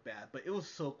him look bad. But it was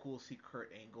so cool to see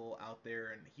Kurt Angle out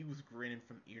there, and he was grinning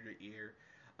from ear to ear,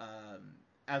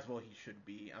 as well he should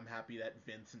be. I'm happy that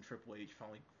Vince and Triple H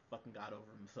finally fucking got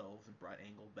over themselves and brought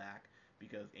Angle back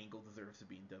because Angle deserves to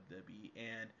be in WWE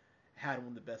and had one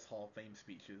of the best Hall of Fame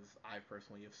speeches I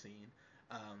personally have seen.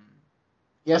 Um,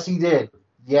 Yes, he did.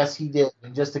 Yes, he did.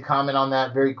 And just to comment on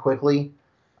that very quickly,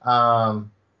 um,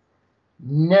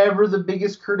 never the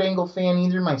biggest Kurt Angle fan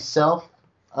either myself.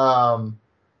 Um,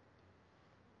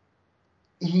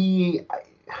 he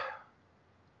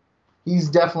he's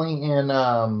definitely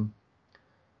in.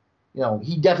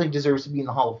 He definitely deserves to be in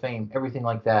the Hall of Fame. Everything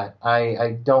like that.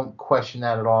 I don't question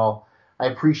that at all. I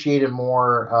appreciated him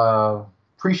more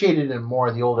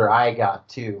the older I got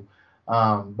too.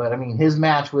 But I mean, his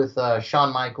match with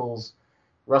Shawn Michaels,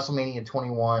 WrestleMania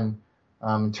 21.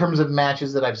 In terms of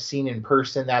matches that I've seen in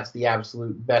person, that's the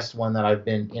absolute best one that I've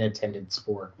been in attendance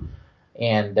for.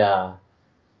 And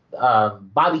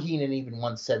Bobby Heenan even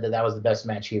once said that was the best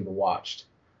match he ever watched.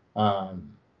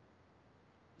 Um,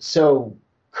 so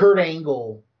Kurt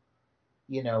Angle,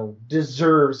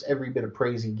 deserves every bit of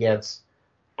praise he gets.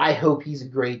 I hope he's a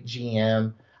great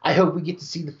GM. I hope we get to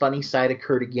see the funny side of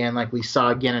Kurt again, like we saw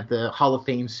again at the Hall of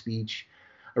Fame speech.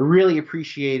 I really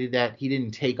appreciated that he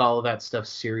didn't take all of that stuff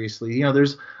seriously.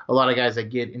 There's a lot of guys that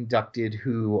get inducted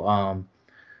who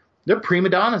they're prima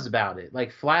donnas about it,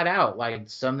 like flat out. Like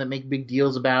some that make big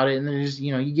deals about it, and there's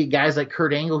you get guys like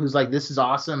Kurt Angle who's like, "This is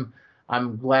awesome.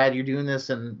 I'm glad you're doing this,"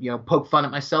 and poke fun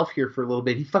at myself here for a little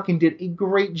bit. He fucking did a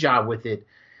great job with it,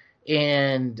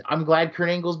 and I'm glad Kurt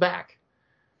Angle's back.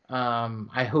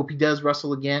 I hope he does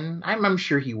wrestle again. I'm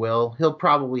sure he will. He'll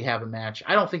probably have a match.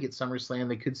 I don't think it's SummerSlam.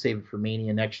 They could save it for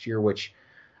Mania next year, which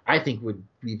I think would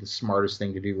be the smartest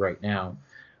thing to do right now.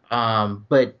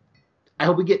 But I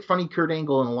hope we get funny Kurt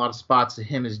Angle in a lot of spots to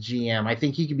him as GM. I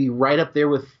think he could be right up there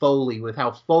with Foley, with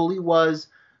how Foley was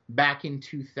back in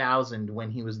 2000 when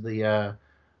he was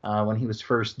when he was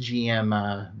first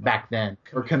GM back then,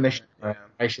 or commissioner, yeah.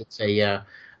 I should say. Yeah.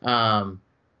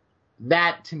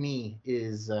 That to me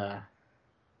is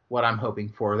what I'm hoping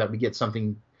for. That we get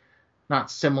something not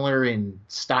similar in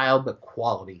style but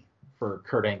quality for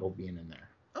Kurt Angle being in there.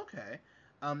 Okay.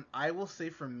 I will say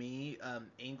for me,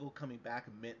 Angle coming back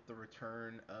meant the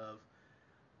return of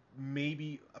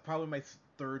probably my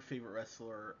third favorite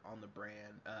wrestler on the brand,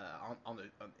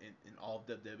 in all of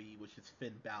WWE, which is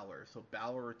Finn Balor. So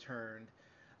Balor returned.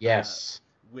 Yes.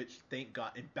 Which thank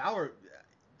God. And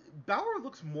Balor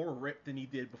looks more ripped than he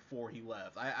did before he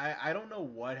left. I don't know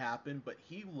what happened, but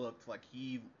he looked like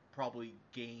he probably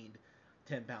gained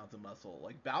 10 pounds of muscle.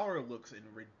 Like Balor looks in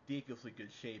ridiculously good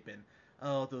shape, and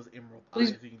oh, those emerald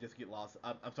eyes, you can just get lost.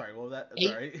 I'm sorry, what was that?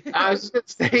 Sorry. I was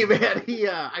just gonna say, man,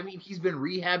 he's been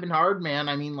rehabbing hard, man.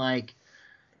 I mean, like,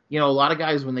 a lot of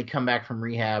guys when they come back from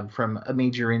rehab from a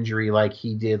major injury like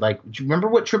he did, like, do you remember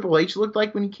what Triple H looked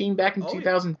like when he came back in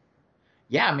 2000?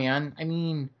 Yeah, man. I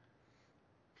mean,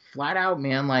 flat out,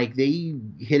 man, like they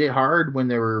hit it hard when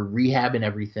they were rehabbing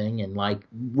everything, and like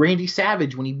Randy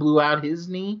Savage when he blew out his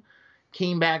knee,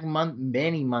 came back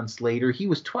many months later, he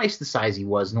was twice the size he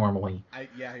was normally.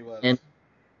 Yeah, he was.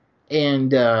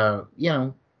 And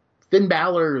Finn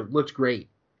Balor looked great,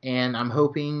 and I'm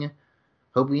hoping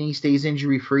he stays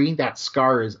injury free. That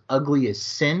scar is ugly as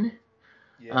sin.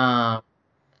 Yeah.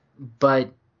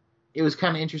 But it was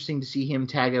kind of interesting to see him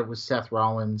tag up with Seth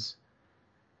Rollins.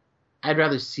 I'd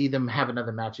rather see them have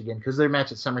another match again because their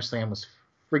match at SummerSlam was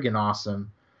friggin'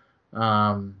 awesome.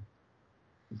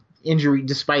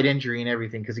 Despite injury and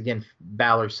everything, because again,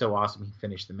 Balor's so awesome, he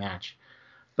finished the match.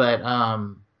 But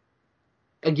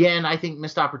again, I think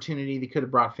missed opportunity. They could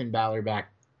have brought Finn Balor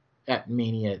back at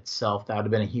Mania itself. That would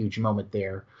have been a huge moment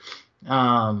there.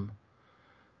 Um,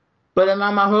 but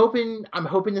I'm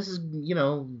hoping this is,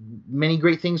 many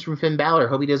great things from Finn Balor.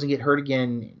 Hope he doesn't get hurt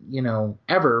again,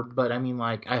 ever. But I mean,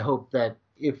 like, I hope that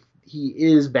if he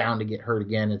is bound to get hurt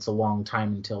again, it's a long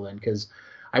time until then, because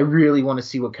I really want to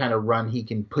see what kind of run he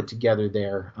can put together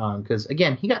there. Because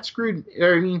again, he got screwed.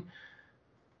 Or, I mean,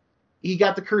 he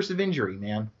got the curse of injury,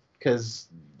 man. Because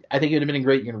I think it would have been a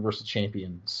great Universal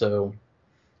Champion. So,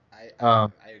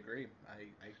 I agree.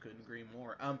 I couldn't agree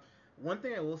more. One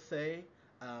thing I will say,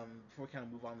 before we kind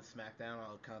of move on to SmackDown,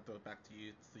 I'll kind of throw it back to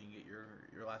you so you can get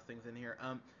your last things in here.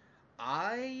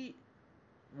 I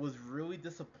was really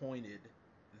disappointed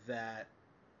that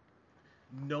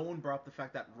no one brought up the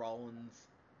fact that Rollins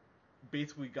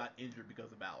basically got injured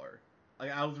because of Balor.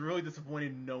 Like, I was really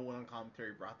disappointed no one on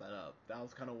commentary brought that up. That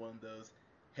was kind of one of those,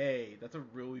 hey, that's a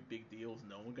really big deal. Is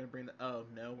no one gonna bring that? Oh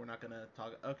no, we're not gonna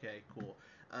talk. Okay, cool.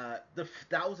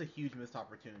 That was a huge missed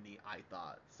opportunity, I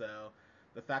thought. So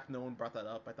the fact no one brought that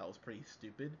up, I thought was pretty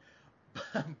stupid.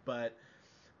 but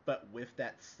but with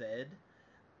that said,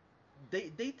 they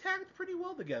tagged pretty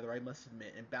well together, I must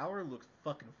admit. And Balor looked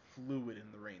fucking fluid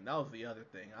in the ring. That was the other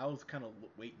thing. I was kind of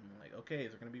waiting, like, okay,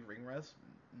 is there gonna be ring rest?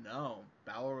 No,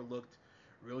 Balor looked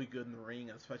really good in the ring,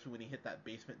 especially when he hit that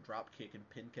basement drop kick and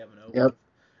pinned Kevin Owens. yep,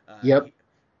 Uh, yep.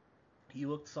 he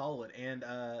looked solid, and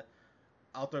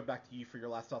I'll throw it back to you for your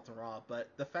last thoughts on Raw. But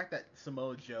the fact that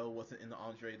Samoa Joe wasn't in the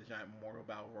Andre the Giant Memorial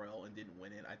Battle Royal and didn't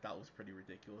win it, I thought was pretty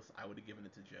ridiculous. I would have given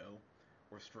it to Joe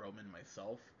or Strowman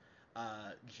myself.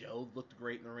 Joe looked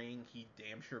great in the ring. He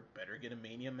damn sure better get a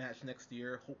Mania match next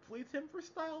year. Hopefully it's him for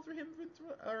Styles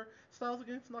or or Styles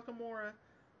against Nakamura.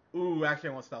 Ooh, actually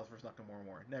I want Styles versus Nakamura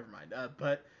more. Never mind. How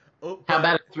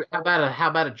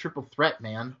about a triple threat,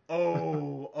 man?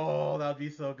 Oh, that'd be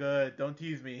so good. Don't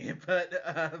tease me, but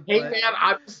Hey, man,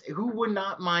 who would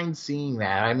not mind seeing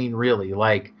that? I mean, really,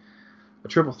 like a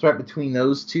triple threat between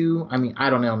those two. I mean, I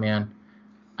don't know, man.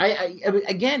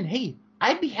 Again, hey,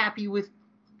 I'd be happy with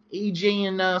AJ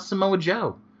and Samoa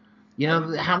Joe. I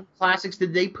would How too. many classics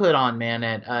did they put on, man,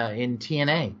 at in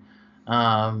TNA?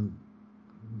 Um,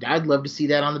 I'd love to see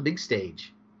that on the big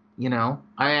stage.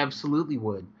 I absolutely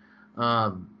would.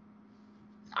 Um,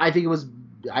 I think it was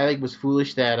I think it was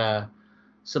foolish that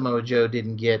Samoa Joe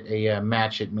didn't get a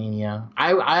match at Mania.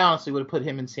 I honestly would have put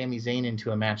him and Sami Zayn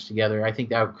into a match together. I think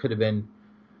that could have been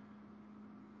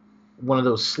one of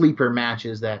those sleeper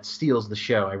matches that steals the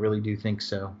show. I really do think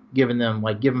so. Give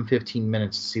them 15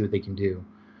 minutes to see what they can do.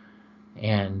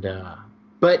 And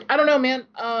but I don't know, man.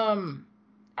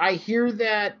 I hear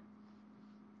that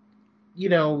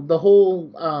the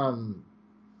whole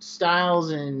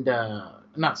Styles and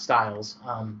not Styles,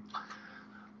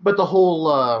 but the whole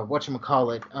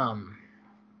whatchamacallit,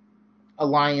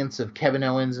 alliance of Kevin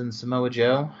Owens and Samoa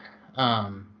Joe.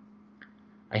 Um,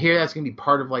 I hear that's gonna be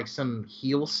part of like some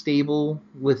heel stable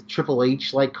with Triple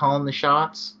H like calling the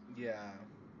shots. Yeah.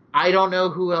 I don't know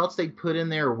who else they put in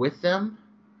there with them,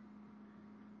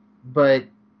 but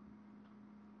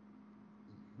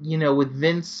with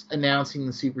Vince announcing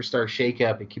the Superstar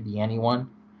Shakeup, it could be anyone.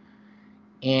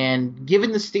 And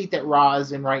given the state that Raw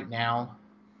is in right now,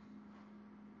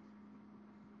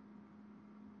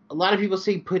 a lot of people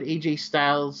say put AJ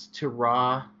Styles to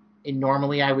Raw, and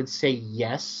normally I would say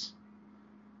yes.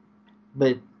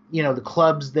 But, the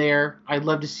club's there. I'd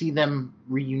love to see them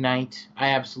reunite. I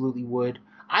absolutely would.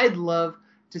 I'd love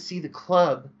to see the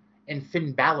club and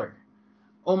Finn Balor.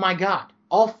 Oh my god.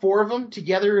 All four of them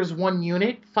together as one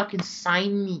unit? Fucking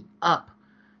sign me up.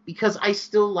 Because I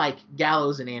still like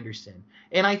Gallows and Anderson.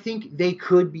 And I think they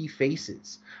could be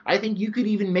faces. I think you could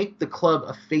even make the club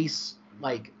a face,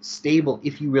 like, stable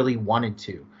if you really wanted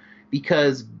to.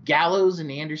 Because Gallows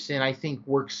and Anderson, I think,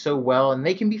 work so well. And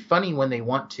they can be funny when they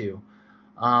want to.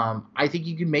 I think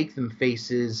you can make them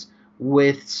faces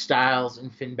with Styles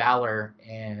and Finn Balor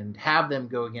and have them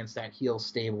go against that heel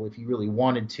stable if you really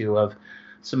wanted to, of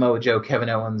Samoa Joe, Kevin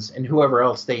Owens, and whoever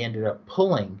else they ended up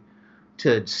pulling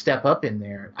to step up in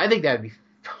there. I think that would be,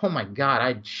 oh my god,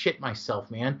 I'd shit myself,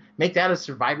 man. Make that a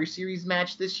Survivor Series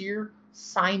match this year?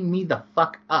 Sign me the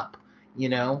fuck up,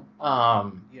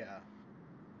 Yeah.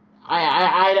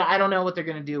 I don't know what they're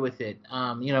going to do with it.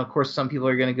 Of course, some people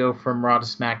are going to go from Raw to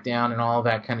SmackDown and all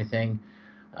that kind of thing.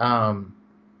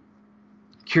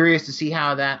 Curious to see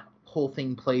how that whole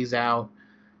thing plays out.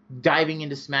 Diving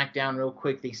into SmackDown real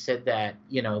quick, they said that,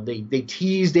 they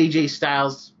teased AJ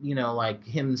Styles, like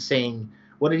him saying,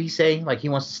 what did he say? Like he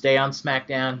wants to stay on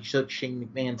SmackDown. He shook Shane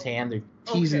McMahon's hand. They're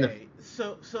teasing Okay.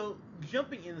 So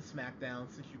jumping into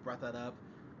SmackDown, since you brought that up,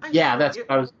 Yeah, that's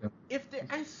what I was doing.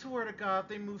 I swear to God, if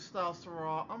they move Styles to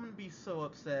Raw, I'm gonna be so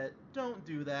upset. Don't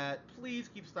do that. Please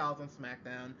keep Styles on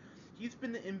SmackDown. He's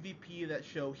been the MVP of that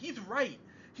show. He's right.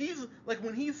 He's like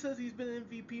when he says he's been the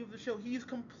MVP of the show, he's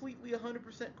completely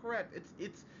 100% correct.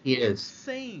 It's He is.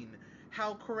 insane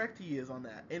how correct he is on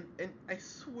that. And I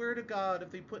swear to God,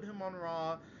 if they put him on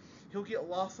Raw, he'll get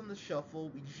lost in the shuffle.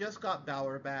 We just got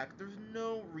Balor back. There's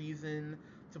no reason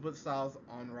to put Styles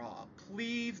on Raw.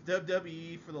 Please,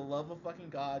 WWE, for the love of fucking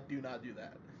God, do not do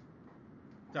that.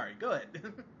 Sorry, go ahead.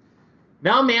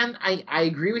 No, man, I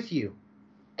agree with you.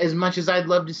 As much as I'd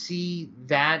love to see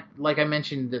that, like I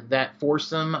mentioned, that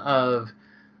foursome of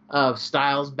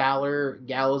Styles, Balor,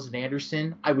 Gallows, and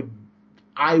Anderson,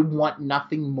 I want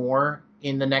nothing more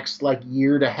in the next like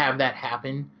year to have that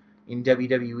happen in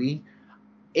WWE.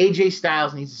 AJ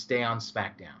Styles needs to stay on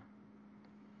SmackDown.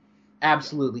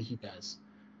 Absolutely, he does.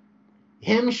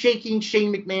 Him shaking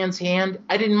Shane McMahon's hand,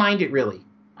 I didn't mind it really.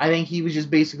 I think he was just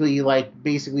basically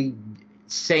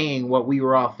saying what we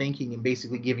were all thinking and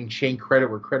basically giving Shane credit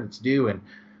where credit's due. And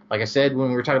like I said, when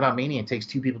we were talking about Mania, it takes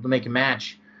two people to make a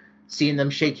match. Seeing them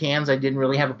shake hands, I didn't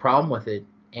really have a problem with it.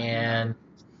 And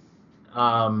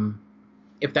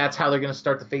if that's how they're going to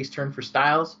start the face turn for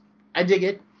Styles, I dig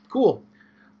it. Cool.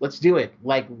 Let's do it.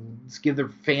 Like, let's give the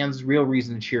fans real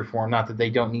reason to cheer for him. Not that they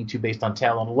don't need to based on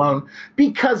talent alone,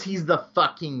 because he's the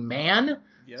fucking man.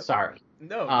 Yep. Sorry.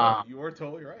 No, you are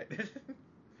totally right.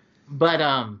 But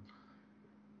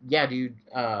yeah, dude.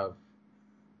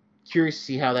 Curious to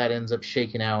see how that ends up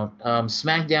shaking out.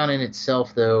 SmackDown in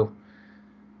itself, though,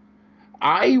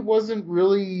 I wasn't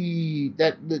really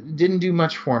that didn't do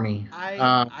much for me.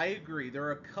 I agree. There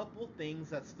are a couple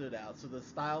things that stood out. So the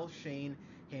Styles Shane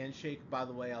handshake, by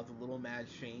the way, I was a little mad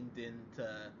Shane didn't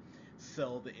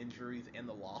sell the injuries and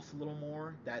the loss a little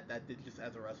more. That did just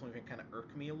as a wrestling fan kind of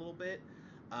irk me a little bit.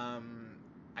 I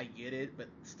get it, but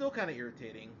still kind of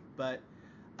irritating. But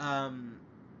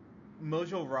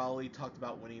Mojo Rawley talked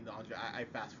about winning the Andre. I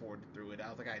fast forwarded through it. I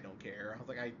was like, I don't care. I was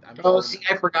like, I'm. See,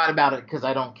 I forgot about it because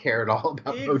I don't care at all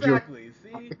about Mojo. Exactly.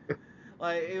 See,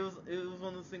 like it was one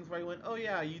of those things where I went, oh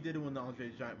yeah, you did win the Andre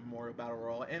the Giant Memorial Battle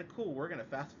Royal, and cool. We're gonna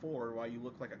fast forward while you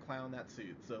look like a clown in that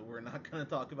suit. So we're not gonna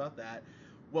talk about that.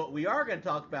 What we are gonna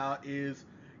talk about is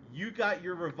you got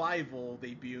your Revival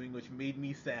debuting, which made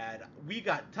me sad. We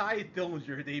got Ty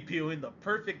Dillinger debuting the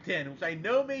Perfect 10, which I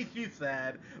know made you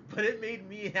sad, but it made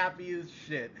me happy as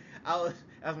shit. I was,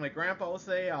 as my grandpa would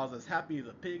say, I was as happy as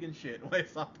a pig in shit when I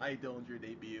saw Ty Dillinger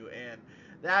debut, and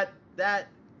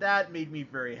that made me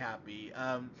very happy.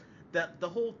 That the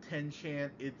whole 10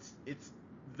 chant, it's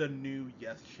the new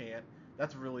Yes chant.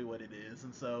 That's really what it is,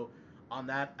 and so on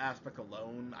that aspect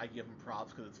alone, I give him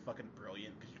props because it's fucking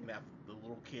brilliant. Because you can have the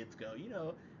little kids go,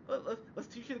 let's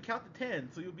teach you to count to 10,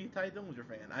 so you'll be a Ty Dillinger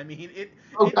fan. I mean,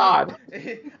 God.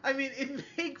 It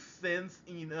makes sense,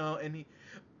 and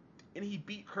he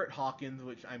beat Kurt Hawkins,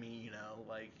 which I mean,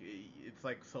 like it's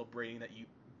like celebrating that you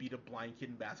beat a blind kid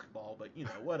in basketball, but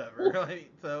whatever.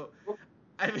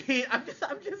 I mean, I'm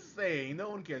just saying, no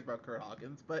one cares about Kurt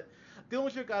Hawkins, but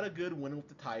Dillinger got a good win with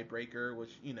the tiebreaker,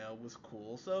 which was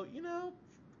cool. So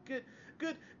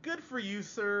good for you,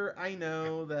 sir. I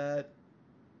know that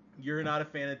you're not a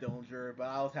fan of Dillinger, but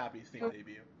I was happy to see him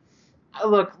debut.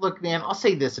 Look, man. I'll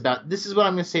say this is what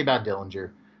I'm going to say about Dillinger.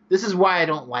 This is why I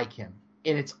don't like him,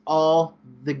 and it's all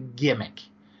the gimmick,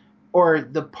 or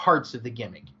the parts of the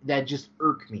gimmick that just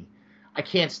irk me. I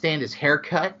can't stand his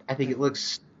haircut. I think it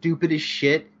looks stupid as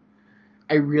shit.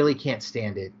 I really can't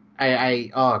stand it.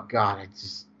 Oh god, I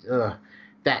just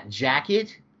that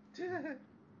jacket.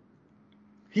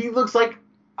 He looks like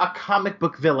a comic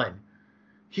book villain.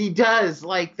 He does,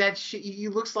 like that shit. He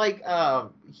looks like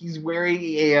he's wearing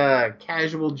a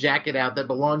casual jacket out that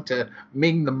belonged to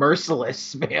Ming the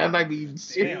Merciless, man. I mean,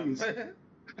 seriously.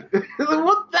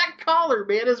 What that collar,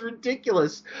 man, is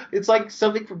ridiculous. It's like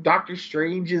something from Doctor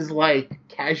Strange's like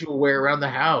casual wear around the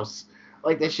house.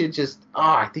 Like that shit just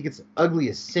I think it's the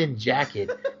ugliest sin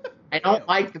jacket. I don't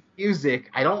like the music.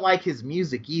 I don't like his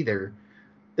music either.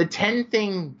 The 10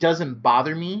 thing doesn't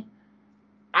bother me.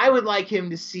 I'd like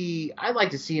to see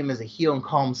him as a heel and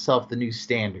call himself the new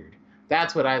standard.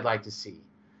 That's what I'd like to see.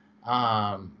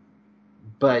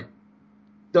 But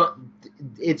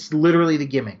it's literally the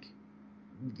gimmick.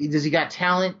 Does he got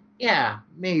talent? Yeah,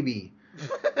 maybe.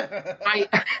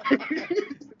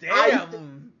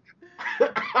 Damn.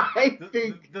 I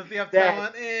think does he have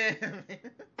talent?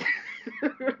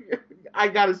 I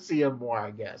gotta see him more,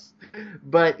 I guess.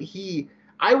 But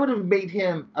I would have made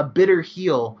him a bitter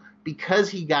heel because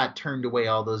he got turned away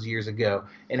all those years ago,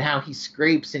 and how he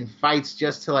scrapes and fights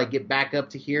just to like get back up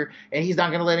to here, and he's not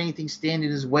going to let anything stand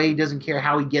in his way. He doesn't care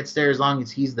how he gets there as long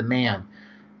as he's the man.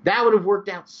 That would have worked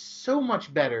out so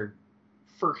much better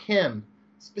for him,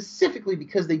 specifically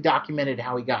because they documented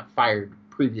how he got fired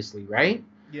previously, right?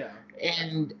 Yeah.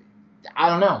 And I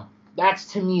don't know. That's,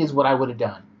 to me, is what I would have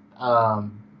done.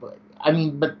 But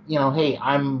hey,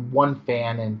 I'm one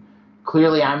fan, and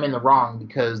clearly I'm in the wrong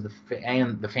because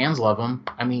the fans love him.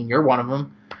 I mean, you're one of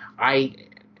them. I'm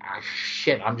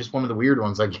just one of the weird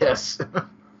ones, I guess.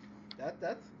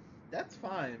 That's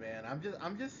fine, man.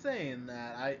 I'm just saying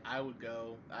that I would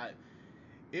go.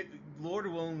 Lord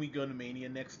willing, we go to Mania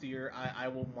next year. I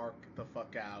will mark the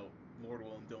fuck out. Lord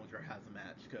willing, Dillinger has a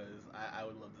match because I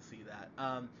would love to see that.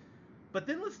 But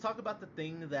then let's talk about the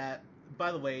thing that,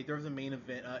 by the way, there was a main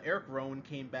event. Eric Rowan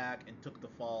came back and took the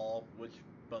fall, which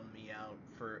bummed me out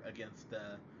against.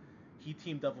 He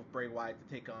teamed up with Bray Wyatt to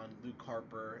take on Luke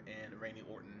Harper and Randy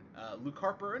Orton. Luke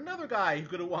Harper, another guy who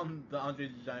could have won the Andre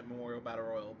the Giant Memorial Battle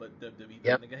Royal, but WWE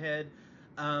thinking ahead.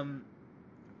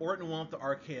 Orton won the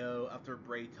RKO after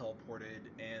Bray teleported,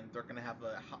 and they're gonna have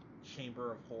a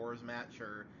Chamber of Horrors match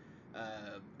or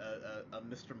a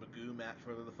Mr. Magoo match,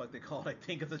 whatever the fuck they call it. I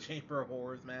think it's a Chamber of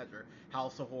Horrors match or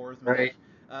House of Horrors match.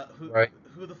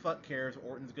 Who the fuck cares?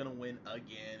 Orton's gonna win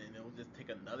again, and it'll just take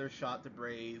another shot to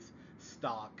Bray's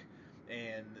stock.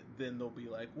 And then they'll be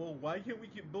like, well, why can't we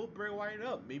build Bray Wyatt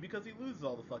up? Maybe because he loses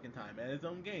all the fucking time at his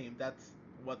own game. That's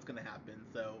what's gonna happen.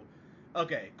 So,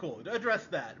 okay, cool. Address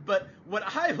that. But what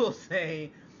I will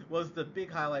say was the big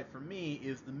highlight for me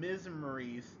is the Miz and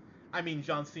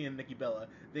John Cena and Nikki Bella.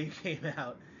 They came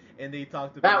out and they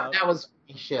talked about that was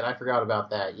funny shit. I forgot about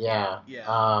that. Yeah.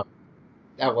 Yeah.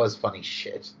 That was funny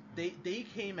shit. They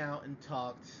came out and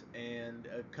talked and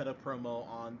cut a promo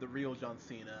on the real John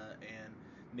Cena and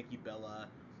Nikki Bella,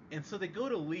 and so they go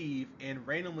to leave, and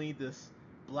randomly this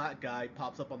black guy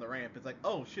pops up on the ramp. It's like,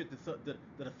 oh shit, did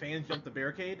a fan jump the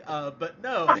barricade? But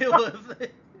no, it was.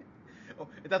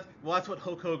 That's what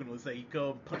Hulk Hogan would say. He'd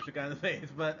go punch the guy in the face,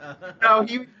 but no,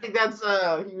 he would think that's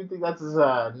his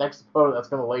next opponent that's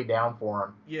gonna lay down for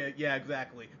him. Yeah,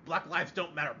 exactly. Black lives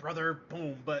don't matter, brother.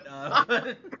 Boom. But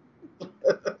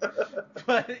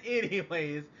but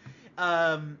anyways,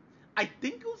 I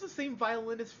think it was the same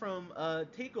violinist from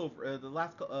Takeover, the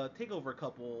last Takeover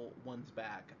couple ones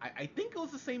back. I think it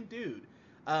was the same dude.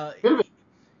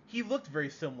 He looked very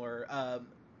similar.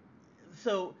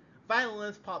 So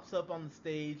violinist pops up on the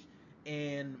stage,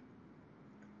 and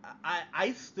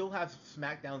I still have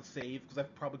SmackDown saved because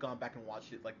I've probably gone back and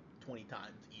watched it like 20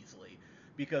 times easily.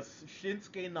 Because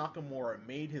Shinsuke Nakamura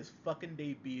made his fucking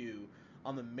debut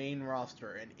on the main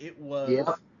roster, and it was,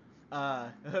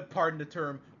 pardon the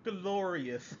term,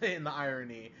 glorious in the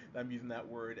irony that I'm using that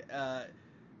word.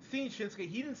 Seeing Shinsuke,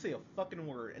 he didn't say a fucking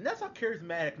word, and that's how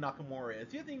charismatic Nakamura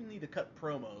is. He doesn't even need to cut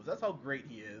promos. That's how great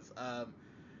he is.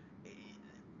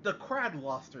 The crowd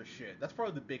lost their shit. That's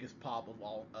probably the biggest pop of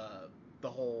all,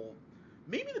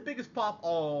 maybe the biggest pop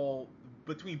all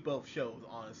between both shows,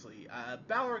 honestly.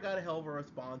 Balor got a hell of a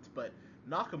response, but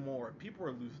Nakamura, people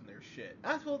were losing their shit.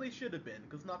 As well they should have been,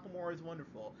 because Nakamura is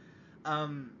wonderful.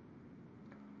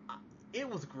 It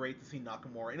was great to see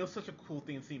Nakamura, and it was such a cool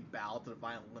thing to see him bow to the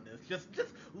violinist. Just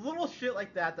little shit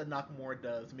like that Nakamura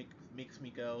does makes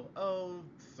me go, oh,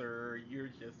 sir, you're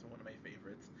just one of my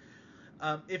favorites.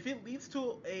 If it leads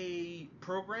to a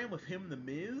program with him and The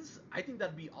Miz, I think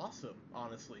that'd be awesome,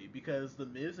 honestly, because The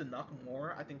Miz and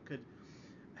Nakamura, I think, could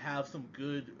have a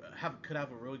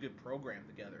really good program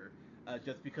together,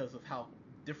 just because of how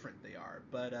different they are.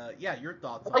 But yeah, your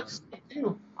thoughts on it?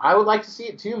 I would like to see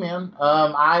it too, man.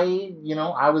 I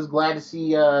was glad to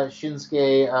see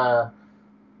Shinsuke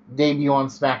debut on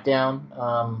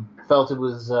SmackDown. Felt it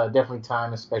was definitely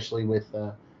time, especially with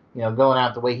going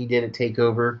out the way he did at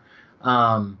Takeover.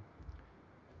 Of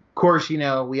course,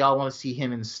 we all want to see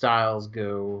him and Styles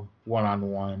go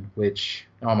one-on-one, which,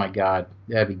 oh my god,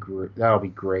 that'll be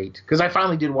great. Because I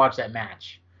finally did watch that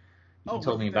match. You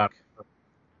told me about it.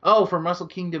 Oh, from Wrestle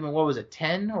Kingdom, and what was it,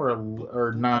 10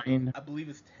 or 9? I believe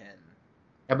it's 10.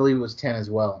 I believe it was 10 as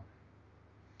well.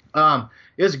 It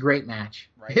was a great match.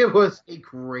 Right. It was a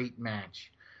great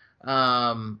match.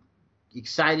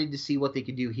 Excited to see what they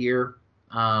could do here,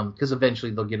 because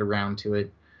eventually they'll get around to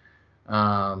it.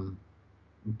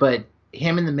 But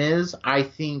him and The Miz, I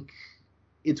think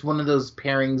it's one of those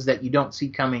pairings that you don't see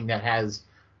coming that has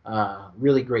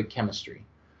really great chemistry.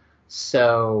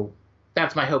 So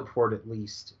that's my hope for it, at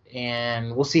least.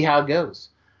 And we'll see how it goes.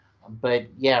 But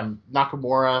yeah,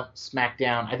 Nakamura,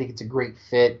 SmackDown, I think it's a great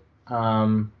fit.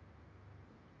 Yeah.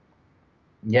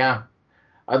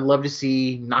 I'd love to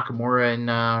see Nakamura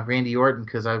and Randy Orton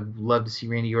because I'd love to see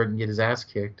Randy Orton get his ass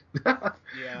kicked.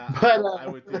 Yeah, but I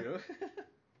would too.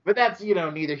 but that's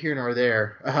neither here nor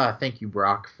there. Thank you,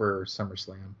 Brock, for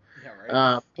SummerSlam.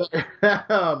 Yeah,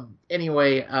 right.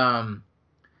 Anyway,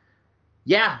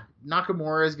 yeah,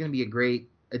 Nakamura is going to be a great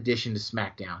addition to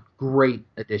SmackDown. Great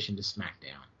addition to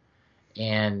SmackDown.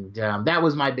 And that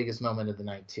was my biggest moment of the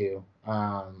night too.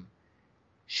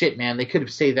 Shit, man, they could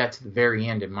have saved that to the very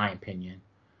end, in my opinion.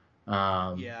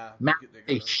 Yeah, they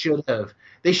They could have. should have.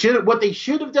 They should have. What they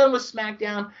should have done with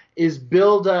SmackDown is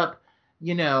build up.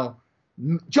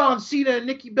 John Cena and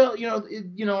Nikki Bella.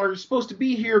 Are supposed to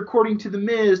be here according to the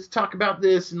Miz to talk about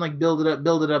this and like build it up,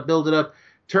 build it up, build it up.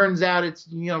 Turns out it's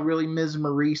really Miz and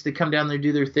Maurice. They come down there,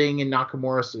 do their thing, and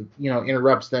Nakamura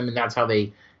interrupts them, and that's how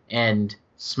they end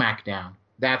SmackDown.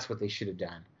 That's what they should have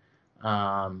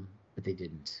done. But they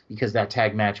didn't because that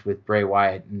tag match with Bray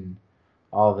Wyatt and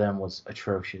all of them was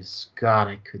atrocious. God,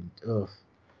 I couldn't. Ugh.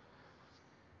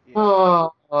 Yeah.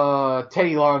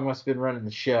 Teddy Long must have been running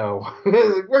the show.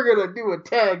 We're gonna do a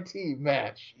tag team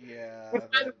match. Which, Yeah,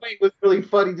 by the way, was really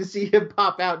funny to see him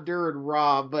pop out during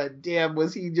Raw. But damn,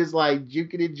 was he just like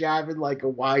juking and jiving like a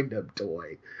wind-up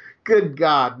toy? Good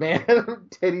God, man,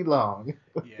 Teddy Long.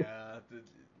 yeah,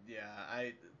 yeah.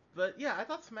 But yeah, I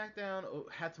thought SmackDown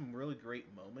had some really great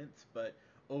moments, but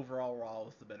overall Raw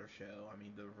was the better show. I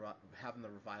mean, having the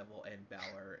Revival and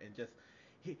Balor and just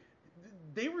he,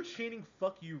 they were chanting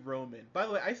 "fuck you, Roman." By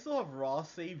the way, I still have Raw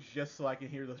saved just so I can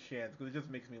hear those chants because it just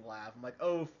makes me laugh. I'm like,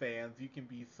 oh, fans, you can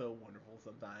be so wonderful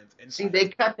sometimes. And See, they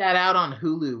cut that out on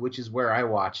Hulu, which is where I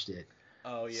watched it.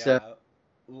 oh So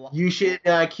yeah, you should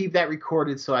keep that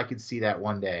recorded so I can see that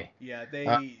one day. yeah,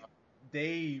 Uh,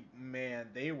 man,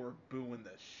 they were booing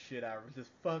the shit out of it. Just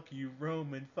fuck you,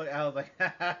 Roman. Fuck. I was like,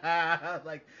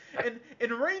 like,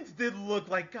 and Reigns did look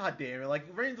like, god damn it, like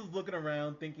Reigns was looking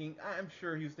around, thinking, I'm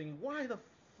sure he was thinking, why the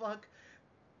fuck,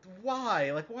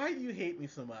 why do you hate me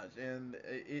so much? And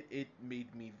it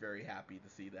made me very happy to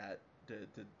see that.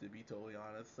 To be totally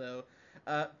honest, so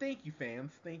thank you,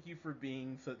 fans. Thank you for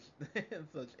being such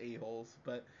such a holes.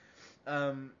 But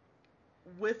um,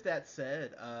 with that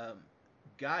said,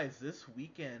 guys, this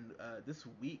week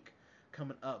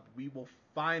coming up, we will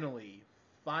finally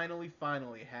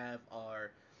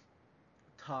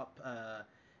top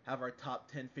have our top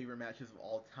 10 favorite matches of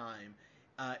all time.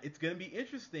 It's gonna be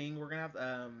interesting. We're gonna have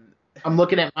I'm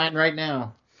looking at mine right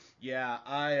now. yeah,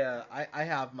 I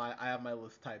have my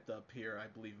list typed up here, I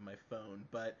believe, in my phone,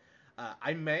 but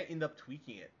I might end up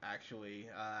tweaking it actually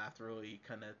after really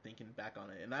kind of thinking back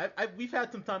on it, and we've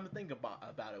had some time to think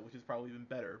about it, which is probably even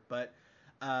better. But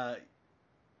uh,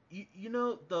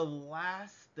 the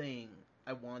last thing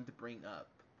I wanted to bring up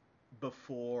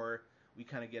before we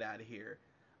kind of get out of here,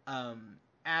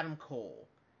 Adam Cole,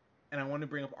 and I want to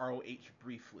bring up ROH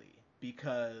briefly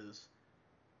because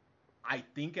I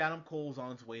think Adam Cole's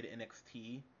on his way to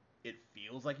NXT. It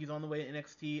feels like he's on the way to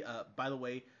NXT. By the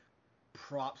way,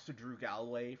 props to Drew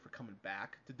Galloway for coming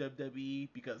back to WWE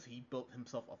because he built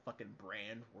himself a fucking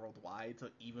brand worldwide. So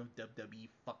even if WWE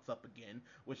fucks up again,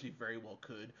 which he very well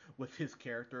could with his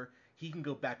character, he can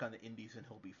go back on the indies and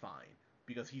he'll be fine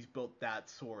because he's built that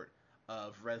sort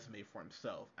of resume for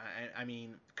himself. I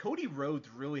mean, Cody Rhodes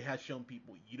really has shown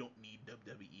people you don't need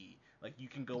WWE. Like you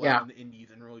can go out on the indies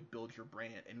and really build your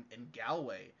brand. And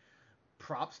Galloway,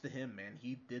 props to him, man.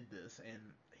 He did this, and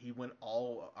he went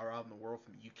all around the world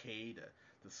from UK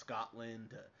to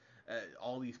Scotland to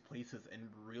all these places and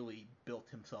really built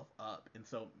himself up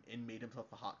and made himself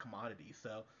a hot commodity.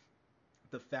 So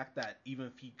the fact that even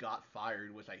if he got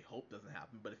fired, which I hope doesn't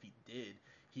happen, but if he did,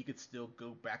 he could still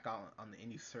go back on the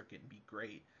indie circuit and be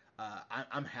great.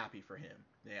 I'm happy for him.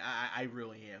 Yeah, I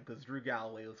really am, because Drew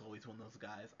Galloway was always one of those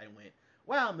guys I went,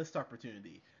 wow, missed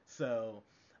opportunity. So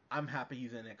I'm happy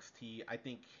he's in NXT. I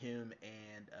think him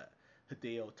and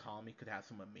Hideo Itami could have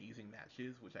some amazing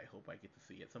matches, which I hope I get to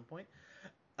see at some point.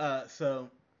 So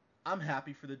I'm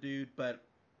happy for the dude, but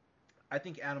I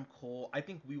think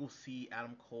we will see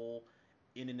Adam Cole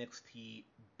in NXT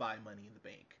by Money in the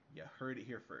Bank. Yeah, heard it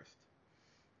here first.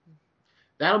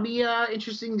 That'll be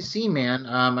interesting to see, man.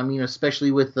 I mean, especially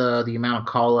with the amount of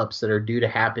call-ups that are due to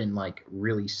happen like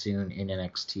really soon in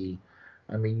NXT.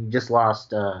 I mean, you just lost,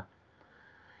 two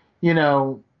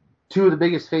of the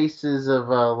biggest faces of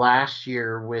last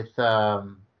year with,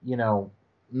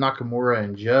 Nakamura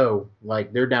and Joe.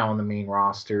 Like they're down on the main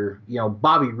roster.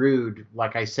 Bobby Roode,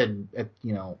 like I said,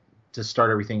 to start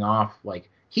everything off,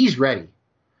 like he's ready.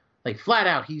 Like flat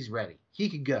out, he's ready. He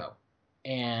could go,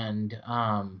 and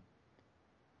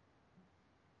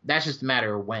that's just a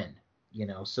matter of when.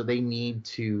 So they need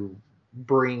to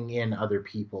bring in other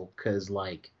people, because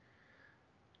like,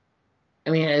 I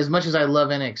mean, as much as I love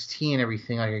NXT and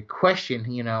everything, like I question,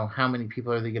 how many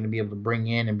people are they going to be able to bring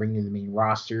in and bring to the main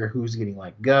roster? Who's getting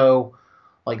let go?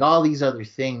 Like all these other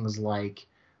things, like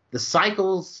the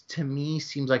cycles to me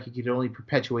seems like it could only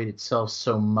perpetuate itself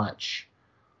so much,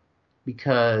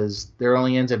 because there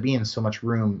only ends up being so much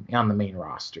room on the main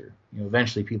roster.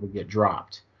 Eventually people get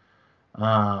dropped.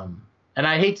 And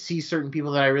I hate to see certain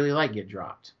people that I really like get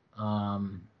dropped.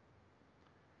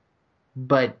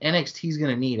 But NXT is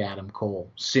going to need Adam Cole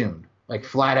soon, like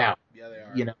flat out. Yeah,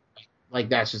 they are. Like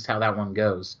that's just how that one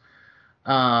goes.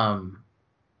 I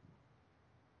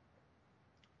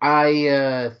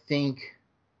think,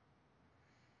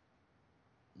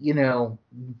 I know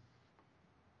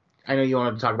you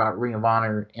wanted to talk about Ring of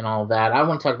Honor and all that. I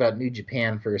want to talk about New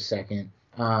Japan for a second.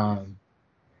 Kenny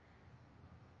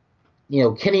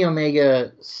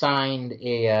Omega signed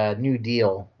a new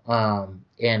deal.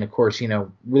 And of course,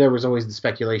 there was always the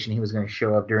speculation he was going to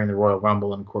show up during the Royal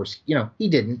Rumble. And of course, he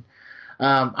didn't.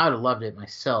 I would have loved it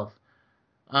myself.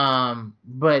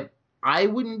 But I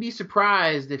wouldn't be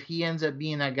surprised if he ends up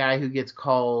being that guy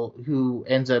who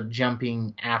ends up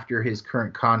jumping after his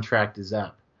current contract is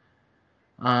up.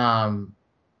 The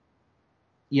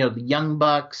Young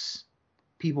Bucks,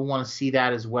 people want to see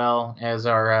that as well, as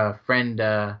our friend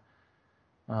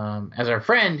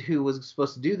who was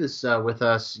supposed to do this with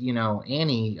us,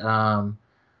 Annie.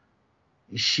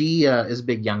 She is a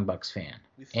big Young Bucks fan,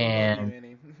 We still love you,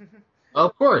 Annie.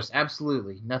 of course,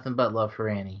 absolutely, nothing but love for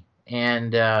Annie,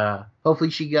 and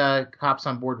hopefully she hops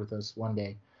on board with us one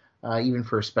day, even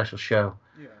for a special show.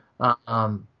 Yeah.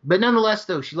 But nonetheless,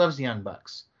 though, she loves the Young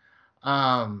Bucks.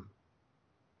 I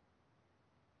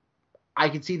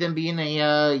could see them being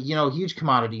a huge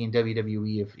commodity in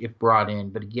WWE if brought in.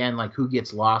 But again, like who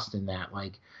gets lost in that?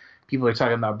 Like people are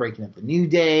talking about breaking up the New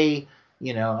Day,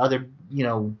 other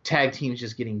tag teams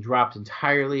just getting dropped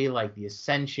entirely, like the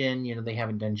Ascension. They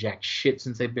haven't done jack shit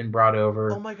since they've been brought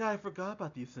over. Oh my god, I forgot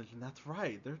about the Ascension. That's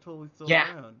right. They're totally still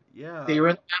around. Yeah. They were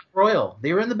in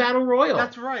the Battle Royal.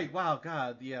 That's right. Wow,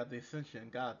 God, yeah, the Ascension.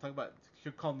 God, talk about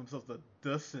should call themselves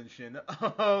the Ascension.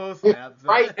 Oh, snap.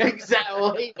 Right,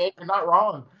 exactly. You're not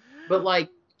wrong. But like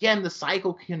again, the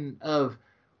cycle of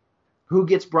who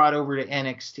gets brought over to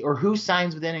NXT or who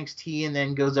signs with NXT and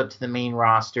then goes up to the main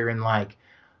roster, and like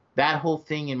that whole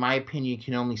thing, in my opinion,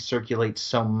 can only circulate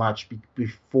so much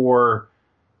before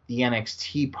the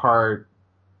NXT part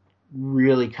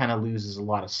really kind of loses a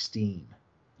lot of steam.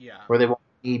 Yeah. Where they won't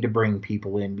need to bring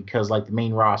people in because like the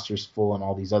main roster's full and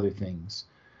all these other things.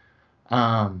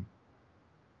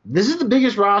 This is the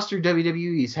biggest roster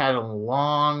WWE's had in a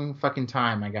long fucking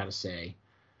time, I gotta say.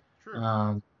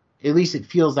 True. At least it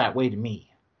feels that way to me.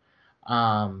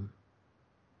 But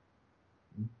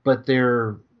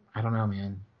I don't know,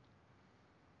 man.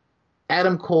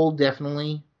 Adam Cole,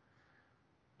 definitely.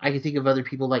 I can think of other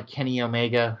people like Kenny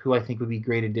Omega, who I think would be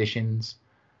great additions.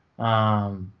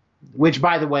 Which,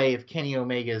 by the way, if Kenny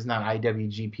Omega is not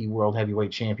IWGP World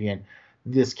Heavyweight Champion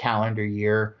this calendar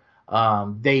year,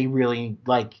 they really,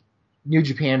 like, New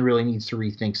Japan really needs to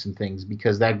rethink some things,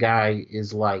 because that guy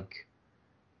is like,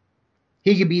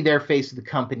 he could be their face of the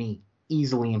company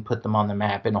easily and put them on the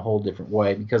map in a whole different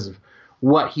way because of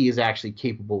what he is actually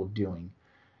capable of doing.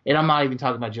 And I'm not even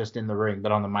talking about just in the ring,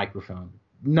 but on the microphone.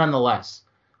 Nonetheless,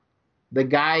 the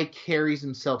guy carries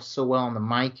himself so well on the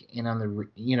mic and on the,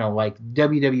 like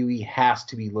WWE has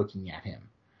to be looking at him.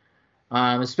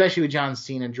 Especially with John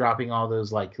Cena dropping all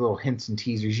those like little hints and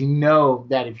teasers. You know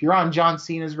that if you're on John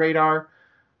Cena's radar,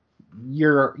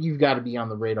 you've got to be on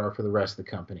the radar for the rest of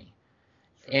the company.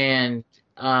 And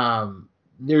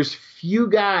there's few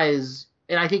guys,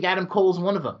 and I think Adam Cole's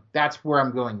one of them. That's where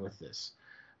I'm going with this.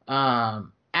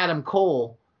 Adam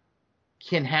Cole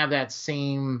can have that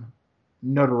same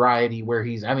notoriety where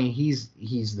he's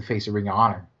the face of Ring of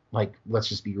Honor. Like, let's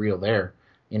just be real there,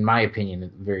 in my opinion,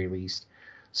 at the very least.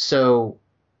 So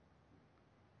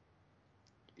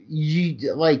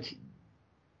you like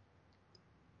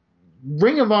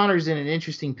Ring of Honor's in an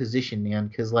interesting position, man,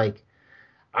 because like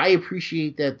I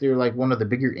appreciate that they're like one of the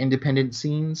bigger independent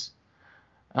scenes.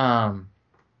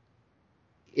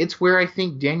 It's where I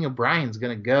think Daniel Bryan's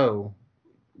gonna go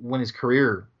when his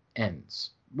career ends,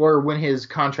 or when his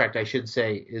contract, I should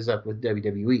say, is up with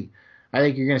WWE. I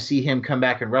think you're gonna see him come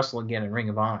back and wrestle again in Ring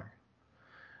of Honor.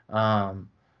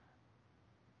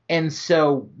 And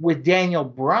so with Daniel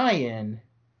Bryan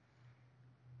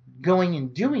going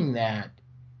and doing that,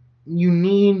 you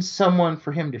need someone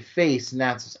for him to face, and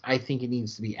I think it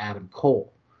needs to be Adam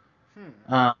Cole.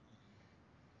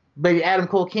 But Adam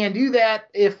Cole can do that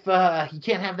if he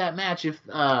can't have that match if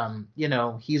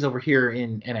he's over here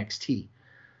in NXT.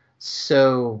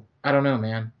 So I don't know,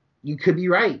 man. You could be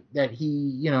right that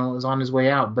he is on his way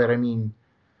out, but I mean,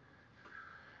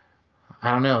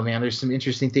 I don't know, man. There's some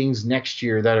interesting things next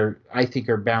year that I think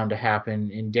are bound to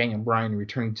happen, and Daniel Bryan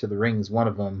returning to the ring is one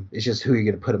of them. It's just who you're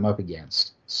going to put him up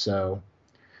against. So,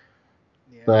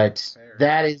 Yeah, but fair.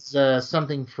 that is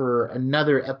something for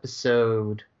another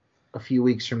episode a few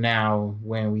weeks from now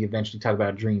when we eventually talk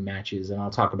about dream matches, and I'll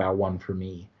talk about one for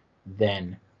me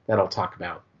then that I'll talk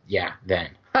about. Yeah, then.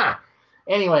 Ha!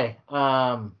 Anyway,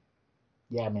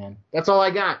 yeah, man. That's all I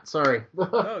got. Sorry.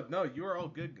 No, no, you are all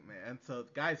good, man. So,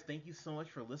 guys, thank you so much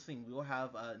for listening. We will have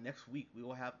next week. We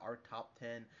will have our top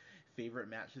 10 favorite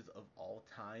matches of all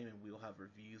time, and we will have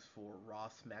reviews for Raw,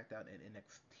 SmackDown, and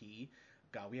NXT.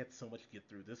 God, we had so much to get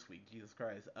through this week. Jesus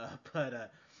Christ.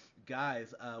 But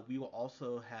guys, we will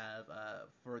also have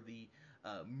for the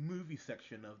movie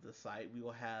section of the site, we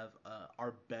will have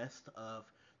our best of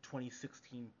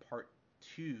 2016 part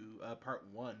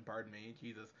one. Pardon me,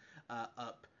 Jesus.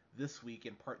 Up this week,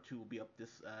 and part two will be up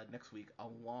this next week,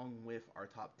 along with our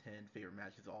top 10 favorite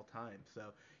matches of all time.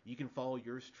 So you can follow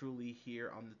yours truly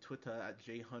here on the Twitter at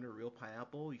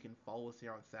jhunterrealpineapple. You can follow us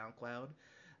here on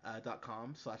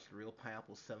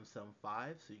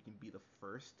SoundCloud.com/realpineapple775, so you can be the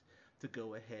first to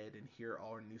go ahead and hear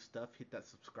all our new stuff. Hit that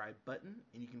subscribe button,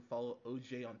 and you can follow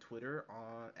OJ on Twitter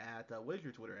at what is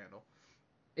your Twitter handle?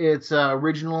 It's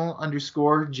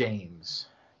original_James.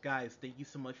 Guys, thank you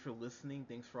so much for listening.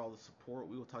 Thanks for all the support.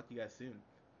 We will talk to you guys soon.